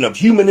amalgamation of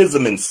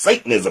humanism and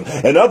Satan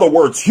Satanism. In other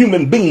words,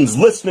 human beings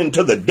listening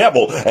to the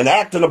devil and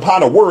acting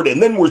upon a word,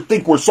 and then we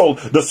think we're so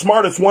the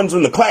smartest ones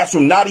in the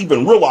classroom, not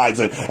even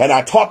realizing, and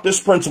I taught this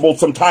principle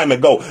some time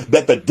ago,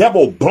 that the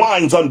devil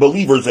blinds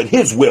unbelievers at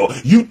his will.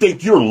 You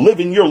think you're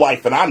living your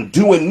life and I'm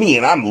doing me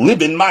and I'm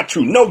living my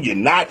truth. No, you're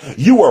not.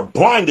 You are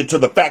blinded to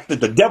the fact that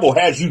the devil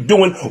has you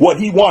doing what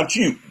he wants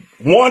you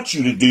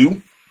to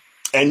do,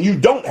 and you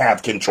don't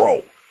have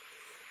control.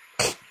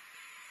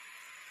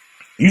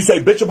 You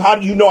say, Bishop, how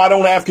do you know I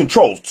don't have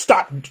control?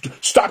 Stop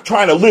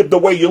trying to live the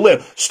way you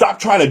live. Stop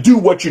trying to do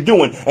what you're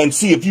doing and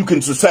see if you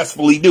can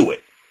successfully do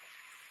it.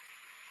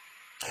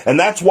 And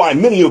that's why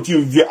many of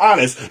you, if you're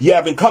honest, you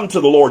haven't come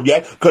to the Lord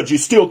yet, because you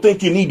still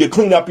think you need to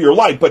clean up your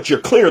life, but you're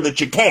clear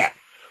that you can't,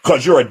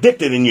 because you're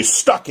addicted and you're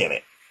stuck in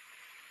it.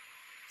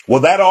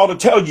 Well, that ought to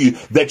tell you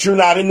that you're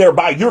not in there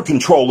by your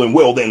control and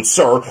will then,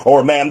 sir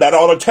or ma'am. That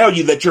ought to tell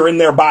you that you're in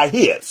there by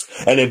his.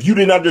 And if you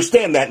didn't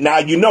understand that, now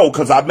you know,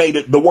 because I've made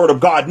the word of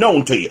God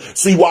known to you.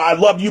 See why I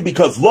love you?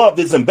 Because love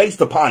isn't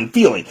based upon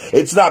feeling.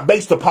 It's not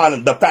based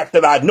upon the fact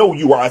that I know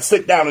you, or I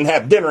sit down and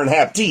have dinner and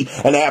have tea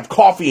and have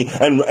coffee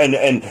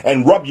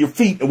and rub your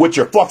feet with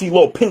your fluffy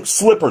little pink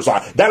slippers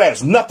on. That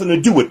has nothing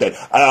to do with it.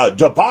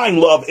 Divine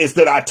love is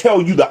that I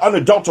tell you the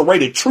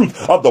unadulterated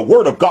truth of the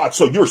word of God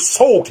so your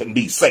soul can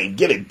be saved.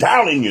 Get it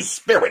down in your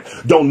spirit.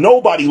 Don't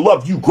nobody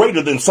love you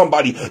greater than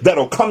somebody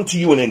that'll come to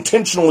you and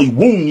intentionally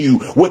wound you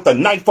with the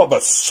knife of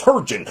a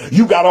surgeon.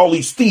 You got all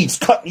these thieves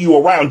cutting you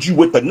around you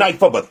with the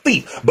knife of a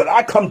thief, but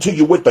I come to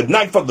you with the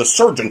knife of the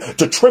surgeon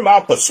to trim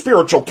out the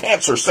spiritual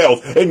cancer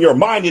cells in your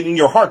mind and in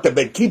your heart that have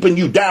been keeping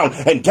you down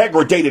and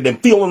degraded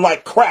and feeling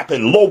like crap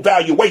and low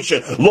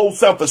valuation, low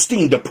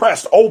self-esteem,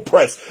 depressed,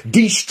 oppressed,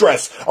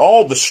 de-stressed.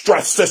 All the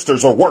stress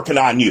sisters are working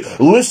on you.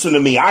 Listen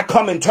to me. I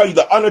come and tell you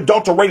the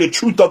unadulterated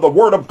truth of the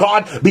word of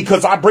God,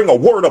 because I bring a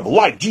word of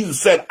life.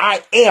 Jesus said,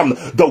 I am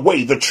the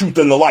way, the truth,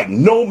 and the life.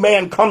 No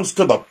man comes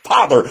to the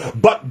Father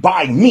but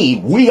by me.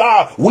 We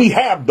have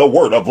the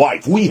word of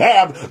life. We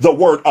have the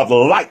word of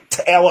light,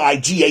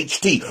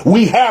 L-I-G-H-T.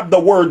 We have the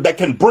word that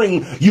can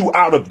bring you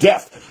out of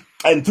death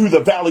and through the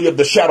valley of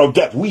the shadow of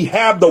death. We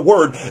have the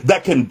word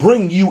that can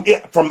bring you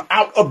from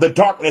out of the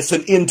darkness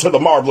and into the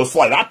marvelous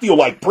light. I feel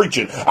like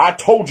preaching. I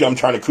told you I'm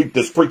trying to keep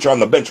this preacher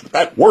on the bench, but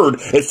that word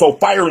is so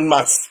fire in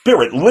my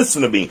spirit.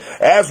 Listen to me.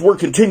 As we're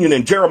continuing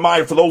in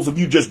Jeremiah, for those of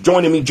you just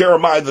joining me,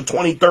 Jeremiah, the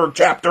 23rd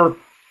chapter,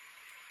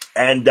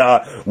 and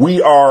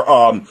we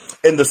are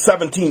in the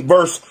 17th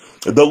verse.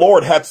 The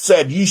Lord hath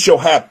said, ye shall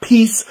have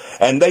peace,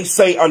 and they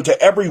say unto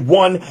every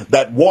one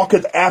that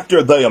walketh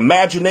after the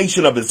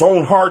imagination of his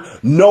own heart,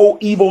 no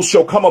evil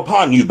shall come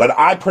upon you. But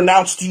I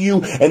pronounce to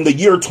you in the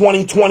year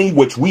 2020,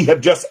 which we have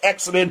just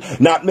exited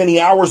not many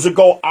hours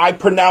ago, I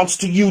pronounce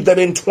to you that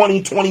in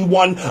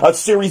 2021, a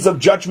series of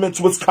judgments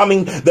was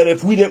coming, that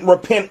if we didn't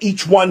repent,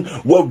 each one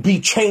will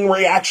be chain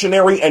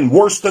reactionary and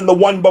worse than the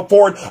one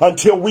before it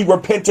until we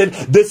repented.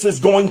 This is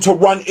going to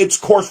run its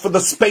course for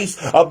the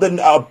space of a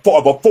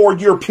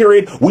 4-year period.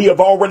 We have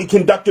already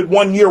conducted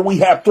 1 year. We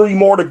have 3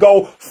 more to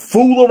go.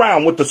 Fool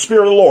around with the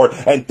Spirit of the Lord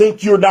and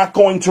think you're not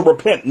going to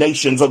repent,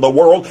 nations of the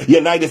world,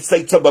 United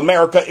States of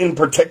America in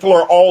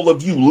particular, all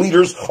of you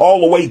leaders,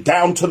 all the way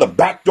down to the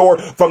back door,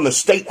 from the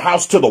State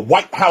House to the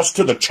White House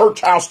to the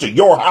church house to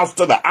your house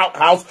to the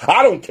outhouse.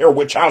 I don't care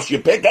which house you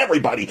pick.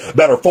 Everybody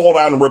better fall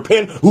down and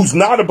repent who's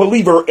not a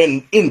believer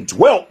and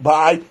indwelt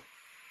by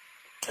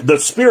the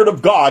Spirit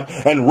of God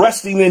and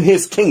resting in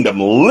his kingdom.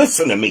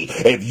 Listen to me.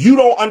 If you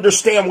don't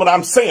understand what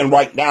I'm saying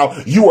right now,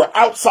 you are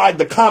outside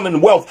the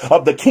commonwealth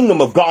of the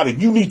kingdom of God,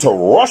 and you need to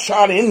rush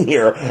on in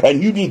here,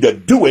 and you need to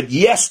do it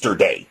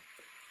yesterday.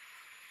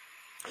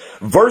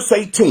 Verse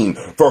 18,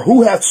 for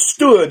who hath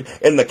stood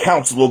in the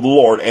counsel of the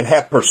Lord and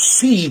hath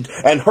perceived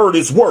and heard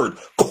his word?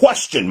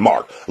 Question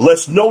mark.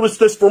 Let's notice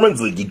this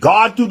forensically.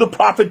 God, through the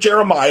prophet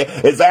Jeremiah,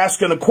 is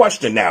asking a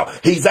question now.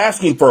 He's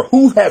asking for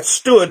who hath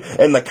stood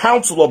in the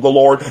counsel of the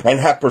Lord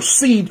and hath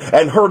perceived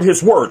and heard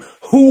his word.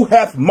 Who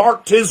hath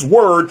marked his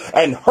word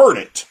and heard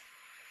it?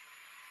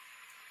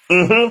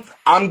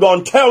 I'm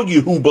going to tell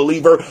you who,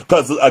 believer,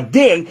 because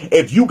again,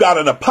 if you got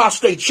an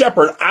apostate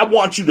shepherd, I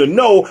want you to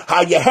know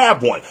how you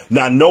have one.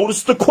 Now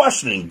notice the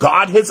questioning.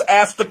 God has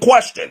asked the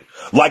question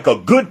like a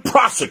good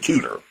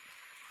prosecutor.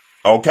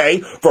 Okay,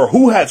 for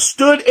who hath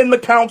stood in the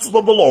counsel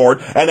of the Lord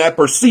and hath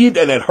perceived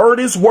and hath heard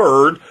his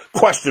word,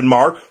 question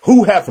mark,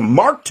 who hath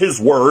marked his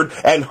word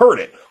and heard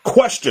it?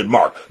 Question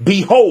mark.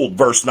 Behold,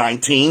 verse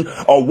 19,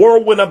 a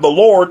whirlwind of the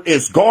Lord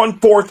is gone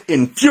forth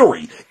in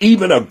fury,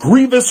 even a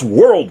grievous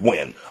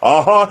whirlwind.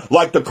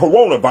 Like the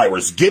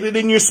coronavirus. Get it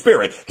in your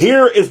spirit.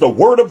 Here is the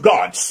word of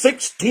God.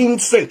 16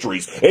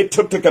 centuries it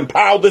took to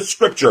compile this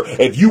scripture.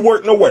 If you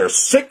weren't aware,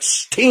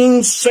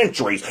 16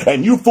 centuries.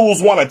 And you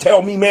fools want to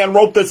tell me man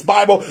wrote this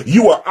Bible?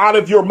 You are out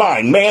of your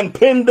mind. Man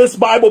penned this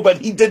Bible, but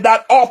he did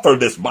not author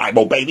this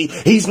Bible, baby.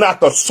 He's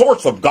not the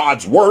source of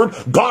God's word.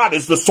 God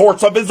is the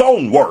source of his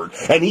own word.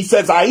 And And he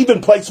says, I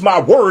even place my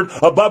word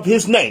above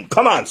his name.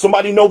 Come on,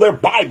 somebody know their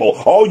Bible.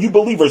 All you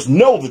believers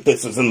know that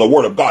this is in the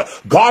word of God.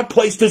 God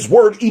placed his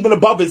word even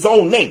above his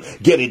own name.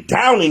 Get it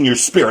down in your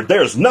spirit.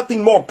 There's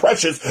nothing more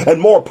precious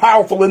and more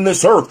powerful in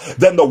this earth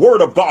than the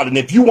word of God. And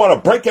if you want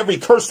to break every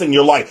curse in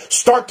your life,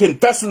 start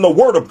confessing the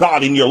word of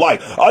God in your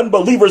life.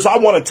 Unbelievers, I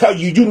want to tell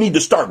you, you need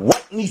to start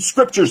writing these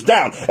scriptures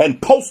down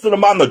and posting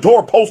them on the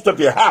doorpost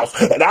of your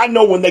house. And I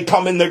know when they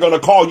come in, they're going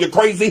to call you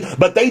crazy,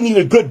 but they need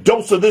a good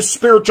dose of this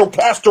spiritual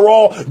castor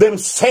oil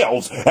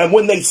themselves. And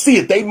when they see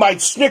it, they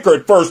might snicker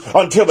at first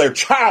until their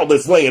child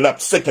is laying up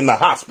sick in the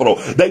hospital.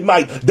 They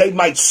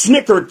might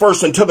snicker at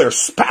first until their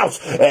spouse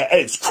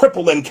is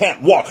crippled and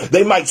can't walk.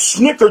 They might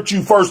snicker at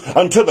you first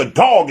until the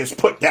dog is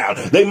put down.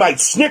 They might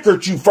snicker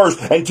at you first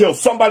until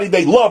somebody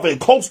they love and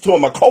close to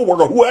them, a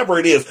coworker, whoever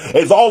it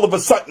is all of a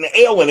sudden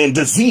ailing and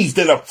diseased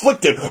and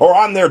afflicted or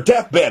on their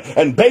deathbed.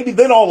 And baby,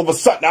 then all of a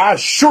sudden, I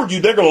assure you,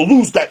 they're going to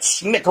lose that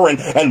snickering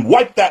and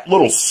wipe that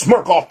little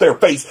smirk off their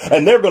face.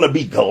 And they're going to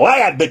be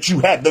glad that you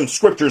had them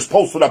scriptures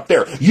posted up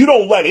there. You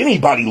don't let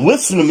anybody,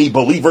 listen to me,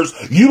 believers,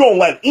 you don't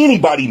let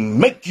anybody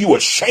make you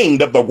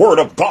ashamed of the word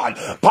of God.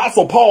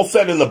 Apostle Paul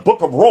said in the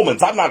book of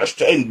Romans, I'm not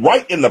ashamed,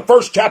 right in the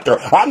first chapter,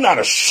 I'm not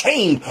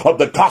ashamed of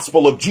the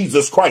gospel of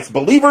Jesus Christ.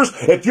 Believers,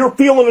 if you're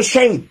feeling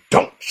ashamed,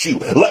 don't you.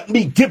 Let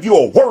me give you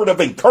a word of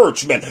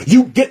encouragement.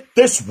 You get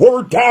this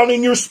word down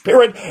in your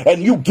spirit,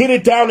 and you get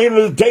it down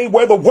into the day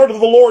where the word of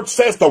the Lord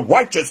says the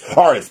righteous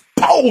are as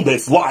bold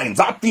as lions.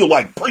 I feel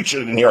like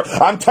preaching in here.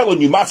 I'm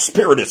telling you, my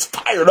spirit is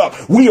fired up.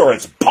 We are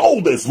as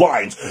bold as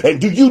lions. And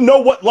do you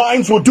know what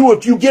lions will do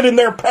if you get in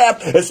their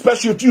path,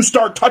 especially if you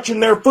start touching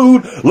their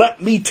food?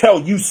 Let me tell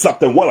you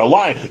something. What a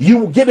lion.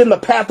 You get in the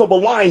path of a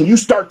lion, you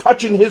start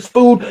touching his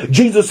food.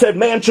 Jesus said,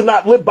 man should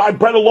not live by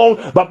bread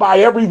alone, but by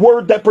every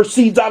word that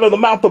proceeds out of the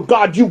mouth of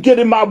God. You get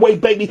in my way,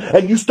 baby,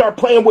 and you start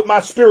playing with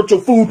my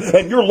spiritual food,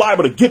 and you're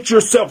liable to get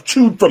yourself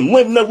chewed from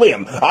limb to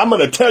limb. I'm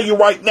going to tell you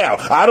right now,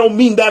 I don't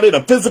mean that in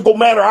a physical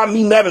manner, I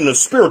mean that in a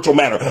spiritual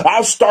manner.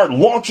 I'll start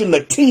launching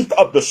the teeth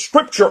of the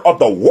scripture of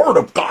the word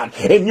of God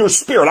in your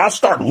spirit. I'll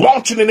start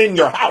launching it in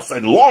your house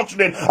and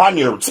launching it on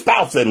your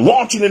spouse and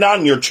launching it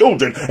on your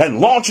children and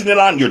launching it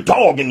on your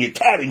dog and your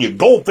cat and your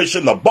goldfish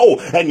in the bowl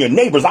and your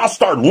neighbors. I'll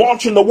start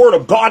launching the word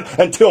of God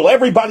until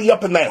everybody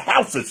up in that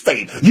house is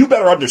saved. You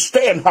better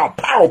understand how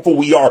powerful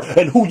we are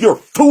and who you're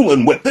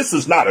fooling with. This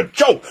is not a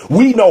joke.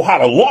 We know how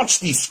to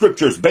launch these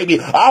scriptures, baby.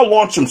 I'll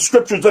launch some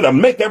scriptures that'll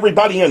make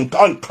everybody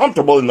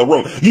uncomfortable in the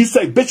room. You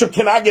say, Bishop,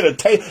 can I get a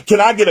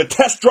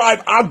test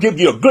drive? I'll give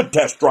you a good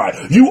test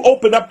drive. You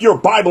open up your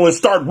Bible and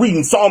start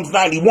reading Psalms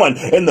 91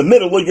 in the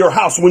middle of your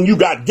house when you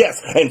got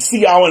guests and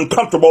see how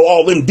uncomfortable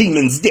all them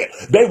demons get.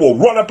 They will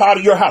run up out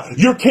of your house.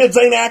 Your kids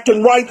ain't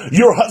acting right.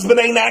 Your husband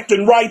ain't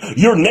acting right.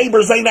 Your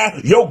neighbors ain't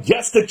acting. Your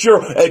guests at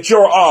your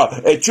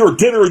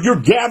dinner, your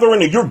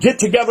gathering, or your get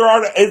together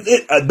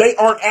they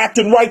aren't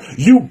acting right.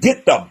 You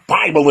get the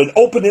Bible and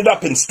open it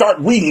up and start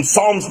reading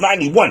Psalms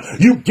 91.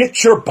 You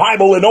get your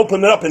Bible and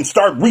open it up and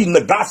start reading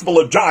the Gospel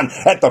of John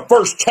at the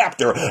first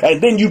chapter,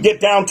 and then you get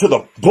down to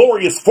the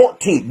glorious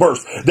 14th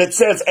verse that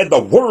says, and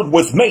the word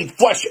was made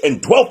flesh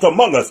and dwelt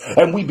among us,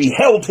 and we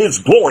beheld his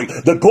glory.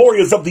 The glory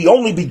is of the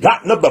only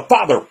begotten of the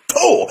Father,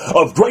 full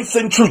of grace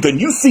and truth.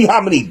 And you see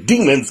how many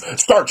demons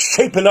start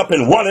shaping up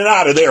and running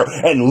out of there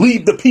and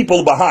leave the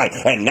people behind.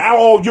 And now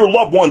all your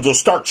loved ones will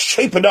start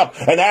shaping up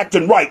and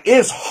acting right.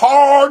 It's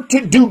hard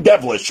to do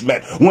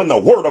devilishment when the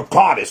word of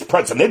God is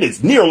present. It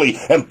is nearly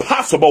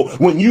impossible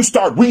when you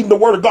start reading the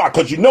word of God,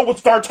 because you know what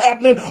starts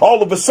happening?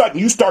 All of a sudden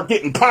you start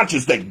getting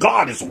conscious that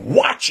God is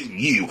watching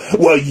you.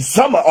 Well,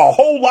 a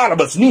whole lot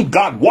of us need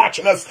God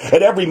watching us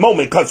at every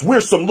moment, because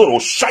we're some little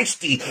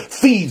shisty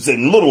thieves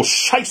and little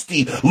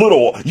shisty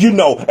little,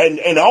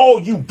 and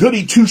all you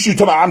goody two-shoes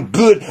talking about, I'm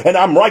good and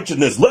I'm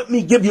righteousness. Let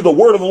me give you the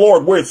word of the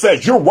Lord where it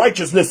says your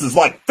righteousness is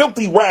like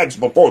filthy rags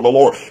before the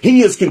Lord.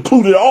 He has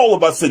concluded all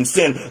of us in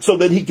sin so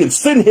that he can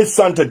send his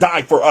son to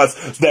die for us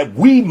so that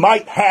we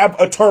might have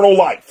eternal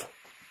life.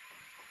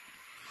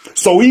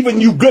 So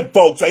even you good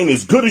folks ain't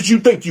as good as you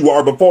think you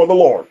are before the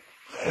Lord,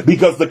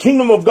 because the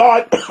kingdom of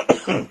God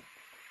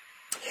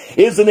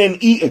isn't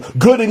in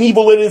good and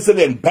evil, it isn't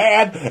in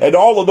bad, and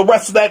all of the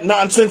rest of that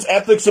nonsense,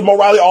 ethics and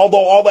morality,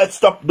 although all that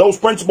stuff, those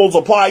principles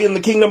apply in the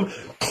kingdom.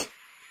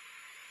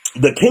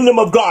 The kingdom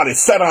of God is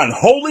set on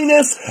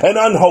holiness and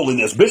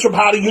unholiness. Bishop,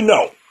 how do you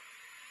know?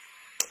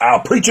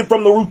 I'll preach it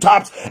from the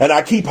rooftops, and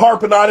I keep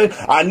harping on it.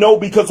 I know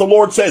because the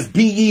Lord says,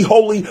 be ye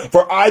holy,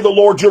 for I, the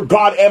Lord your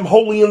God, am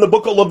holy, in the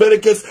book of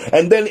Leviticus.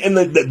 And then in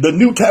the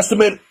New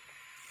Testament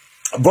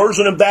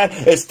version of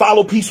that is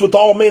follow peace with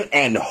all men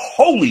and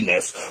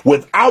holiness,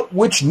 without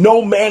which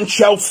no man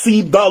shall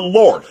see the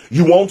Lord.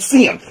 You won't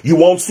see him. You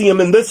won't see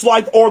him in this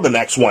life or the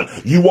next one.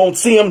 You won't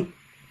see him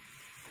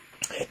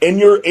in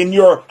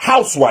your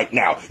house right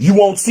now. You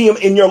won't see him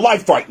in your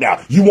life right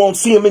now. You won't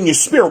see him in your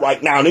spirit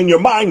right now and in your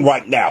mind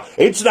right now.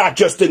 It's not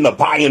just in the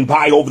by and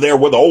by over there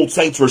where the old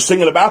saints were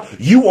singing about.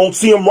 You won't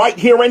see him right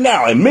here and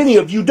now, and many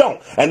of you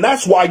don't. And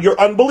that's why you're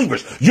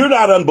unbelievers. You're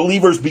not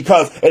unbelievers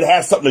because it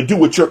has something to do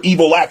with your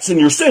evil acts and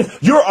your sins.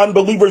 You're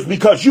unbelievers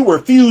because you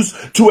refuse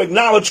to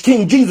acknowledge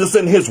King Jesus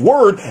and his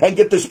word and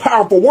get this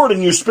powerful word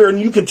in your spirit,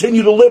 and you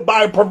continue to live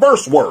by a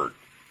perverse word.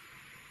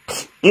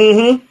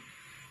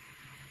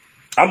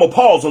 I'm going to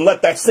pause and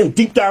let that sink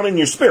deep down in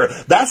your spirit.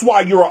 That's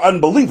why you're an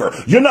unbeliever.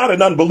 You're not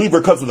an unbeliever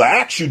because of the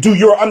acts you do.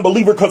 You're an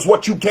unbeliever because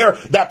what you carry,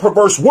 that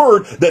perverse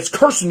word that's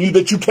cursing you,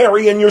 that you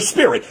carry in your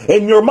spirit,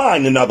 in your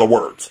mind, in other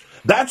words.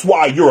 That's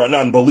why you're an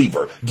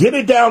unbeliever. Get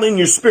it down in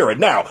your spirit.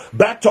 Now,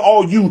 back to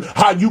all you,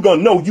 how you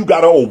gonna know you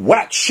got an old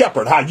whack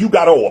shepherd, how you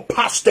got an old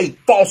apostate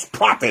false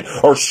prophet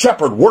or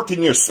shepherd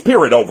working your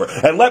spirit over.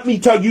 And let me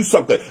tell you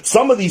something.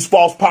 Some of these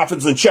false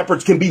prophets and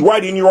shepherds can be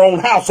right in your own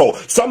household.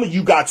 Some of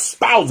you got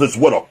spouses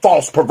with a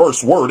false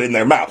perverse word in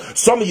their mouth.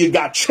 Some of you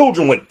got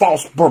children with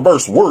false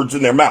perverse words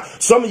in their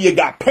mouth. Some of you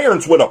got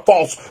parents with a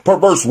false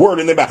perverse word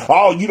in their mouth.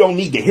 Oh, you don't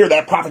need to hear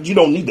that prophet. You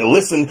don't need to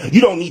listen.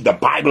 You don't need the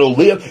Bible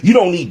to live. You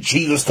don't need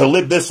Jesus to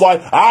live this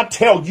life. I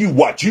tell you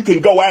what, you can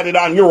go at it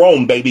on your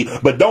own, baby,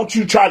 but don't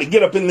you try to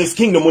get up in this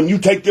kingdom when you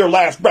take your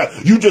last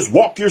breath. You just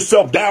walk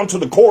yourself down to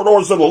the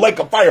corridors of the lake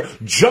of fire,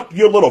 jump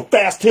your little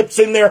fast hips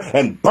in there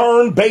and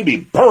burn, baby,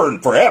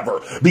 burn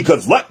forever.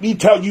 Because let me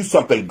tell you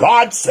something,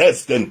 God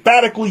says,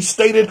 emphatically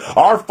stated,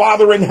 our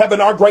Father in heaven,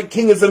 our great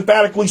King has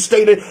emphatically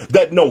stated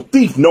that no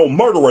thief, no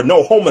murderer,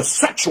 no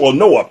homosexual,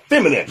 no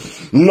effeminate,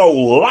 no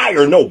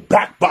liar, no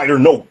backbiter,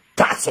 no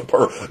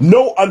gossiper,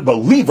 no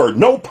unbeliever,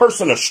 no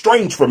person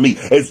estranged from me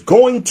is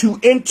going to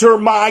enter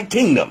my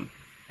kingdom.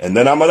 And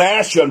then I'm going to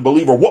ask you,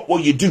 unbeliever, what will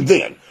you do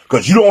then?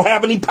 Because you don't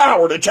have any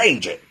power to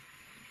change it.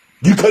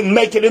 You couldn't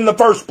make it in the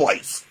first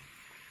place.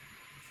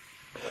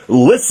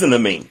 Listen to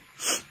me.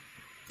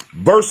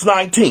 Verse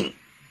 19.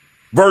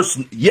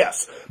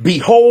 Yes,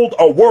 behold,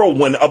 a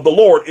whirlwind of the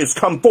Lord is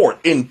come forth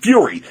in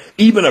fury,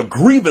 even a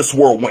grievous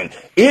whirlwind.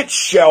 It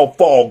shall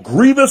fall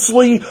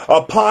grievously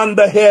upon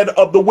the head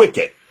of the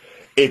wicked.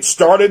 It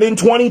started in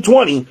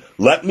 2020.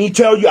 Let me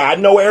tell you, I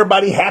know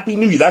everybody Happy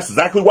New Year. That's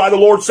exactly why the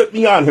Lord sent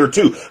me on here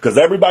too, because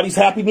everybody's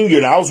Happy New Year,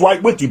 and I was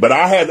right with you. But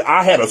I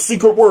had a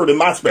secret word in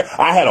my spirit.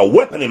 I had a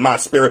weapon in my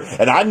spirit,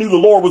 and I knew the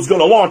Lord was going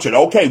to launch it.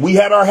 Okay, we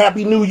had our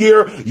Happy New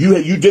Year.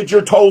 You did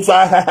your toes.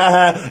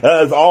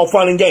 It's all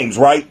fun and games,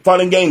 right? Fun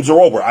and games are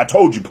over. I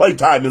told you,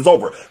 playtime is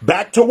over.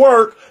 Back to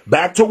work.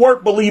 Back to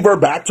work, believer.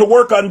 Back to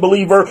work,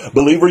 unbeliever.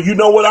 Believer, you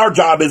know what our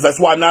job is. That's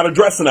why I'm not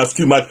addressing us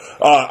too much,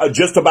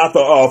 just about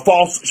the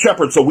false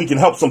shepherd, so we can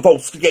help some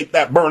folks escape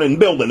that burning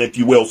building, if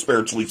you will,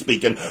 spiritually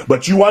speaking.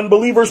 But you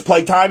unbelievers,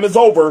 playtime is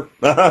over.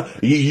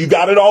 You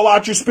got it all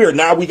out your spirit.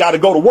 Now we got to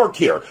go to work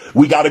here.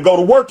 We got to go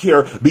to work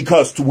here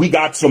because we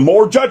got some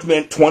more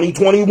judgment,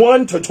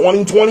 2021 to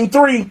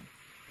 2023.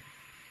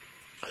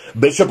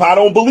 Bishop, I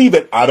don't believe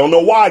it. I don't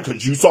know why,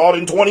 because you saw it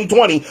in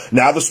 2020.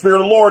 Now the Spirit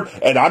of the Lord,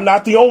 and I'm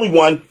not the only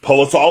one, pull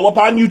us all up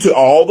on YouTube.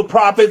 All the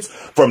prophets,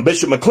 from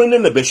Bishop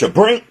McClendon to Bishop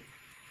Brink,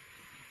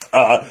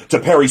 to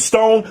Perry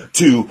Stone,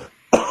 to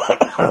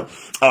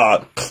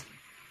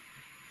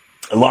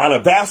Lana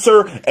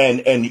Vassar,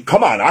 and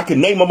come on, I can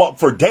name them up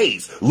for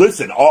days.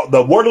 Listen,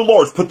 the word of the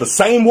Lord's put the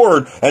same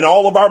word in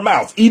all of our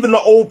mouths, even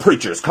the old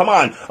preachers. Come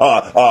on,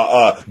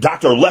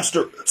 Dr.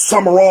 Lester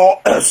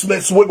Summerall,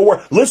 Smith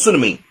Wigglesworth. Listen to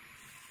me.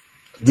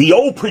 The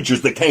old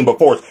preachers that came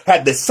before us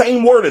had the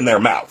same word in their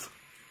mouth.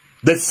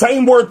 The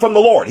same word from the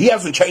Lord. He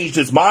hasn't changed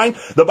his mind.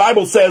 The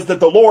Bible says that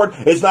the Lord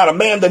is not a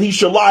man that he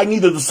shall lie,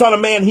 neither the son of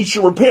man he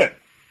shall repent.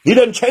 He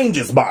doesn't change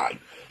his mind.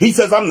 He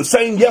says, I'm the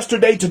same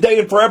yesterday, today,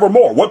 and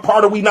forevermore. What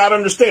part are we not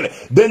understanding?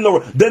 Then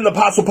the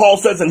Apostle Paul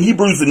says in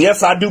Hebrews, and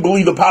yes, I do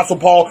believe the Apostle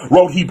Paul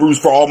wrote Hebrews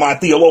for all my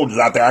theologians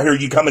out there. I hear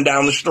you coming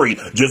down the street.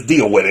 Just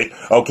deal with it,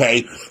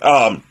 okay?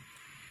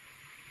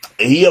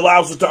 He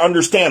allows us to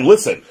understand,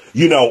 listen,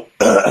 you know,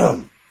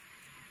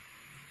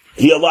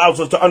 he allows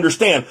us to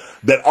understand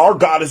that our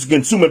God is a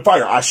consuming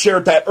fire. I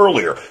shared that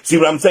earlier. See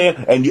what I'm saying?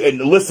 And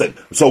listen,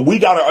 so we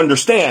got to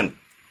understand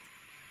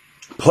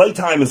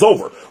playtime is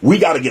over. We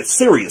got to get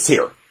serious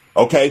here.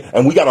 Okay.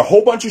 And we got a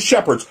whole bunch of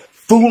shepherds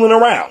fooling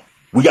around.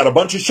 We got a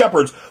bunch of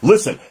shepherds,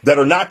 listen, that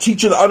are not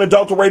teaching the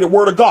unadulterated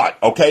word of God.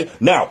 Okay.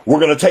 Now we're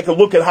going to take a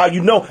look at how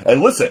you know.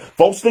 And listen,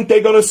 folks think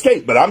they're going to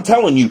escape, but I'm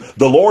telling you,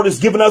 the Lord has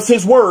given us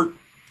his word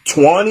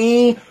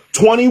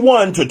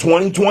 2021 to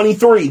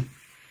 2023.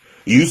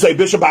 You say,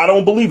 Bishop, I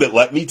don't believe it.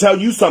 Let me tell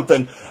you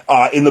something.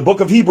 In the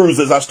book of Hebrews,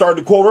 as I started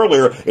to quote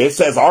earlier, it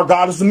says our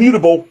God is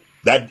immutable.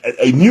 That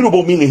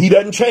immutable meaning he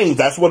doesn't change.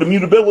 That's what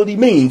immutability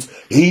means.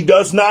 He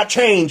does not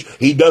change.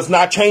 He does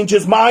not change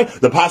his mind.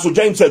 The Apostle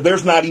James said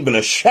there's not even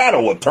a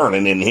shadow of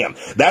turning in him.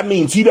 That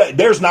means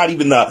there's not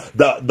even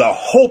the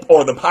hope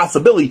or the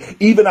possibility,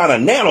 even on a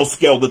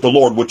nanoscale, that the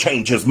Lord would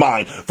change his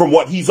mind from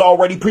what he's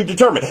already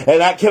predetermined.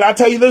 And can I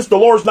tell you this? The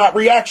Lord's not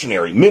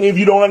reactionary. Many of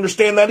you don't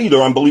understand that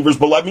either, unbelievers,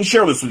 but let me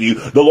share this with you.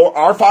 The Lord,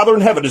 our Father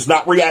in heaven, is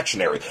not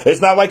reactionary.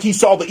 It's not like he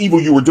saw the evil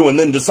you were doing and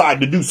then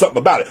decided to do something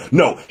about it.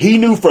 No, he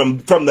knew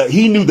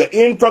he knew the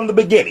end from the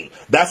beginning.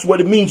 That's what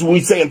it means when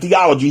we say in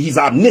theology, he's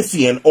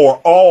omniscient, or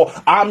all,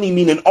 omni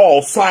meaning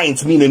all,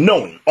 science meaning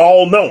knowing,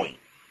 all knowing.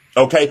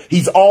 Okay.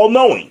 He's all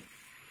knowing.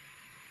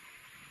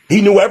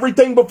 He knew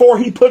everything before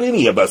he put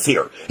any of us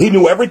here. He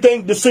knew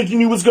everything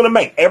decision you was going to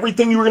make,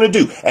 everything you were going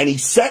to do. And he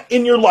set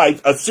in your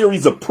life a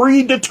series of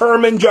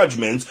predetermined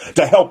judgments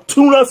to help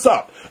tune us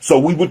up so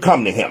we would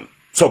come to him.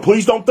 So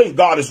please don't think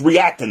God is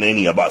reacting to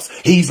any of us.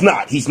 He's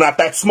not. He's not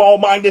that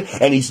small-minded,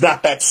 and he's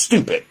not that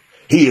stupid.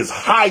 He is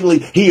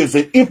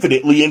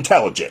infinitely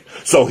intelligent.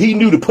 So he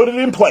knew to put it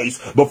in place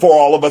before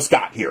all of us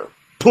got here.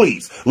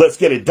 Please, let's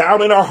get it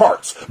down in our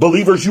hearts.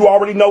 Believers, you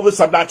already know this.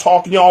 I'm not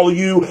talking to all of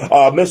you.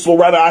 Miss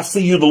Loretta, I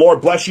see you. The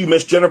Lord bless you.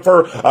 Miss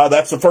Jennifer,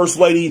 that's the first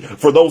lady.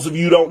 For those of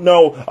you who don't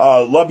know,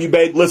 love you,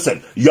 babe.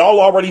 Listen, y'all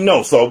already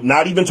know. So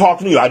not even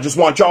talking to you. I just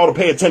want y'all to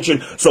pay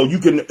attention so you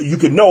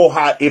can know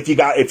how, if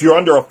you're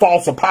under a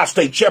false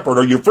apostate shepherd,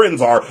 or your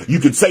friends are, you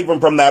could save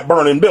them from that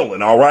burning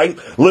building. All right.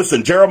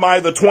 Listen,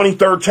 Jeremiah, the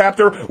 23rd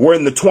chapter, we're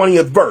in the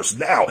 20th verse.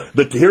 Now,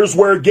 here's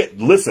where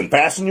listen,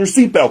 fasten your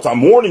seatbelts.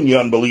 I'm warning you,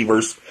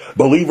 unbelievers.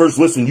 Believers,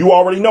 listen, you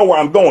already know where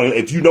I'm going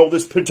if you know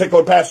this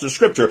particular passage of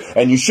scripture,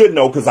 and you should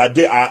know, because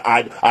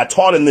I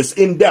taught in this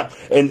in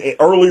depth and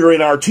earlier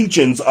in our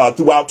teachings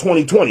throughout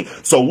 2020.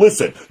 So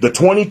listen, the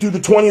 20 through the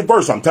 20th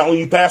verse, I'm telling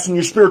you, fasten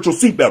your spiritual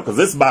seatbelt, because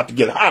it's about to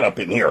get hot up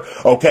in here.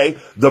 Okay,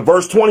 the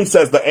verse 20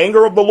 says, "The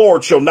anger of the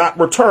Lord shall not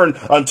return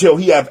until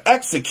he have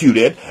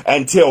executed,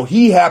 until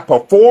he have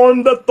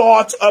performed the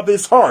thoughts of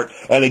his heart."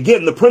 And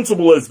again, the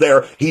principle is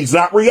there. He's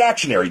not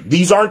reactionary.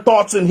 These aren't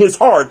thoughts in his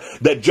heart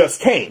that just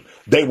came.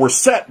 They were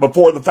set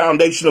before the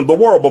foundation of the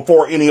world,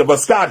 before any of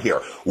us got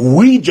here.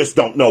 We just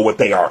don't know what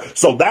they are.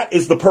 So that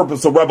is the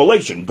purpose of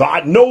revelation.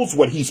 God knows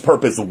what he's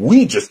purposed.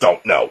 We just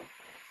don't know.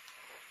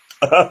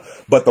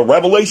 But the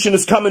revelation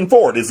is coming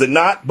forward. Is it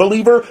not,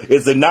 believer?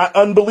 Is it not,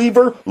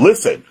 unbeliever?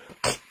 Listen.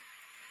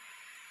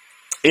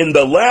 In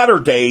the latter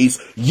days,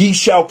 ye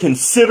shall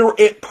consider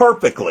it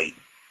perfectly.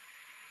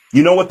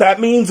 You know what that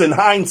means in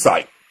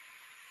hindsight?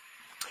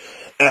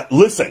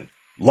 Listen.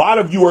 A lot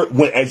of you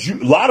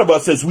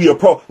as we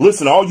approach,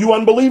 listen, all you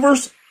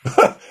unbelievers,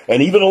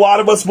 and even a lot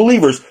of us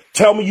believers,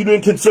 tell me you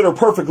didn't consider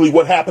perfectly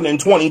what happened in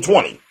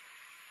 2020,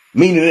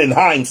 meaning in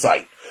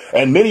hindsight.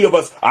 And many of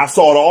us, I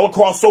saw it all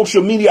across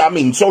social media. I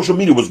mean, social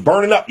media was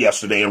burning up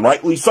yesterday, and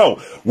rightly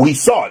so. We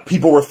saw it.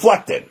 People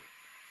reflected.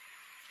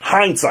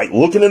 Hindsight,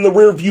 looking in the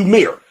rearview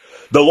mirror.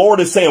 The Lord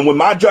is saying, when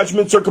my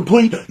judgments are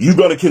complete, you're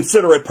going to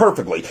consider it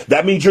perfectly.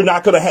 That means you're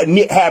not going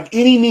to have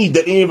any need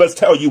that any of us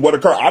tell you what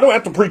occurred. I don't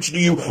have to preach to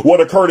you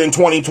what occurred in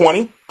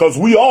 2020, because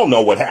we all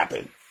know what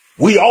happened.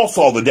 We all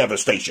saw the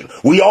devastation.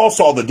 We all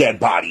saw the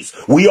dead bodies.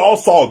 We all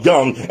saw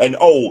young and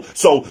old.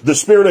 So the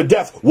spirit of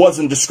death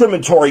wasn't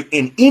discriminatory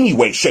in any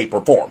way, shape,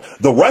 or form.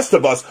 The rest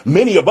of us,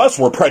 many of us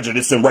were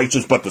prejudiced and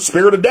racist, but the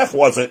spirit of death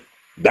wasn't.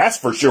 That's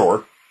for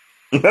sure.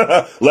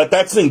 Let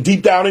that sink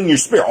deep down in your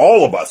spirit.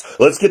 All of us.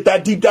 Let's get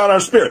that deep down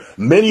our spirit.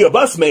 Many of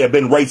us may have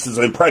been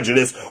racist and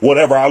prejudiced,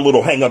 whatever our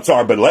little hang-ups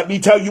are, but let me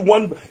tell you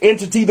one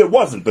entity that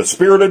wasn't. The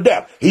spirit of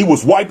death. He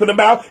was wiping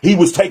them out. He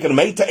was taking them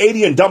 8 to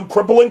 80 and dumb,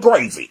 crippling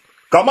crazy.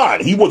 Come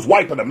on. He was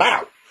wiping them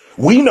out.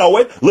 We know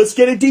it. Let's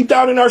get it deep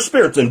down in our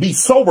spirits and be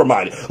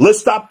sober-minded. Let's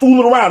stop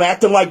fooling around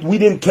acting like we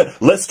didn't.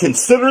 Let's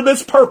consider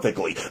this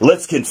perfectly.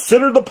 Let's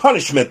consider the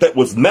punishment that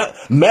was met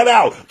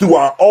out through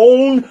our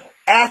own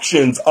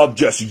actions of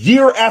just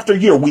year after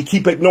year. We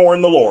keep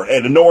ignoring the Lord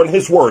and ignoring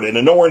his word and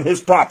ignoring his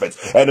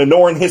prophets and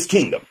ignoring his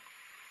kingdom.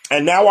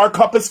 And now our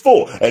cup is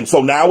full. And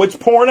so now it's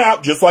pouring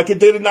out just like it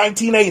did in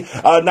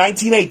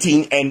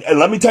 1918. And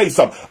let me tell you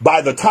something.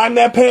 By the time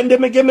that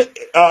pandemic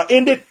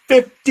ended,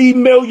 50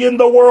 million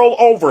the world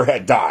over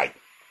had died.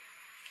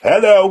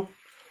 Hello.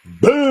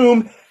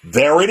 Boom.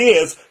 There it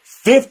is.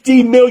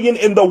 50 million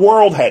in the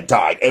world had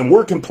died, and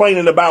we're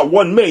complaining about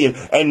 1 million,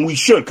 and we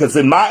should, because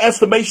in my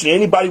estimation,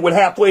 anybody with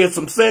halfway of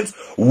some sense,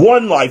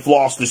 one life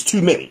lost is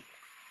too many,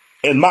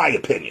 in my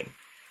opinion.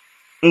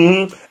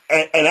 And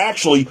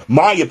actually,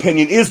 my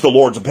opinion is the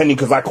Lord's opinion,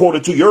 because I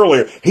quoted to you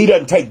earlier, he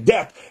doesn't take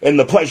death in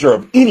the pleasure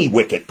of any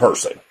wicked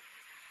person.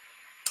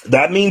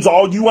 That means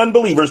all you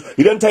unbelievers,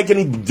 he doesn't take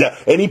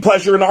any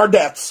pleasure in our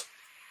deaths.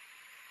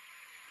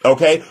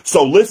 Okay,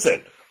 so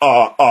listen,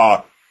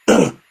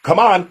 come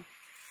on.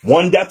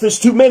 One death is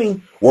too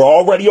many. We're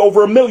already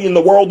over 1 million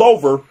the world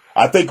over.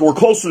 I think we're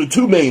closer to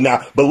 2 million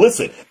now. But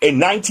listen, in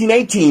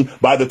 1918,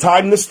 by the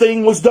time this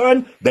thing was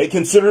done, they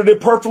considered it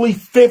perfectly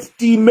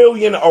 50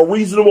 million. A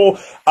reasonable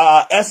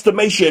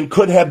estimation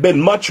could have been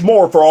much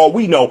more for all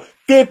we know.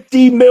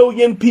 50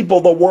 million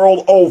people the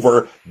world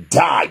over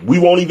died. We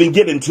won't even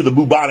get into the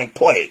bubonic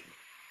plague.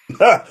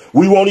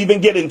 We won't even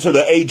get into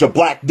the age of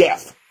Black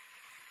Death.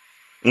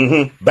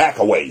 Back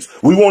a ways.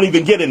 We won't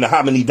even get into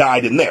how many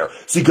died in there.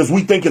 See, because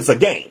we think it's a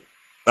game.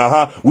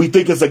 We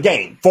think it's a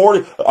game.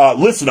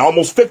 Listen,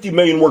 almost 50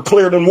 million were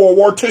cleared in World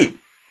War II.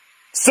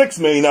 6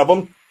 million of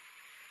them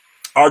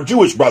are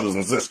Jewish brothers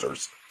and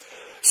sisters.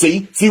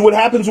 See what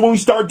happens when we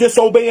start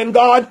disobeying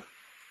God?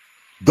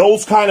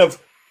 Those kind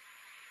of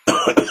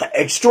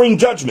extreme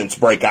judgments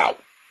break out.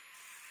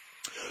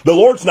 The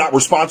Lord's not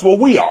responsible.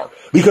 We are,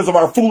 because of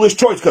our foolish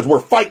choice, because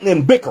we're fighting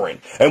and bickering,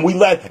 and we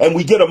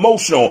get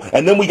emotional,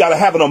 and then we got to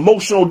have an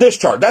emotional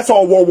discharge. That's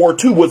all World War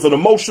II was, an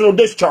emotional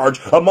discharge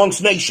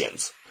amongst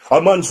nations,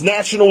 amongst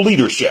national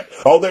leadership.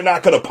 Oh, they're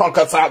not going to punk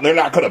us out, and they're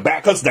not going to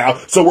back us down,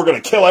 so we're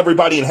going to kill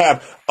everybody and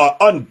have an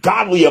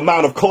ungodly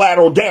amount of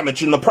collateral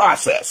damage in the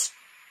process.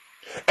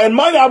 And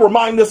might I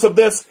remind us of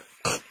this?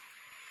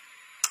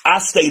 I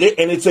stated,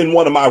 and it's in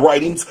one of my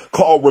writings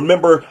called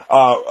Remembering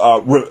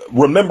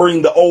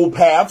the Old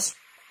Paths.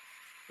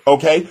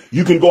 Okay,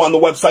 you can go on the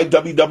website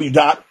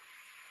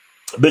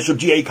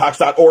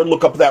www.bishopgacox.org,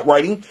 look up that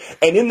writing,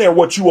 and in there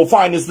what you will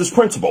find is this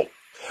principle.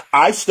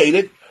 I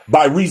stated,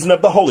 by reason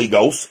of the Holy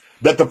Ghost,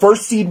 that the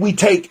first step we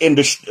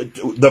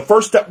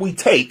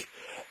take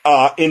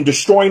in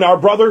destroying our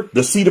brother,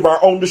 the seed of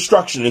our own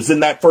destruction, is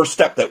in that first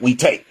step that we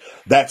take.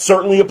 That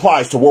certainly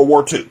applies to World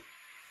War II.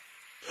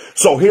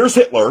 So here's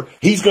Hitler.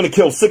 He's going to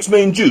kill 6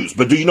 million Jews.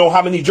 But do you know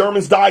how many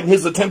Germans died in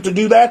his attempt to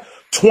do that?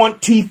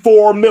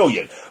 24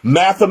 million.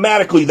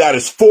 Mathematically, that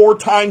is 4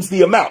 times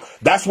the amount.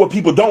 That's what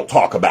people don't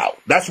talk about.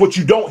 That's what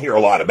you don't hear a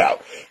lot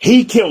about.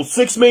 He killed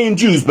 6 million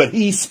Jews, but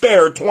he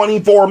spared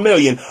 24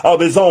 million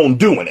of his own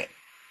doing it.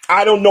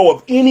 I don't know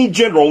of any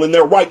general in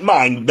their right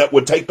mind that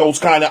would take those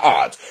kind of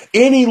odds.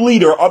 Any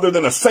leader other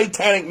than a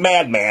satanic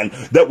madman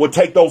that would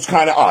take those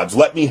kind of odds.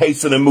 Let me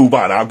hasten and move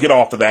on. I'll get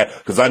off of that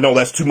because I know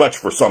that's too much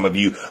for some of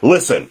you.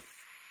 Listen.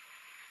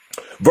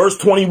 Verse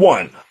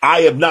 21,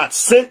 I have not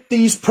sent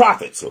these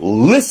prophets.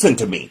 Listen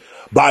to me.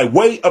 By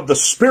way of the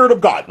Spirit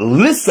of God.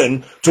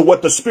 Listen to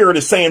what the Spirit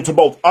is saying to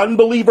both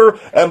unbeliever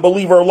and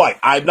believer alike.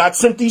 I have not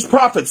sent these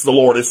prophets, the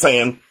Lord is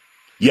saying.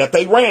 Yet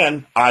they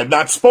ran. I have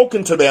not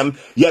spoken to them,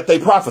 yet they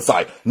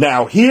prophesied.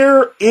 Now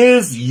here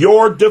is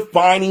your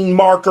defining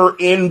marker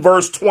in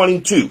verse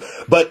 22.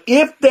 But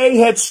if they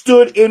had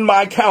stood in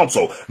my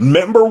counsel,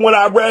 remember when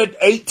I read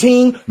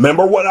 18?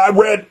 Remember when I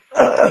read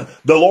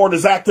the Lord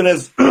is acting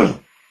as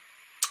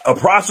a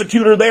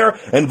prosecutor there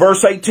in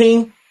verse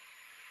 18?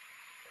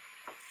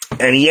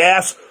 And he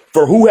asked,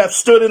 for who have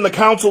stood in the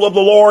counsel of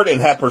the Lord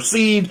and have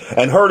perceived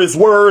and heard his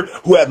word,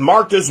 who have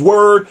marked his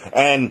word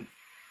and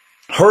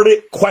heard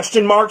it,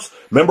 question marks.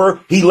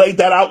 Remember, he laid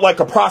that out like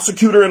a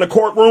prosecutor in a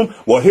courtroom.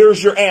 Well,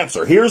 here's your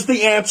answer. Here's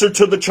the answer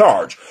to the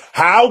charge.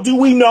 How do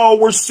we know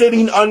we're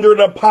sitting under an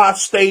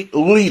apostate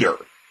leader?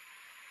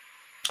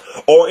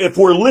 Or if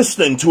we're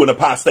listening to an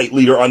apostate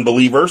leader,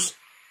 unbelievers,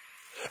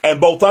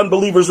 and both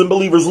unbelievers and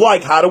believers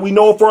alike, how do we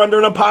know if we're under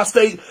an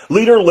apostate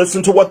leader?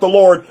 Listen to what the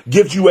Lord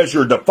gives you as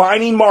your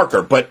defining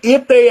marker. But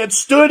if they had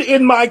stood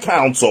in my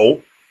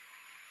counsel,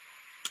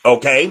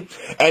 okay,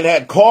 and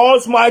had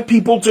caused my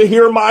people to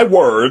hear my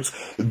words,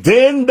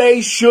 then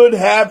they should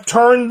have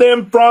turned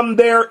them from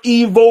their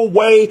evil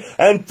way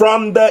and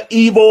from the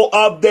evil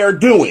of their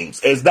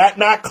doings. Is that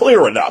not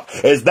clear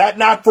enough? Is that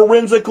not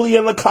forensically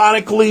and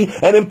laconically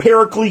and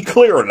empirically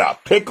clear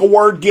enough? Pick a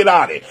word, get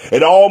on it.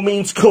 It all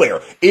means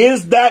clear.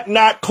 Is that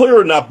not clear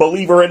enough,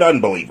 believer and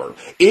unbeliever?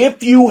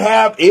 If you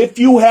have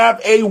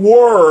a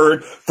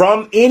word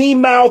from any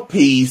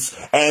mouthpiece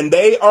and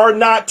they are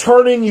not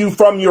turning you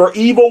from your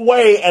evil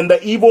way and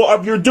the evil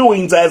of your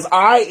doings, as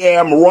I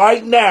am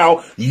right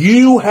now,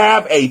 you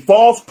have a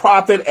false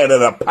prophet and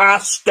an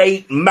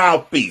apostate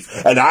mouthpiece.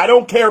 And I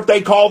don't care if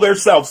they call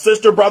themselves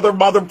sister, brother,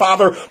 mother,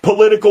 father,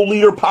 political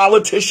leader,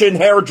 politician,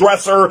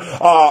 hairdresser,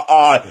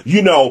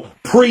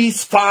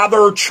 priest,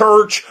 father,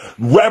 church,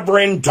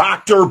 reverend,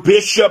 doctor,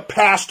 bishop,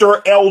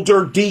 pastor,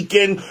 elder,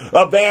 deacon,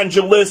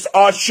 evangelist,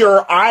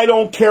 usher. I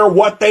don't care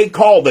what they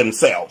call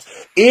themselves.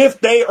 If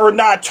they are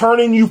not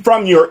turning you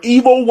from your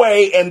evil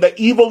way and the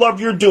evil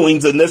of your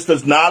doings, and this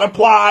does not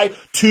apply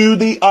to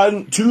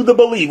the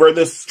believer,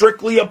 this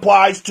strictly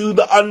applies to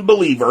the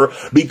unbeliever,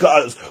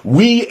 because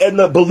we in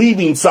the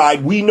believing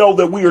side, we know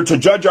that we are to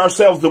judge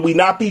ourselves, that we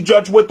not be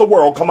judged with the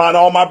world. Come on,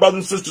 all my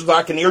brothers and sisters,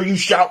 I can hear you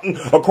shouting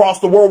across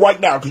the world right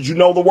now because you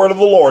know the word of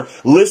the Lord.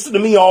 Listen to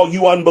me, all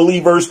you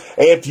unbelievers.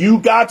 If you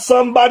got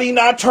somebody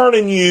not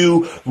turning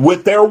you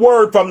with their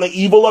word from the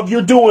evil of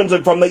your doings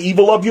and from the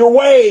evil of your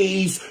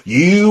ways,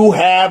 you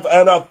have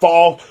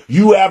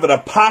an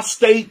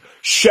apostate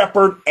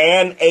shepherd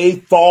and a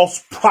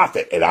false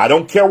prophet. And I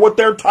don't care what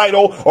their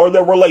title or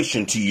their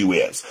relation to you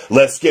is.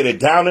 Let's get it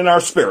down in our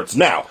spirits.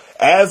 Now,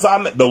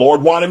 the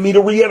Lord wanted me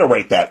to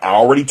reiterate that. I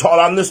already taught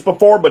on this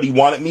before, but he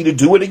wanted me to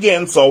do it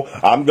again, so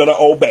I'm going to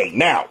obey.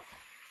 Now,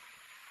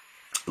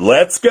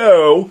 let's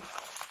go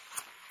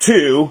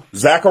to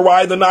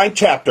Zechariah, the 9th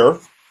chapter,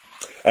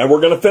 and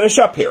we're going to finish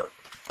up here.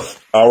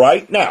 All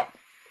right, now,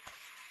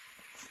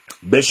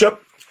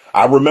 Bishop,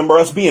 I remember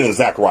us being in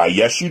Zechariah.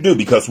 Yes, you do,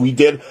 because we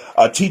did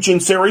a teaching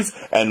series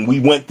and we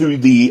went through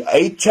the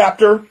 8th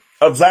chapter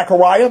of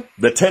Zechariah,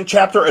 the 10th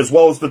chapter, as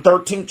well as the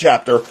 13th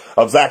chapter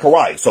of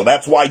Zechariah. So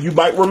that's why you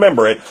might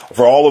remember it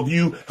for all of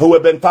you who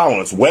have been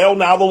following us. Well,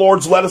 now the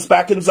Lord's led us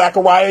back in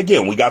Zechariah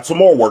again. We got some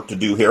more work to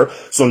do here.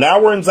 So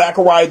now we're in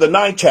Zechariah, the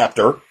 9th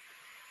chapter.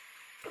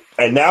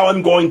 And now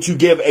I'm going to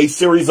give a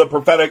series of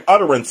prophetic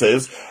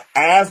utterances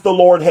as the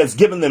Lord has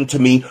given them to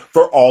me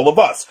for all of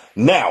us.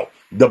 Now,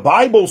 the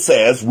Bible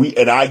says,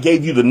 and I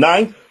gave you the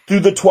 9th through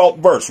the 12th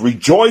verse,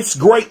 rejoice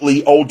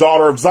greatly, O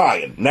daughter of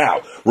Zion.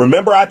 Now,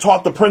 remember I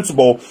taught the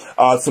principle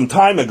some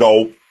time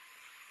ago.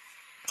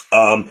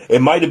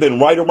 It might have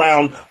been right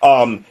around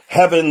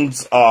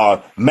heaven's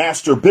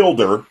master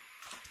builder.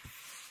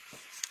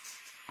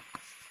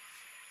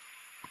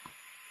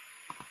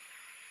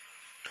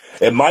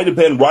 It might have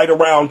been right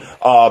around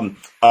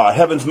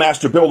Heaven's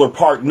Master Builder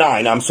Part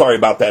 9. I'm sorry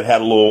about that.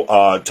 Had a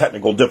little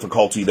technical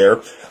difficulty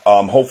there.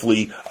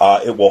 Hopefully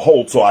it will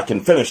hold so I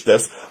can finish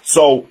this.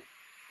 So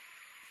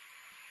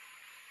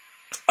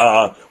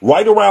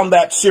right around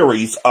that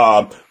series,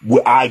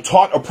 I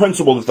taught a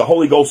principle that the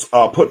Holy Ghost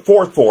put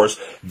forth for us,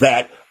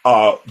 that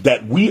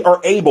we are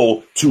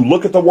able to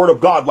look at the Word of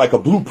God like a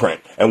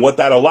blueprint. And what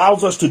that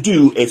allows us to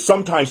do is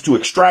sometimes to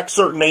extract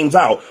certain names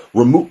out,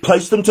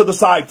 place them to the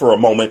side for a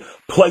moment,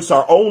 place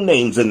our own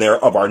names in there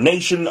of our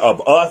nation,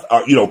 of us,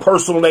 our,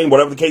 personal name,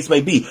 whatever the case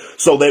may be,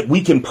 so that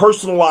we can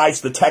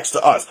personalize the text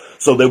to us,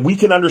 so that we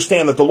can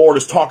understand that the Lord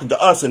is talking to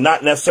us and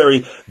not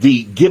necessarily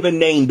the given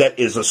name that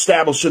is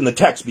established in the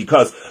text.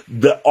 Because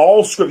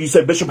all scripture, you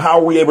said, Bishop, how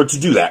are we able to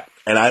do that?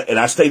 And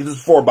I stated this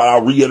before, but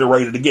I'll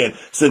reiterate it again,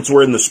 since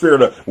we're in the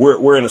spirit of,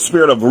 we're in a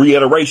spirit of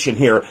reiteration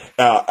here,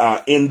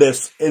 in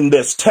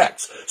this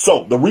text.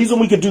 So the reason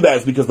we can do that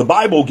is because the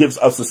Bible gives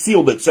us a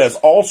seal that says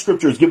all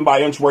scripture is given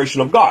by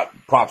inspiration of God,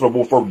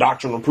 profitable for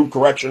doctrine, reproof,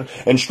 correction,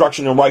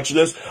 instruction, and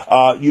righteousness,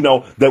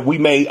 that we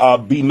may,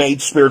 be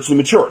made spiritually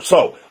mature.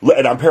 So,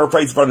 and I'm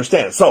paraphrasing for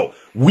understanding. So,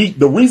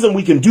 the reason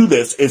we can do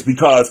this is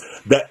because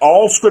that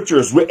all scripture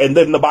is written, and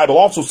then the Bible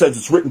also says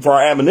it's written for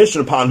our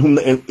admonition upon whom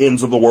the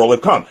ends of the world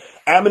have come.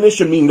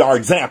 Admonition means our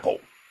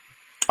example,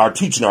 our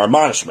teaching, our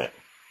admonishment.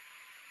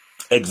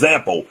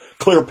 Example,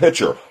 clear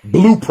picture,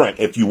 blueprint,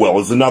 if you will,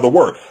 is another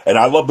word. And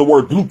I love the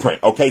word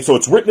blueprint. Okay, so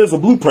it's written as a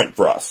blueprint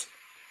for us.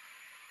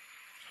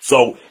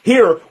 So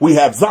here we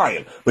have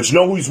Zion, but you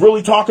know who he's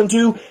really talking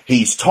to?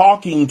 He's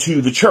talking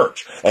to the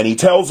church, and he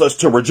tells us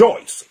to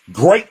rejoice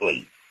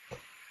greatly.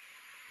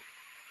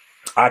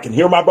 I can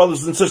hear my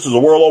brothers and sisters the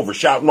world over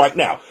shouting right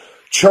now.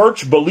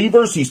 Church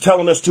believers, he's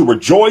telling us to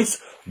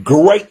rejoice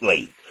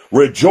greatly.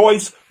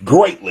 Rejoice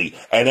greatly.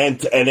 And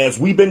as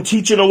we've been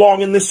teaching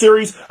along in this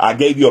series, I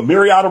gave you a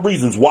myriad of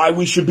reasons why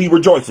we should be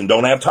rejoicing.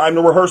 Don't have time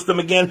to rehearse them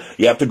again.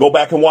 You have to go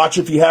back and watch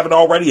if you haven't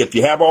already. If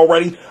you have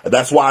already,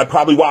 that's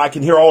probably why I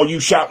can hear all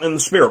you shouting in the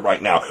spirit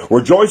right now.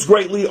 Rejoice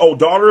greatly, O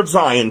daughter of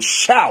Zion.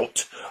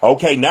 Shout.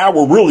 Okay, now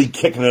we're really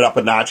kicking it up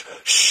a notch.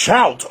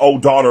 Shout, O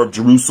daughter of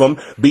Jerusalem.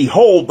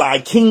 Behold, thy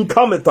king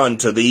cometh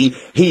unto thee.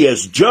 He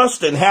is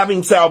just and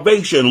having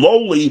salvation,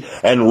 lowly,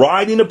 and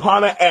riding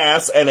upon an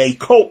ass, and a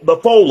colt the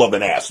foal of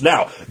an ass.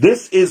 Now,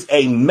 this is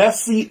a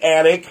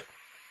messianic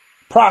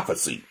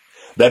prophecy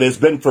that has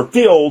been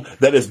fulfilled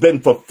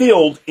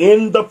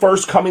in the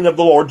first coming of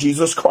the Lord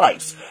Jesus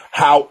Christ.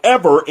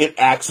 However, it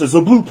acts as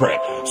a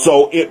blueprint.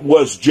 So it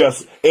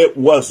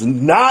was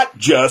not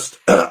just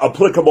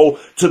applicable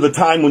to the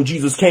time when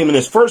Jesus came in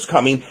his first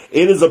coming.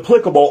 It is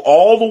applicable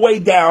all the way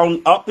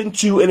down, up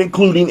into and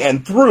including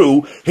and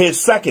through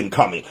his second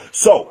coming.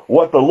 So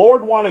what the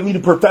Lord wanted me to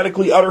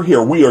prophetically utter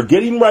here, we are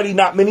getting ready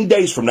not many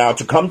days from now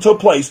to come to a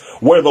place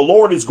where the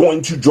Lord is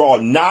going to draw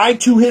nigh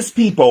to his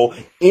people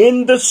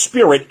in the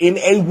spirit in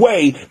a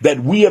way that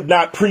we have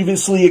not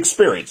previously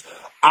experienced.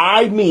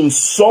 I mean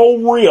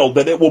so real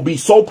that it will be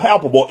so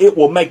palpable, it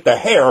will make the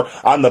hair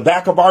on the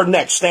back of our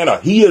neck stand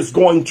up. He is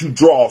going to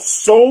draw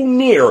so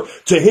near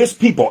to his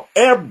people,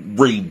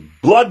 every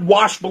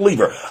blood-washed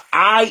believer.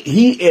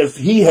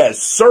 He has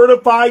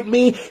certified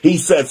me. He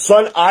said,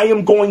 son, I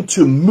am going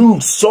to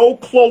move so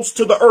close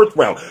to the earth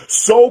realm,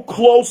 so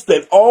close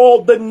that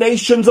all the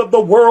nations of the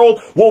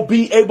world will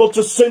be able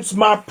to sense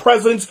my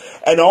presence.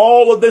 And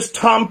all of this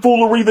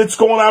tomfoolery that's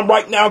going on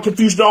right now,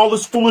 confusion, all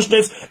this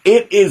foolishness,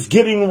 it is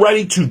getting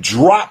ready to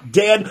drop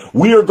dead.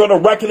 We are going to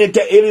reckon it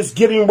that it is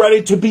getting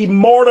ready to be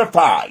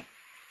mortified.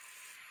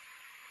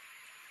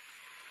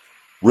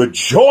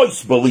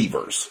 Rejoice,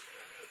 believers.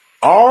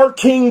 Our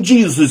King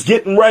Jesus is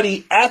getting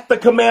ready at the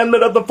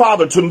commandment of the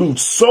Father to move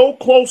so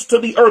close to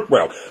the earth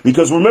realm.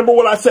 Because remember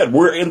what I said,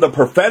 we're in the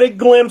prophetic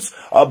glimpse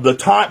of the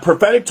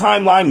prophetic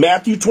timeline,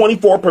 Matthew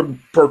 24,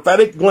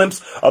 prophetic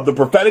glimpse of the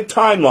prophetic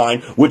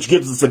timeline, which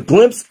gives us a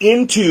glimpse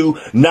into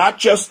not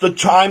just the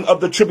time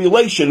of the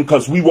tribulation,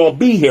 because we won't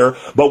be here,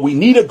 but we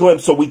need a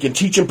glimpse so we can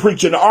teach and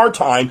preach in our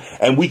time,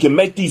 and we can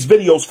make these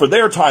videos for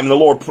their time. And the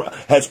Lord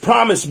has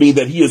promised me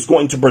that he is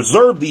going to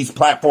preserve these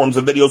platforms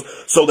and videos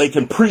so they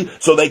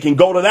can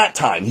go to that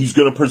time. He's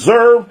going to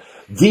preserve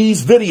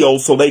these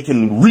videos so they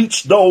can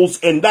reach those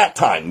in that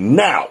time.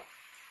 Now,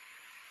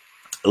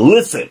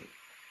 Listen.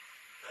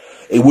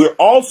 We're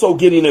also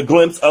getting a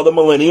glimpse of the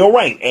millennial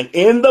reign. And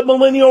in the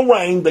millennial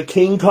reign, the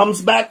king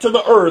comes back to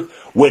the earth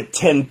with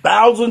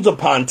 10,000s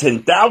upon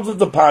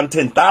 10,000s upon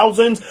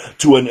 10,000s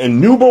to an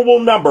innumerable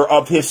number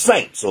of his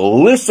saints.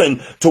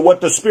 Listen to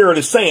what the Spirit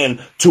is saying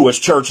to us,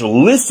 church.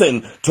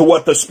 Listen to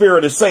what the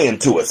Spirit is saying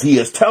to us. He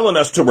is telling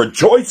us to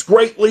rejoice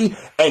greatly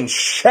and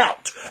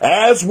shout.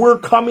 As we're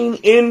coming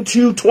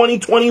into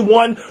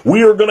 2021,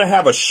 we are going to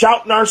have a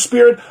shout in our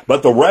spirit,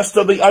 but the rest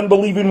of the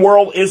unbelieving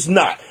world is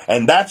not.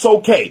 And that's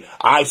okay.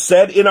 I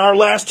said in our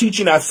last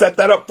teaching, I set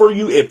that up for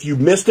you. If you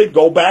missed it,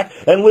 go back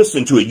and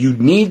listen to it. You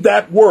need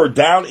that word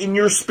down in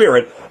your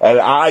spirit. And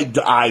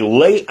I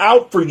lay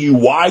out for you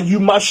why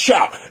you must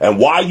shout and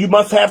why you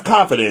must have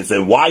confidence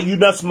and why you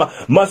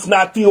must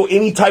not feel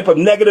any type of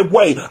negative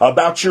way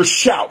about your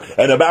shout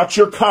and about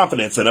your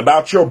confidence and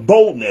about your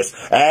boldness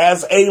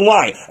as a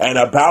lion and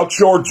about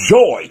your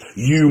joy.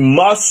 You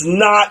must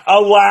not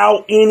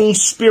allow any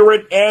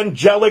spirit,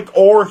 angelic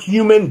or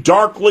human,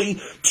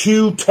 darkly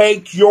to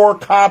take your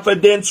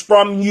confidence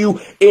from you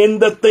in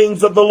the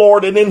things of the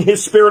Lord and in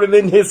his spirit and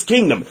in his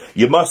kingdom.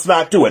 You must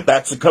not do it.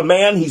 That's a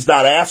command. He's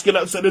not asking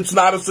us, and it's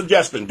not a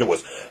suggestion to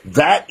us.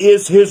 That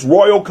is his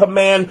royal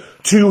command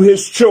to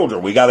his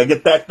children. We got to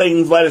get that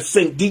thing, let it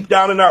sink deep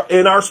down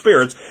in our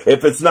spirits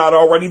if it's not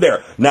already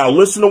there. Now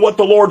listen to what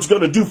the Lord's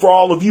going to do for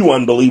all of you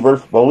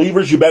unbelievers.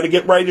 Believers, you better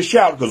get ready to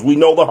shout because we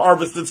know the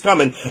harvest is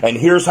coming, and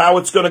here's how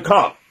it's going to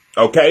come.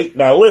 Okay,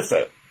 now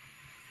listen.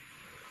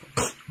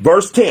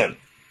 Verse 10.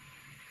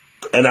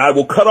 And I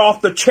will cut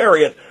off the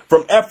chariot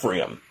from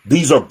Ephraim.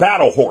 These are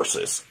battle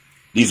horses.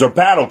 These are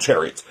battle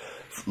chariots.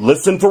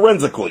 Listen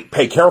forensically.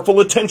 Pay careful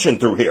attention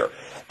through here.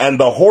 And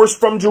the horse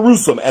from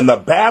Jerusalem and the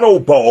battle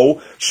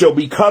bow shall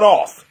be cut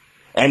off.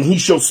 And he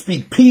shall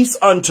speak peace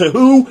unto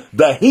who?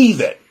 The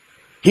heathen.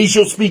 He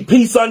shall speak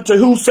peace unto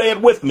who? Say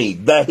it with me.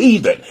 The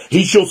heathen.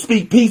 He shall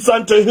speak peace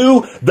unto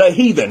who? The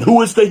heathen.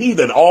 Who is the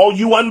heathen? All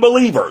you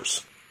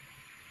unbelievers.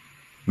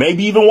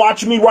 Maybe even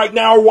watch me right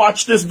now or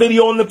watch this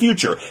video in the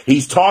future.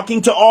 He's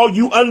talking to all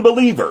you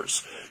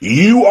unbelievers.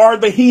 You are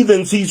the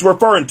heathens he's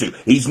referring to.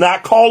 He's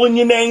not calling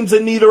you names,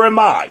 and neither am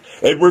I.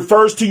 It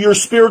refers to your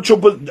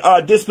spiritual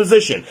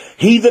disposition.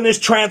 Heathen is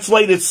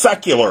translated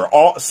secular.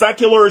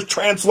 Secular is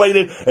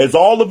translated as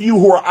all of you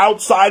who are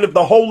outside of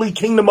the holy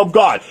kingdom of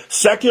God.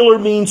 Secular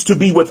means to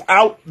be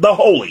without the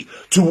holy,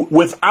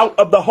 without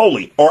of the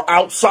holy, or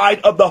outside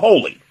of the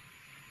holy.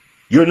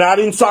 You're not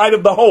inside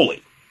of the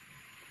holy,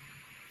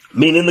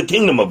 meaning the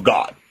kingdom of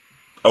God.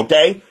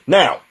 Okay?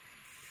 Now,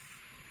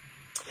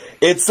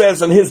 it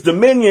says, and his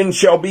dominion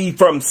shall be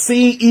from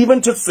sea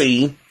even to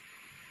sea,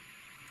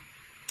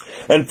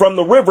 and from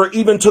the river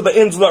even to the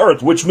ends of the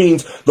earth, which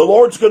means the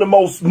Lord's going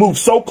to move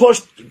so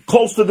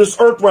close to this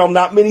earth realm,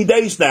 not many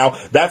days now.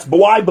 That's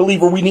why,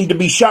 believer, we need to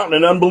be shouting,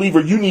 and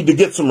unbeliever, you need to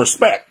get some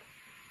respect.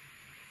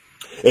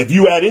 If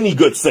you had any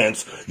good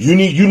sense, you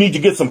need to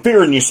get some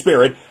fear in your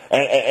spirit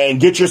and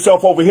get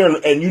yourself over here,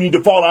 and you need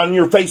to fall on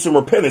your face and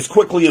repent as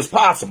quickly as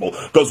possible.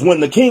 Because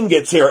when the king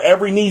gets here,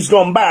 every knee's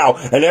going to bow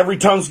and every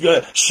tongue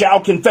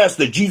shall confess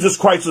that Jesus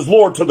Christ is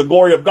Lord to the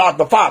glory of God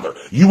the Father.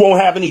 You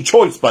won't have any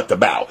choice but to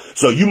bow.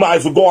 So you might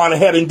as well go on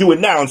ahead and do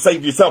it now and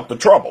save yourself the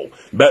trouble.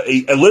 But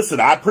listen,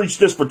 I preached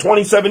this for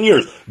 27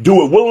 years.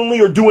 Do it willingly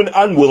or do it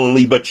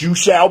unwillingly, but you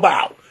shall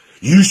bow.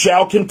 You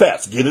shall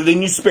confess. Get it in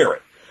your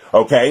spirit.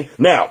 Okay?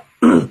 Now,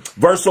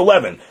 verse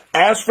 11,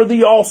 as for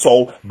thee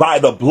also, by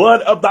the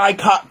blood of thy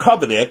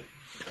covenant,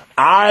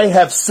 I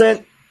have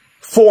sent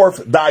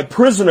forth thy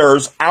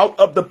prisoners out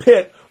of the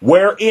pit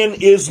wherein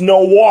is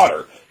no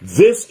water.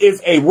 This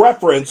is a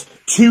reference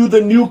to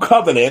the new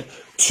covenant,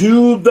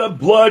 to the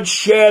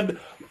bloodshed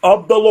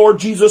of the Lord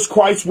Jesus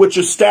Christ, which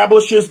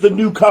establishes the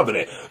new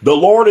covenant. The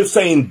Lord is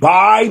saying,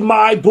 by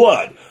my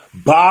blood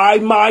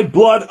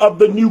of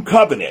the new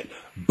covenant,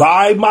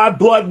 by my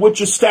blood, which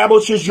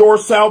establishes your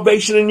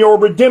salvation and your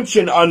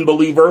redemption,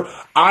 unbeliever,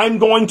 I'm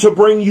going to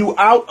bring you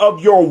out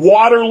of your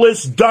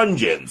waterless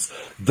dungeons.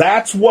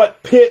 That's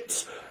what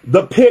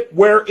the pit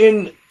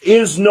wherein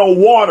is no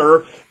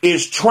water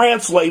is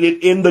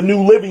translated in the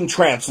New Living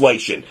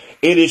Translation.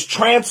 It is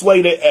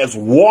translated as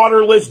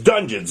waterless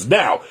dungeons.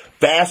 Now,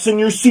 fasten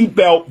your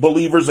seatbelt,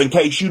 believers, in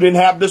case you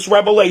didn't have this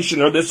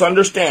revelation or this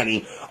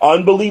understanding.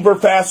 Unbeliever,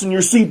 fasten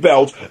your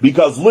seatbelts,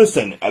 because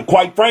listen,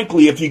 quite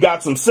frankly, if you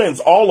got some sense,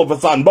 all of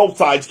us on both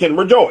sides can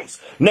rejoice.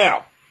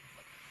 Now,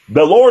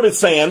 the Lord is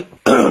saying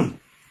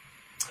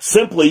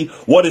simply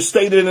what is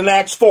stated in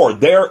Acts 4.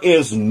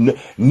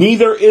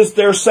 Neither is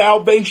there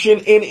salvation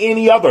in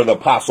any other, the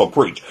apostle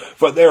preached.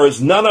 For there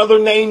is none other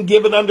name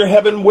given under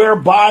heaven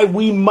whereby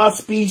we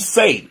must be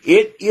saved.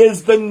 It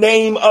is the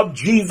name of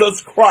Jesus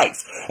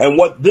Christ. And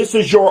this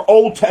is your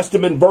Old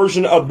Testament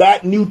version of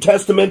that New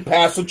Testament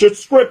passage of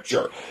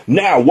Scripture.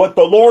 Now, what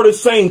the Lord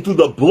is saying through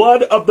the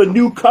blood of the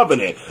new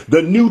covenant,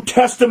 the New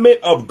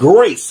Testament of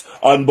grace,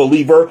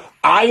 unbeliever,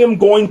 I am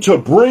going to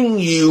bring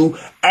you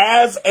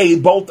as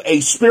both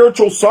a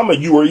spiritual, some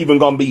of you are even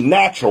going to be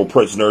natural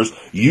prisoners.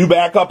 You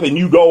back up and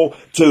you go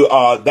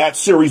to that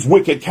series,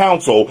 Wicked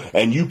Counsel,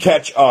 and you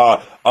catch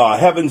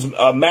Heaven's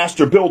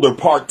Master Builder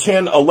part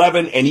 10,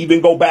 11, and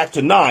even go back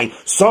to 9.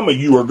 Some of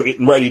you are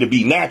getting ready to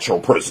be natural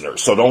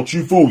prisoners, so don't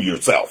you fool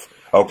yourself.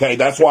 Okay,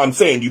 that's why I'm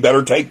saying you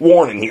better take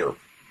warning here.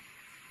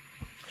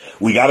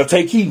 We got to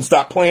take heed and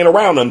stop playing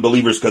around,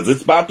 unbelievers, because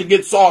it's about to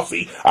get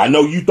saucy. I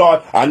know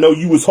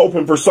you was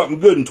hoping for something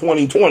good in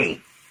 2020.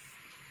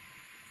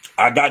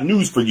 I got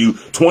news for you.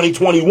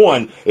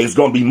 2021 is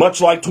going to be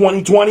much like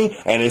 2020,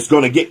 and it's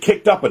going to get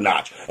kicked up a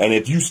notch. And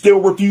if you still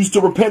refuse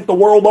to repent the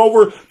world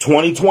over,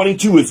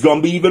 2022 is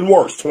going to be even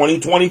worse.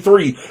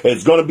 2023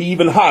 is going to be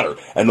even hotter.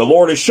 And the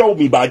Lord has showed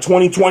me by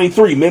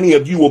 2023, many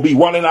of you will be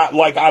running out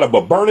of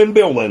a burning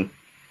building.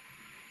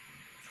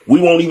 We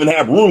won't even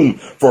have room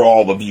for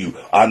all of you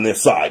on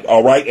this side,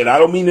 all right? And I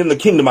don't mean in the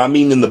kingdom, I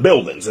mean in the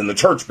buildings, in the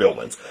church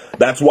buildings.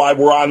 That's why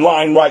we're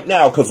online right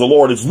now, because the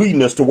Lord is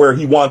leading us to where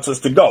he wants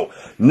us to go.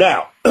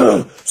 Now,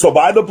 so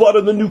by the blood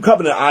of the new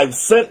covenant, I've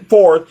sent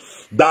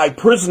forth thy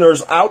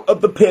prisoners out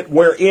of the pit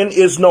wherein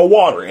is no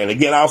water. And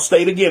again, I'll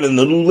state again in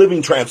the New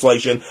Living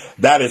Translation,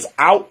 that is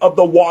out of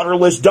the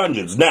waterless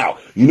dungeons. Now,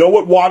 you know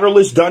what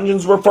waterless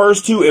dungeons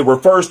refers to? It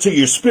refers to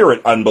your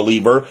spirit,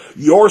 unbeliever.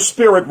 Your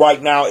spirit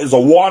right now is a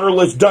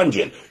waterless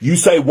dungeon. You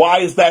say, why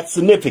is that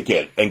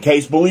significant? In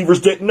case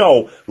believers didn't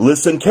know,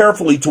 listen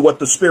carefully to what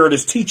the Spirit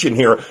is teaching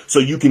here so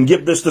you can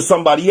give this to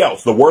somebody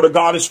else. The Word of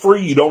God is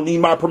free. You don't need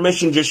my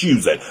permission. Just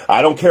use it.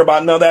 I don't care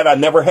about none of that. I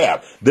never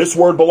have. This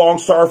word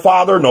belongs to our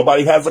Father.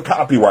 Nobody has a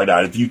copyright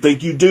on it. If you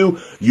think you do,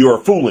 you're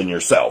fooling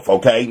yourself.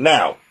 Okay?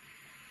 Now,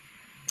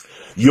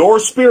 your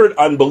spirit,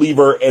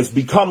 unbeliever, has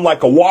become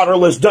like a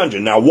waterless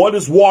dungeon. Now, what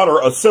is water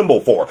a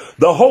symbol for?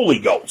 The Holy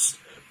Ghost.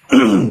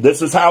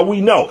 This is how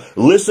we know.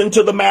 Listen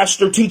to the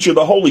master teacher,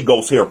 the Holy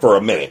Ghost, here for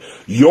a minute.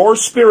 Your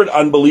spirit,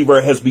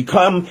 unbeliever, has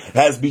become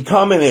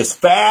and is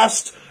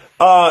fast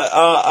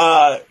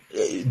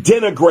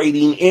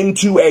denigrating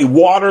into a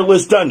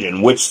waterless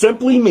dungeon, which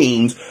simply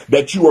means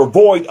that you are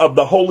void of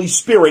the Holy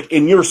Spirit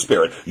in your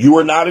spirit. You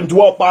are not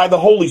indwelt by the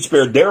Holy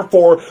Spirit.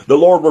 Therefore, the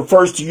Lord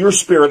refers to your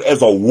spirit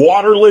as a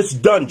waterless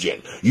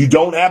dungeon. You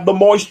don't have the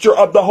moisture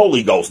of the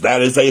Holy Ghost.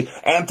 That is a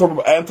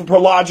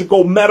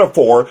anthropological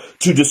metaphor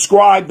to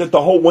describe that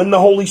when the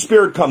Holy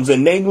Spirit comes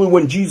in, namely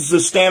when Jesus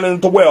is standing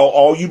at the well.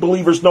 All you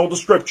believers know the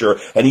scripture,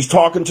 and he's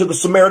talking to the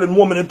Samaritan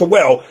woman at the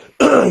well.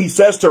 He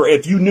says to her,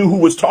 if you knew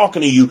who was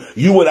talking to you,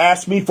 you would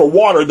ask me for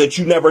water that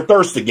you never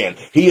thirst again.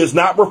 He is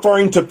not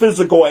referring to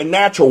physical and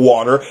natural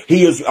water.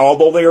 He is,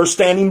 although they are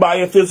standing by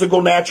a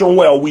physical natural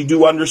well, we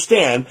do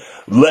understand.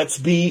 Let's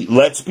be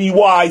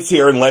wise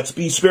here and let's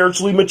be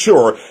spiritually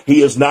mature.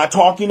 He is not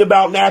talking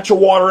about natural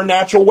water and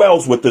natural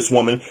wells with this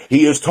woman.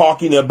 He is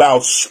talking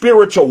about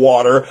spiritual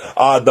water,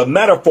 the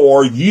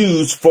metaphor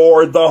used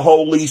for the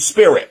Holy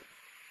Spirit.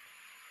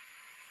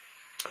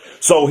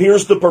 So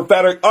here's the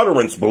prophetic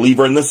utterance,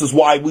 believer, and this is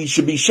why we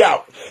should be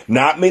shouting.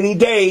 Not many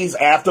days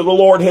after the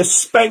Lord has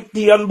spanked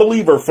the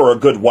unbeliever for a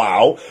good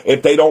while,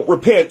 if they don't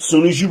repent,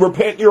 soon as you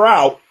repent, you're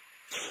out.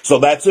 So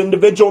that's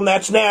individual and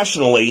that's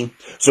nationally.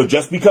 So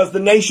just because the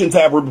nations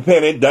have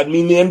repented doesn't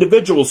mean the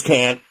individuals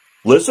can't.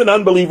 Listen,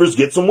 unbelievers,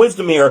 get some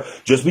wisdom here.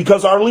 Just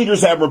because our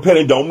leaders have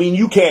repented don't mean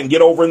you can't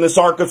get over in this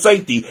ark of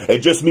safety. It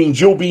just means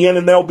you'll be in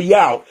and they'll be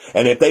out.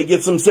 And if they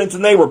get some sense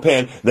and they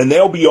repent, then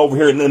they'll be over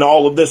here and then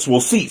all of this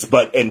will cease.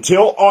 But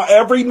until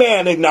every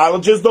man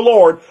acknowledges the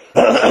Lord,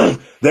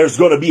 there's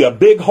going to be a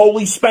big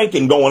holy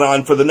spanking going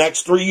on for the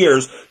next 3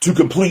 years to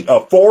complete a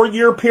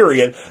 4-year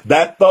period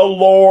that the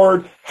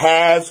Lord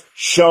has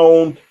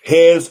shown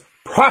his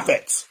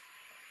prophets.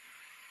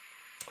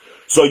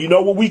 So you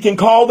know what we can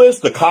call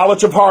this? The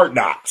College of Hard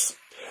Knocks.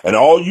 And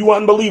all you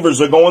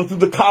unbelievers are going through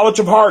the College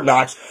of Hard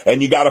Knocks,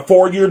 and you got a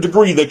 4-year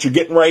degree that you're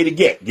getting ready to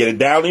get. Get it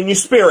down in your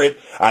spirit.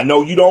 I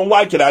know you don't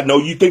like it. I know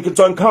you think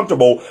it's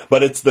uncomfortable,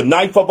 but it's the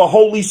knife of a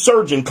holy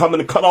surgeon coming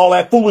to cut all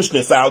that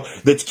foolishness out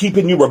that's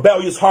keeping you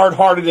rebellious,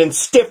 hard-hearted, and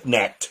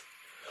stiff-necked.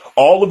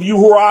 All of you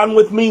who are on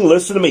with me,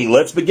 listen to me.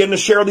 Let's begin to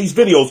share these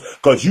videos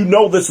because you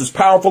know this is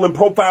powerful and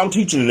profound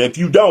teaching. And if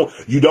you don't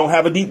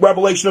have a deep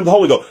revelation of the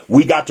Holy Ghost.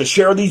 We got to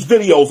share these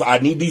videos. I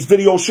need these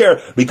videos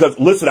shared because,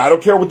 listen, I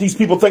don't care what these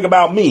people think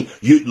about me.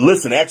 You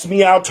listen, X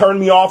me out, turn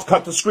me off,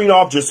 cut the screen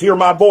off, just hear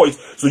my voice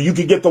so you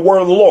can get the word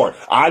of the Lord.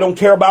 I don't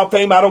care about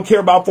fame. I don't care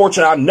about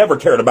fortune. I never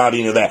cared about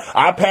any of that.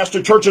 I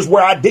pastored churches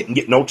where I didn't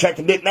get no check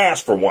and didn't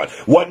ask for one.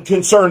 Wasn't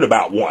concerned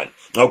about one.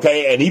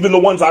 Okay, and even the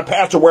ones I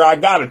pastor where I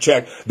got a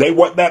check, they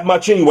weren't that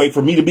much anyway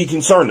for me to be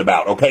concerned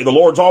about. Okay, the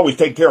Lord's always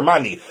taking care of my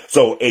needs.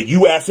 So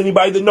you ask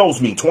anybody that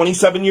knows me,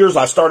 27 years,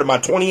 I started my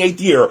 28th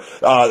year.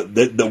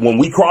 When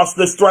we crossed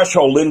this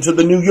threshold into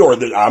the new year,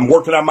 I'm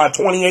working on my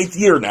 28th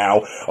year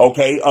now.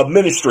 Okay, of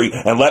ministry,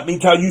 and let me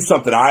tell you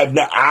something.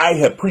 I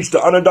have preached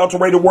the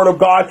unadulterated word of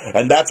God,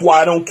 and that's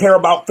why I don't care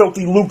about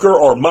filthy lucre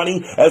or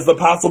money, as the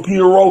Apostle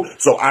Peter wrote,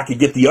 so I could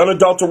get the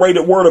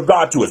unadulterated word of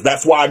God to us.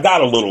 That's why I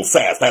got a little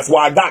sass. That's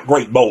why I got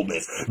great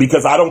boldness,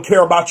 because I don't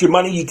care about your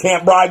money. You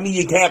can't bribe me.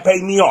 You can't can't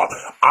pay me off.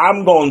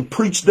 I'm going to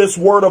preach this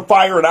word of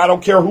fire, and I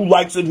don't care who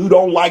likes it, who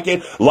don't like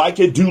it,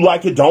 do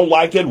like it, don't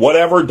like it,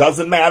 whatever,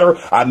 doesn't matter.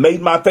 I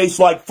made my face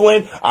like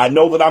flint. I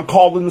know that I'm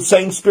called in the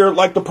same spirit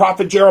like the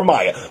prophet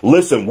Jeremiah.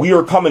 Listen, we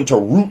are coming to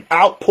root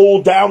out,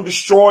 pull down,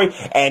 destroy,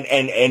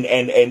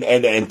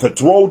 and to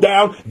throw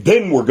down.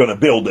 Then we're going to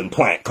build and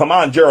plant. Come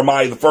on,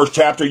 Jeremiah, the first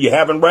chapter. You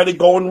haven't read it,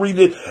 go and read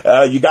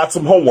it. You got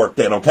some homework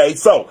then, okay?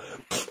 So,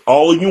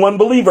 all of you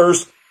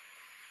unbelievers,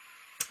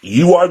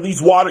 you are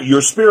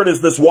your spirit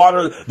is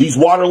these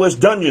waterless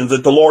dungeons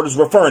that the Lord is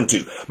referring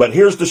to. But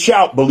here's the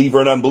shout, believer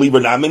and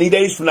unbeliever. Not many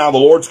days from now, the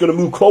Lord's going to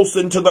move close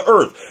into the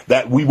earth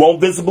that we won't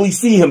visibly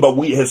see him, but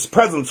his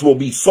presence will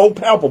be so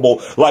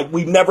palpable like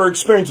we've never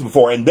experienced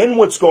before. And then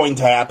what's going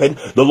to happen?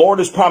 The Lord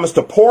has promised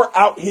to pour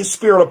out his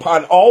spirit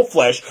upon all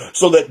flesh,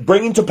 so that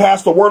bringing to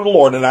pass the word of the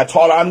Lord. And I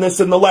taught on this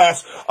in the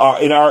last,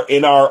 in our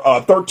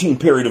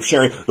 13th period of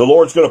sharing. The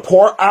Lord's going to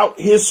pour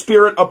out his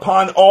spirit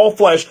upon all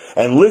flesh.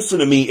 And listen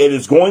to me, it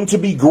is going to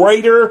be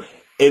greater.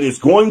 It is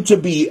going to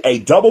be a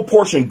double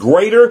portion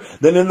greater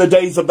than in the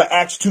days of the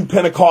Acts 2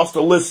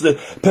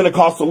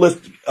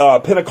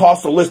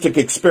 Pentecostalistic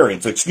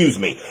experience, excuse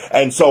me.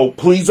 And so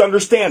please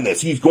understand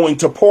this. He's going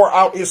to pour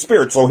out his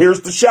spirit. So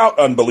here's the shout,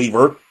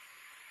 unbeliever.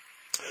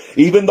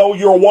 Even though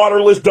you're a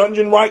waterless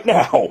dungeon right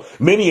now,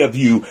 many of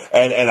you,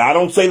 and I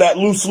don't say that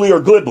loosely or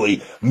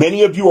glibly,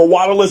 many of you are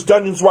waterless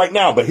dungeons right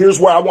now. But here's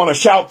where I want to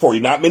shout for you.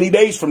 Not many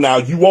days from now,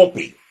 you won't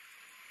be.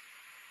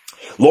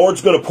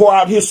 Lord's going to pour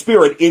out his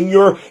spirit in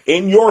your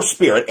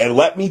spirit. And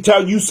let me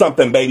tell you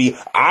something, baby.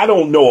 I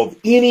don't know of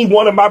any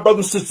one of my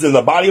brothers and sisters in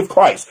the body of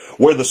Christ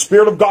where the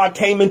Spirit of God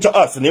came into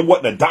us and it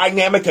wasn't a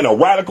dynamic and a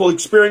radical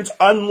experience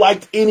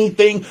unlike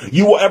anything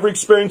you will ever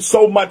experience.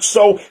 So much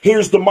so,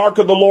 here's the mark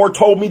of the Lord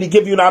told me to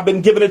give you, and I've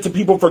been giving it to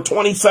people for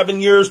 27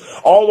 years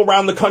all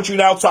around the country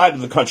and outside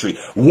of the country.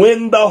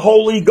 When the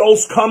Holy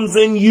Ghost comes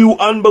in you,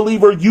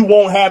 unbeliever, you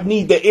won't have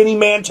need that any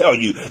man tell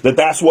you that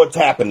that's what's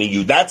happened to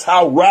you. That's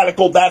how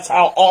radical, that's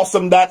how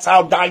awesome, that's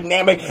how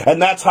dynamic,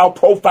 and that's how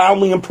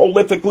profoundly and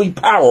prolifically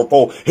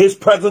powerful his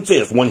presence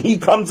is. When he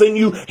comes in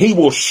you, he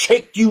will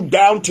shake you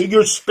down to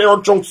your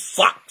spiritual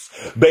socks.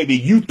 Baby,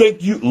 you think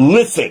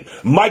listen,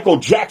 Michael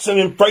Jackson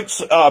and Fred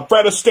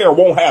Astaire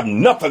won't have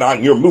nothing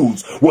on your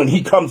moves when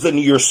he comes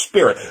into your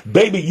spirit.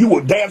 Baby, you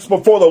will dance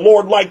before the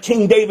Lord like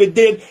King David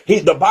did.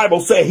 The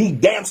Bible said he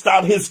danced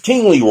out his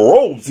kingly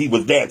robes. He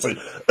was dancing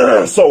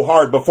so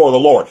hard before the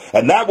Lord.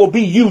 And that will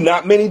be you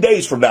not many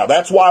days from now.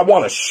 That's why I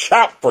want to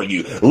shout for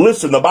you.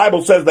 Listen, the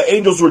Bible says the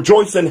angels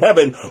rejoice in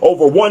heaven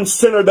over one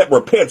sinner that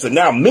repents. And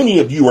now many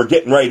of you are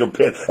getting ready to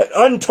repent. An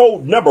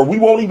untold number. We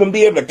won't even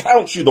be able to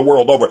count you the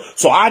world over.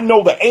 So I know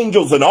the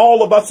angels and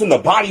all of us in the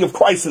body of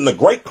Christ and the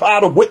great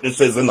cloud of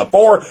witnesses and the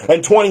 4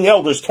 and 20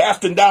 elders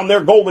casting down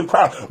their golden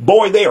crown.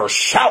 Boy, they are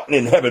shouting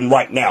in heaven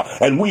right now.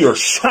 And we are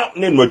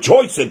shouting and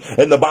rejoicing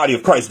in the body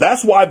of Christ.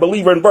 That's why,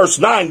 believer, in verse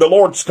 9, the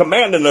Lord's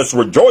commanding us,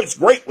 rejoice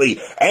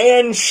greatly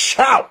and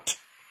shout.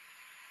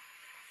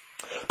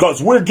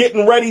 Because we're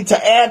getting ready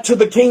to add to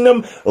the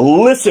kingdom.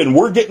 Listen,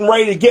 we're getting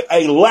ready to get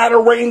a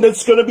latter rain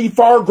that's going to be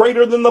far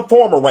greater than the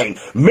former rain.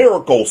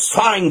 Miracles,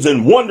 signs,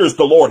 and wonders,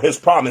 the Lord has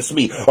promised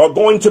me, are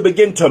going to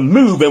begin to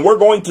move, and we're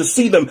going to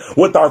see them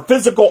with our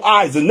physical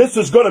eyes. And this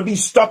is going to be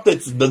stuff that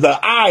the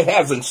eye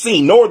hasn't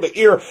seen, nor the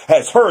ear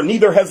has heard,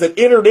 neither has it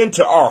entered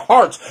into our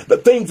hearts, the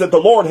things that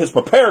the Lord has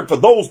prepared for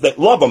those that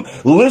love him.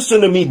 Listen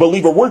to me,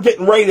 believer. We're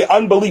getting ready to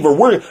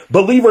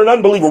believer and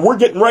unbeliever. We're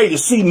getting ready to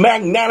see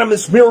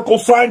magnanimous miracle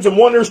signs and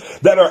wonders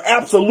that are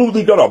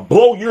absolutely going to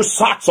blow your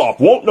socks off.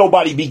 Won't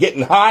nobody be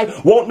getting high.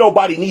 Won't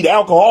nobody need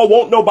alcohol.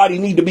 Won't nobody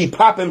need to be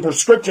popping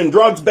prescription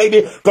drugs,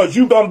 baby, because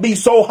you're going to be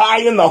so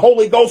high in the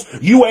Holy Ghost,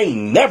 you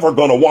ain't never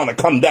going to want to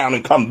come down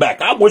and come back.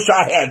 I wish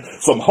I had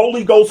some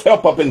Holy Ghost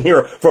help up in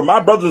here for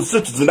my brothers and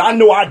sisters, and I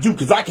know I do,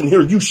 because I can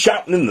hear you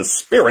shouting in the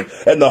spirit,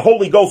 and the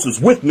Holy Ghost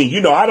is with me. You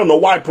know, I don't know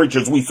why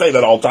preachers, we say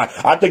that all the time.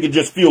 I think it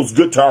just feels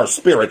good to our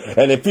spirit,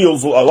 and it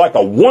feels like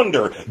a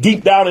wonder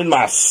deep down in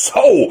my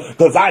soul,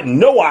 because I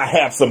know I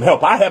have some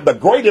help. I have the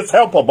greatest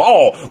help of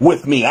all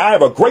with me. I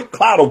have a great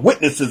cloud of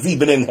witnesses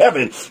even in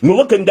heaven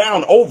looking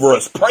down over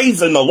us,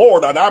 praising the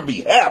Lord on our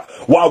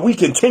behalf while we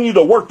continue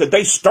the work that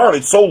they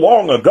started so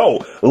long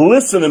ago.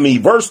 Listen to me.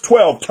 Verse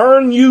 12,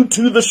 turn you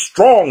to the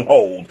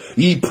stronghold,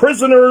 ye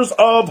prisoners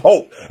of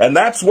hope. And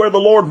that's where the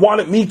Lord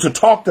wanted me to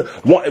talk to.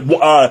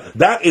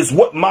 That is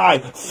what my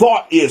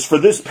thought is for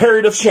this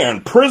period of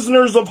sharing.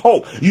 Prisoners of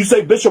hope. You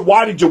say, Bishop,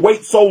 why did you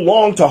wait so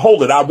long to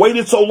hold it? I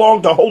waited so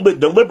long to hold it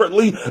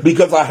deliberately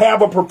because I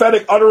have a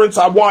prophetic utterance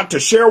I want to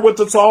share with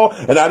us all,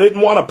 and I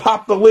didn't want to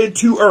pop the lid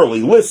too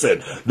early.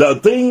 Listen, the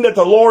thing that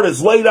the Lord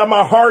has laid on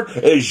my heart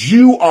is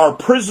you are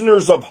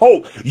prisoners of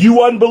hope.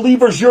 You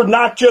unbelievers, you're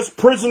not just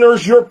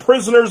prisoners, you're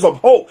prisoners of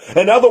hope.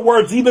 In other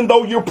words, even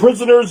though you're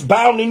prisoners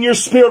bound in your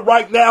spirit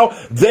right now,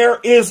 there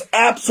is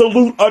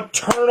absolute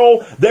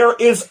eternal, there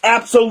is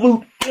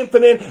absolute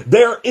infinite,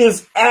 there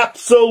is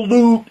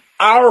absolute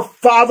our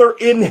Father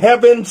in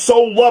heaven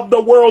so loved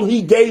the world,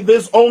 he gave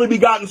his only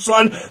begotten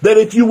Son, that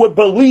if you would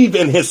believe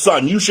in his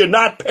Son, you should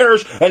not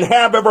perish and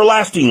have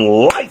everlasting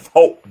life.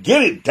 Hope.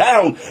 Get it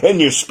down in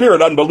your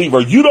spirit,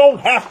 unbeliever. You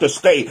don't have to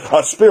stay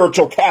a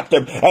spiritual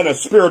captive and a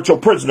spiritual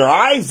prisoner.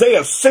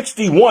 Isaiah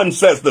 61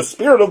 says, the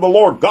Spirit of the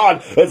Lord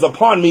God is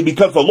upon me,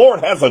 because the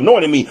Lord has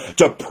anointed me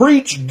to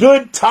preach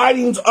good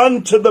tidings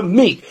unto the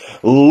meek.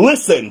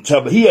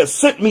 He has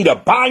sent me to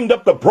bind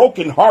up the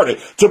brokenhearted,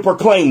 to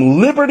proclaim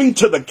liberty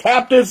to the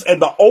captives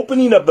and the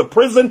opening of the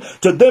prison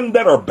to them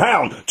that are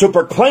bound, to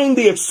proclaim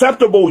the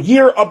acceptable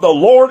year of the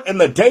Lord and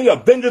the day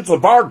of vengeance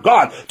of our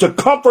God, to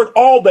comfort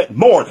all that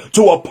mourn,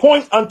 to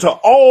appoint unto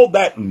all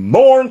that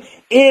mourn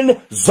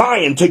in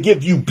Zion, to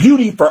give you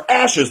beauty for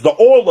ashes, the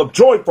oil of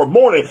joy for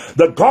mourning,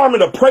 the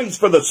garment of praise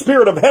for the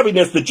spirit of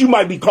heaviness, that you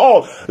might be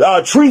called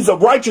trees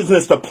of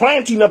righteousness, the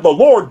planting of the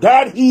Lord,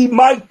 that he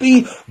might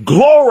be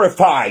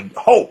glorified.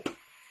 Hope.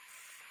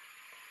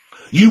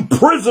 You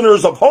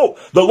prisoners of hope.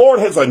 The Lord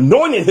has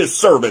anointed his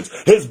servants,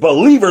 his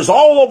believers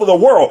all over the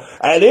world.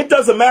 And it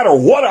doesn't matter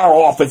what our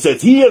office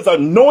is. He has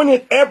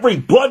anointed every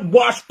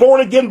blood-washed,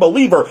 born-again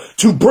believer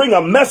to bring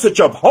a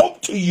message of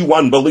hope to you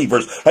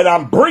unbelievers. And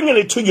I'm bringing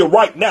it to you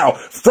right now,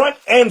 front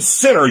and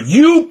center.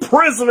 You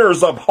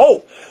prisoners of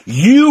hope.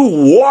 You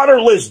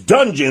waterless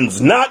dungeons.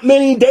 Not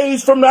many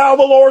days from now,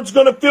 the Lord's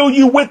going to fill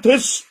you with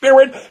his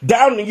spirit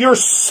down to your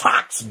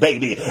socks,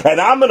 baby. And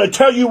I'm going to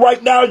tell you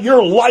right now,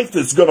 your life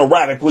is going to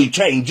radically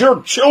change.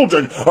 Your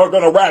children are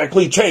going to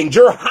radically change.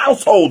 Your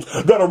households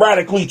are going to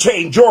radically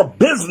change. Your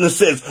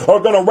businesses are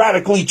going to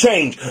radically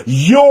change.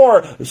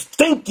 Your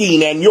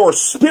thinking and your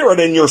spirit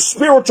and your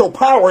spiritual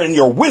power and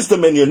your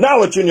wisdom and your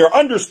knowledge and your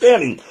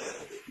understanding,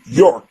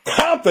 your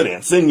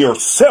confidence in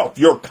yourself,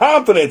 your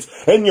confidence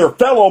in your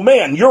fellow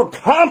man, your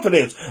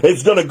confidence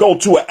is going to go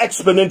to an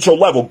exponential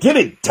level. Get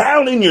it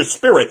down in your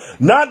spirit.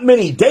 Not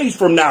many days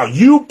from now,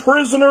 you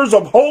prisoners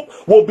of hope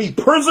will be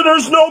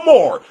prisoners no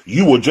more.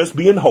 You will just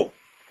be in hope.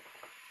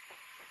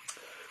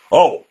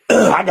 Oh,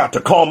 I got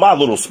to calm my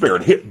little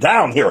spirit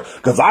down here,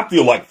 because I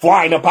feel like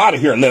flying up out of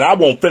here, and then I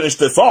won't finish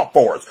this off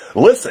for us.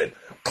 Listen,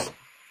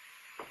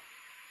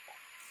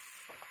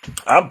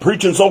 I'm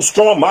preaching so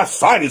strong, my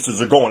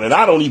sinuses are going, and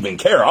I don't even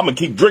care. I'm going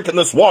to keep drinking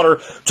this water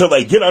till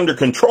they get under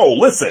control.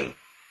 Listen.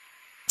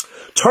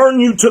 Turn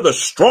you to the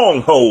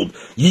stronghold,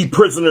 ye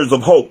prisoners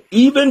of hope.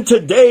 Even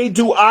today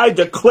do I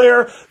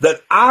declare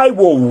that I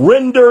will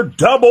render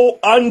double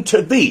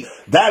unto thee.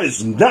 That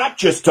is not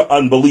just to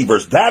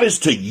unbelievers. That is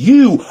to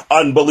you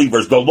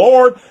unbelievers. The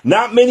Lord,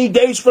 not many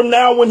days from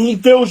now, when he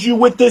fills you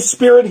with this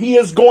spirit, he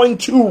is going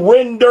to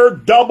render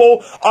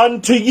double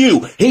unto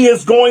you. He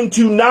is going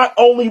to not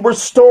only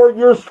restore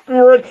your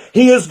spirit,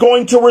 he is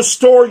going to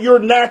restore your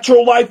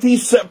natural life. He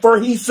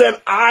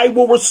said, I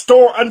will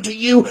restore unto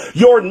you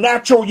your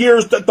natural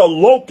years, that the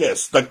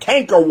locust, the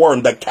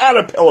cankerworm, the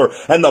caterpillar,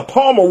 and the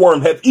palmer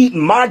worm have eaten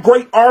my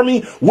great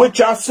army,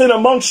 which I sent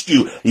amongst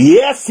you.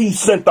 Yes, he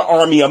sent the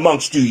army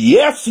amongst you.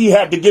 Yes, he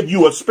had to give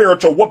you a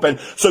spiritual whooping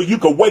so you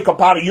could wake up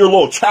out of your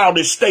little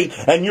childish state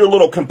and your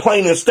little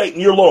complaining state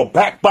and your little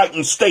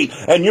backbiting state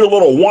and your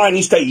little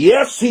whiny state.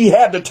 Yes, he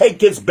had to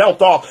take his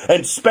belt off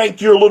and spank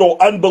your little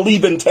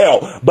unbelieving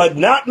tail. But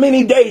not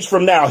many days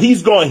from now,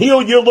 he's going to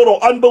heal your little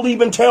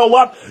unbelieving tail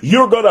up.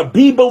 You're going to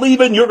be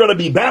believing. You're going to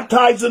be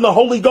baptized in the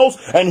Holy Ghost.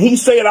 And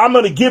he's saying, I'm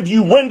going to give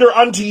you, render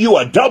unto you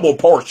a double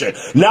portion.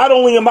 Not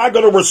only am I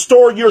going to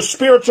restore your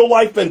spiritual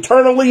life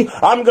internally,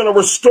 I'm going to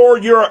restore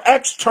your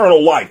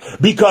external life,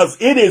 because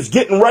it is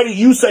getting ready.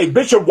 You say,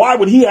 Bishop, why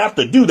would he have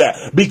to do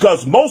that?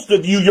 Because most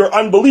of you, you're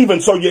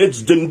unbelieving. So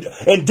it's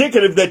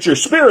indicative that your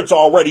spirit's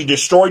already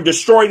destroyed.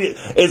 Destroyed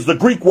is the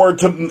Greek word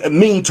to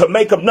mean to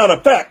make of none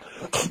effect.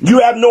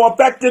 You have no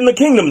effect in the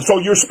kingdom. So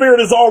your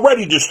spirit is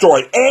already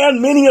destroyed.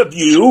 And many of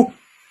you,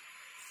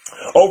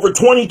 over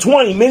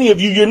 2020, many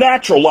of you, your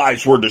natural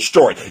lives were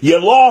destroyed.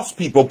 You lost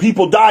people.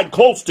 People died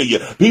close to you.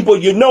 People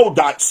you know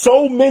died.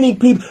 So many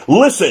people.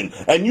 Listen,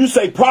 and you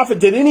say, Prophet,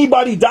 did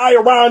anybody die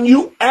around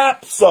you?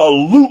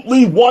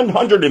 Absolutely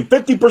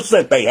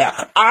 150% they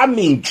have. I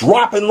mean,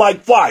 dropping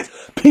like flies.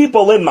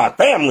 People in my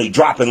family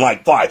dropping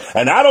like flies.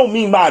 And I don't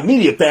mean my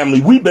immediate family.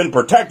 We've been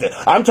protected.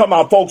 I'm talking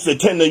about folks that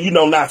tend to,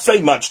 not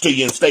say much to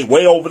you and stay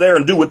way over there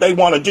and do what they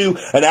want to do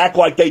and act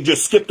like they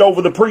just skipped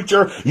over the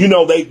preacher.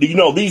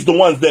 These the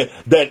ones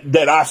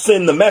that I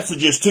send the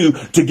messages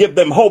to give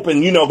them hope,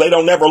 and they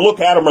don't never look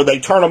at them, or they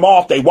turn them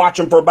off. They watch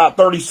them for about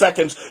 30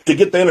 seconds to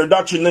get the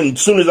introduction. Then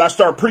as soon as I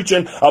start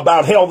preaching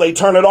about hell, they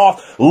turn it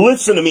off.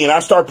 Listen to me. And I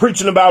start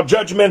preaching about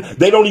judgment.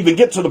 They don't even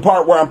get to the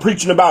part where I'm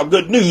preaching about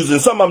good news.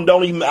 And some of them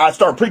don't even, I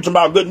start preaching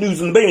about good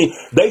news in the beginning.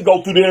 They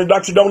go through the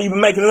introduction, don't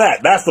even make it to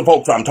that. That's the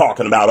folks I'm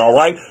talking about. All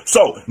right.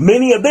 So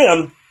many of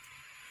them,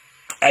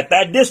 at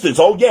that distance,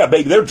 oh yeah,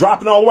 baby, they're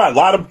dropping all around. A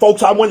lot of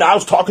folks I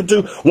was talking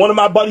to, one of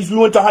my buddies, we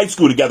went to high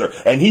school together,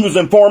 and he was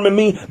informing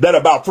me that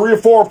about 3 or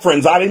 4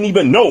 friends I didn't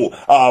even know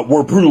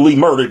were brutally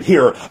murdered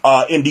here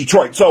in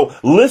Detroit. So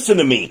listen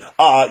to me.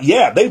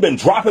 Yeah, they've been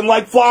dropping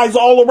like flies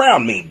all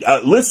around me.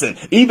 Listen,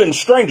 even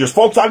strangers,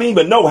 folks I didn't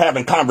even know,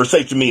 having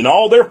conversation with me, and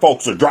all their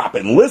folks are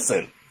dropping.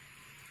 Listen.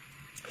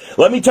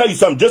 Let me tell you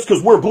something. Just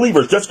because we're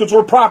believers, just because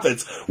we're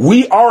prophets,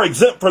 we are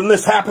exempt from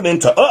this happening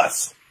to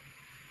us.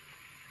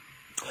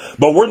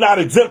 But we're not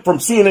exempt from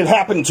seeing it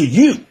happen to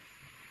you.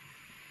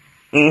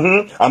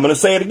 I'm going to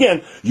say it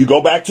again. You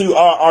go back to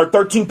our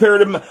 13th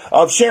period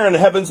of Sharon,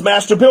 heaven's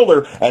master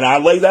builder, and I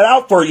lay that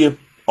out for you.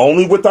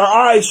 Only with our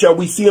eyes shall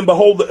we see and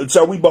behold,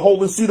 shall we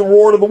behold and see the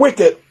reward of the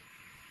wicked.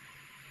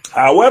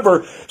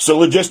 However,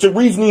 syllogistic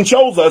reasoning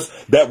shows us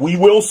that we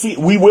will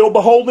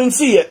behold and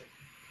see it.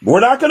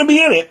 We're not going to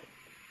be in it.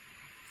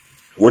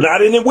 We're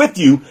not in it with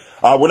you.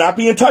 We're not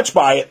being touched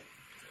by it,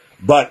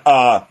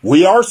 but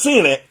we are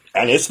seeing it.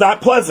 And it's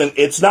not pleasant.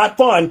 It's not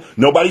fun.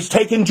 Nobody's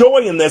taking joy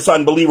in this,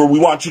 unbeliever. We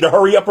want you to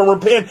hurry up and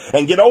repent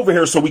and get over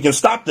here so we can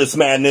stop this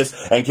madness.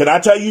 And can I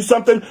tell you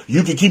something?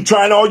 You can keep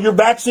trying all your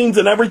vaccines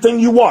and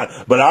everything you want,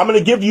 but I'm going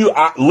to give you,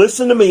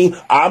 listen to me.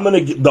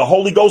 The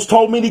Holy Ghost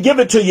told me to give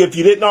it to you if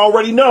you didn't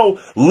already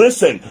know.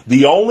 Listen,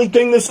 the only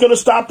thing that's going to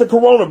stop the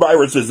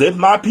coronavirus is if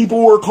my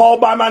people who are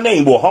called by my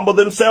name will humble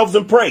themselves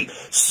and pray,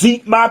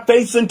 seek my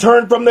face and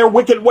turn from their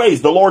wicked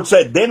ways. The Lord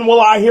said, then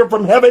will I hear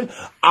from heaven.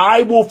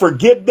 I will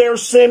forgive their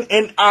sin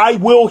and I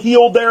will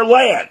heal their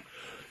land.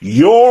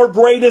 Your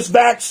greatest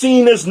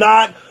vaccine is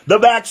not the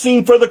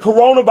vaccine for the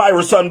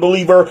coronavirus,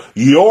 unbeliever.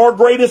 Your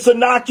greatest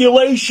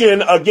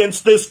inoculation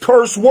against this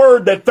cursed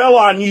word that fell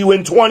on you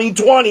in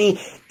 2020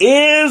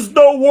 is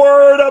the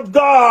word of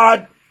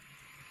God.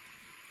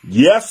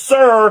 Yes,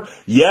 sir.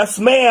 Yes,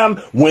 ma'am.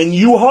 When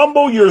you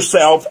humble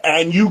yourself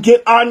and you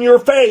get on your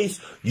face,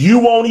 you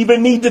won't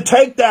even need to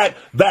take that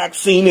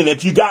vaccine. And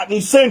if you got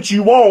any sense,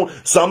 you won't.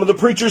 Some of the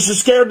preachers are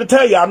scared to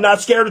tell you. I'm not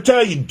scared to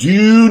tell you.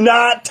 Do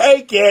not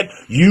take it.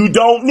 You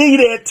don't need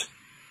it.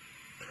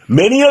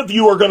 Many of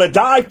you are going to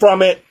die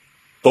from it.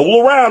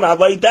 Fool around. I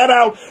laid that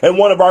out in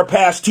one of our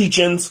past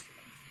teachings.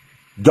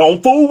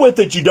 Don't fool with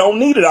it. You don't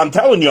need it. I'm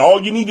telling you,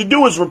 all you need to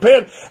do is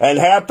repent and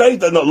have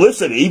faith. And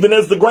listen, even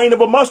as the grain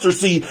of a mustard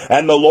seed,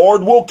 and the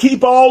Lord will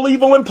keep all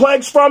evil and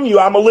plagues from you.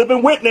 I'm a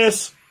living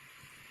witness.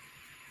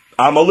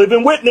 I'm a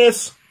living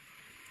witness.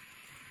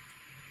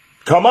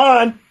 Come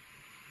on.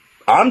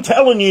 I'm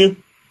telling you,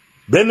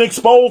 been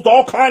exposed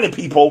all kind of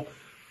people.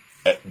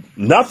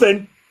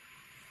 Nothing.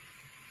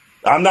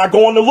 I'm not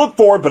going to look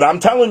for it, but I'm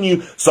telling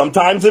you,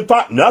 sometimes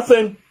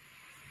nothing.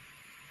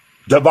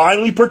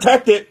 Divinely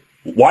protected.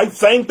 Wife,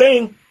 same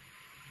thing.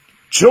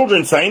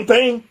 Children, same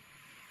thing.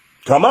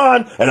 Come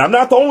on. And I'm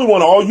not the only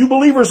one. All you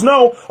believers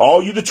know.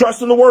 All you that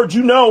trust in the word,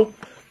 you know.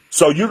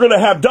 So you're going to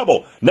have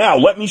double. Now,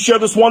 let me share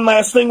this one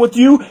last thing with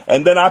you.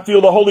 And then I feel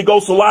the Holy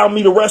Ghost allow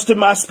me to rest in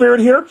my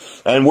spirit here.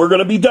 And we're going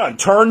to be done.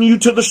 Turn you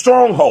to the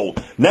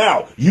stronghold.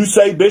 Now, you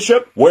say,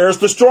 Bishop, where's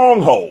the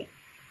stronghold?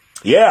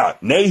 Yeah,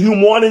 Nahum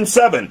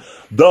 1:7.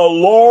 The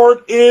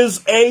Lord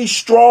is a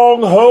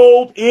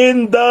stronghold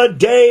in the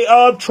day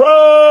of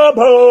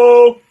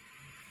trouble.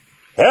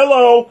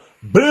 Hello.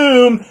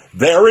 Boom.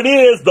 There it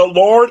is. The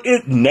Lord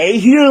is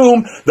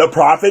Nahum, the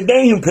prophet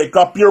Nahum. Pick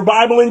up your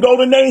Bible and go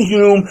to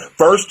Nahum,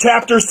 1st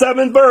chapter,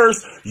 7th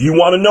verse. You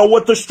want to know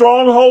what the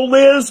stronghold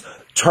is?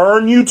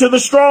 Turn you to the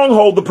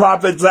stronghold, the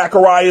prophet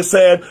Zechariah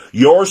said.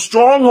 Your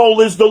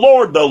stronghold is the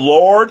Lord. The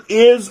Lord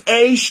is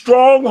a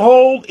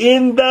stronghold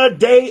in the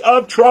day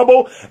of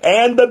trouble.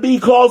 And the B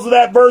clause of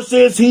that verse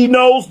is, he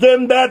knows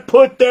them that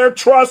put their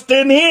trust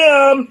in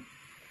him.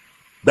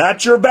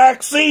 That's your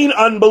vaccine,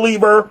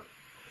 unbeliever.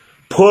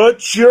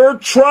 Put your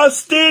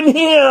trust in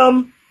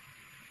him.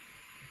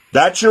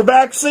 That's your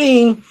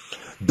vaccine.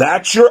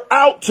 That's your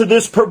out to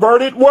this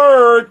perverted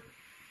word.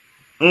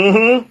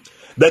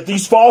 That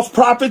these false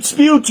prophets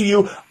spew to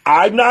you.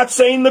 I'm not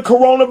saying the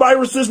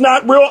coronavirus is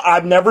not real.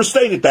 I've never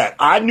stated that.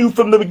 I knew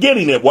from the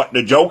beginning it wasn't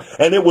a joke,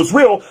 and it was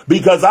real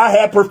because I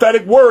had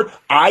prophetic word.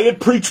 I had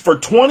preached for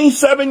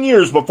 27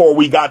 years before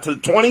we got to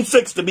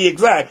 26 to be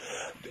exact.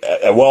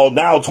 Well,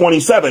 now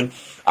 27.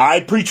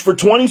 I preached for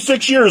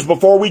 26 years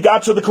before we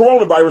got to the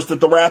coronavirus that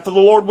the wrath of the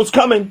Lord was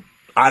coming.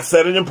 I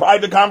said it in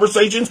private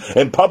conversations,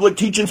 in public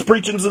teachings,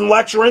 preachings, and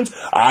lecturings.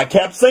 I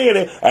kept saying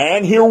it,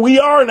 and here we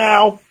are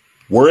now.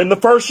 We're in the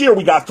first year.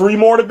 We got 3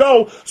 more to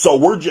go. So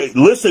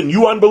listen,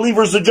 you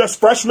unbelievers are just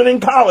freshmen in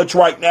college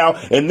right now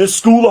in this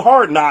school of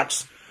hard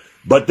knocks.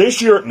 But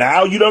this year,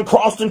 now you done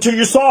crossed into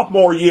your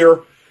sophomore year.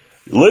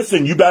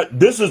 Listen,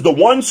 this is the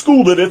one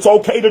school that it's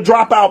okay to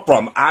drop out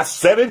from. I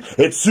said it.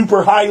 It's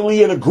super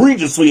highly and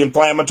egregiously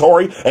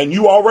inflammatory, and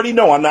you already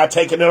know I'm not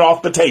taking it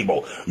off the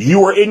table.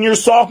 You are in your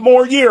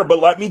sophomore year, but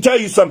let me tell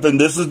you something.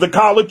 This is the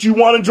college you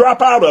want to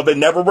drop out of and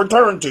never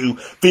return to.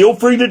 Feel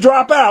free to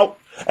drop out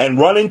and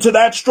run into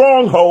that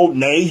stronghold.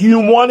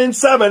 Nahum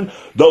 1:7.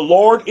 The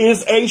Lord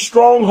is a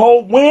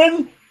stronghold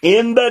when?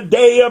 In the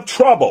day of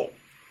trouble.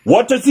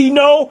 What does he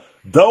know?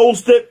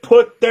 Those that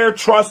put their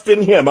trust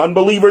in him.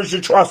 Unbelievers,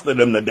 you trusted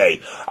him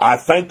today. I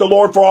thank the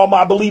Lord for all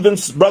my believing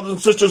brothers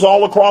and sisters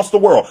all across the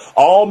world.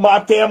 All my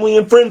family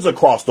and friends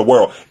across the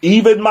world.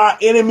 Even my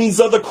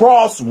enemies of the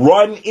cross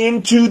run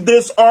into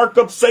this ark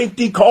of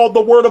safety called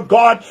the Word of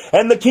God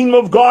and the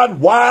Kingdom of God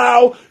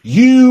while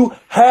you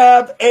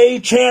have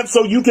a chance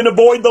so you can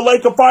avoid the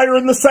lake of fire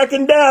and the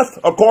second death,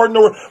 according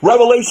to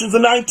Revelations, the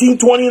 19th,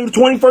 20th, and the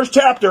 21st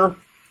chapter.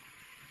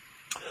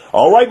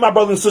 All right, my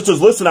brothers and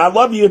sisters, listen, I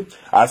love you.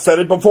 I said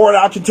it before, and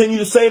I'll continue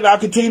to say it, and I'll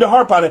continue to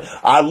harp on it.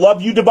 I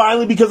love you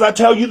divinely because I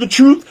tell you the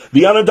truth,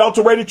 the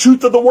unadulterated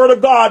truth of the Word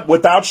of God,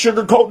 without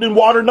sugarcoating and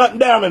water nothing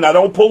down, and I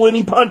don't pull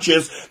any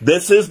punches.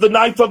 This is the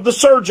knife of the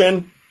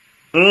surgeon.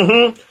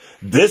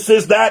 This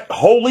is that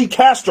holy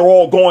castor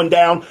oil going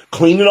down,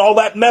 cleaning all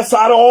that mess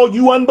out of all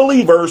you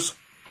unbelievers.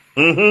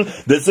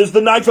 This is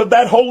the knife of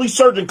that holy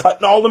surgeon,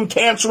 cutting all them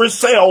cancerous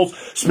cells,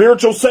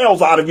 spiritual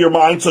cells out of your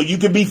mind so you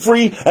can be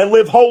free and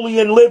live holy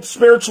and live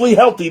spiritually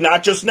healthy,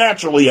 not just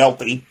naturally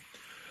healthy.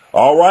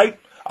 All right?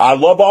 I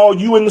love all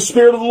you in the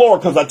Spirit of the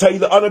Lord because I tell you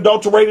the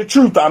unadulterated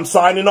truth. I'm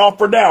signing off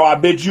for now. I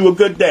bid you a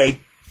good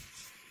day.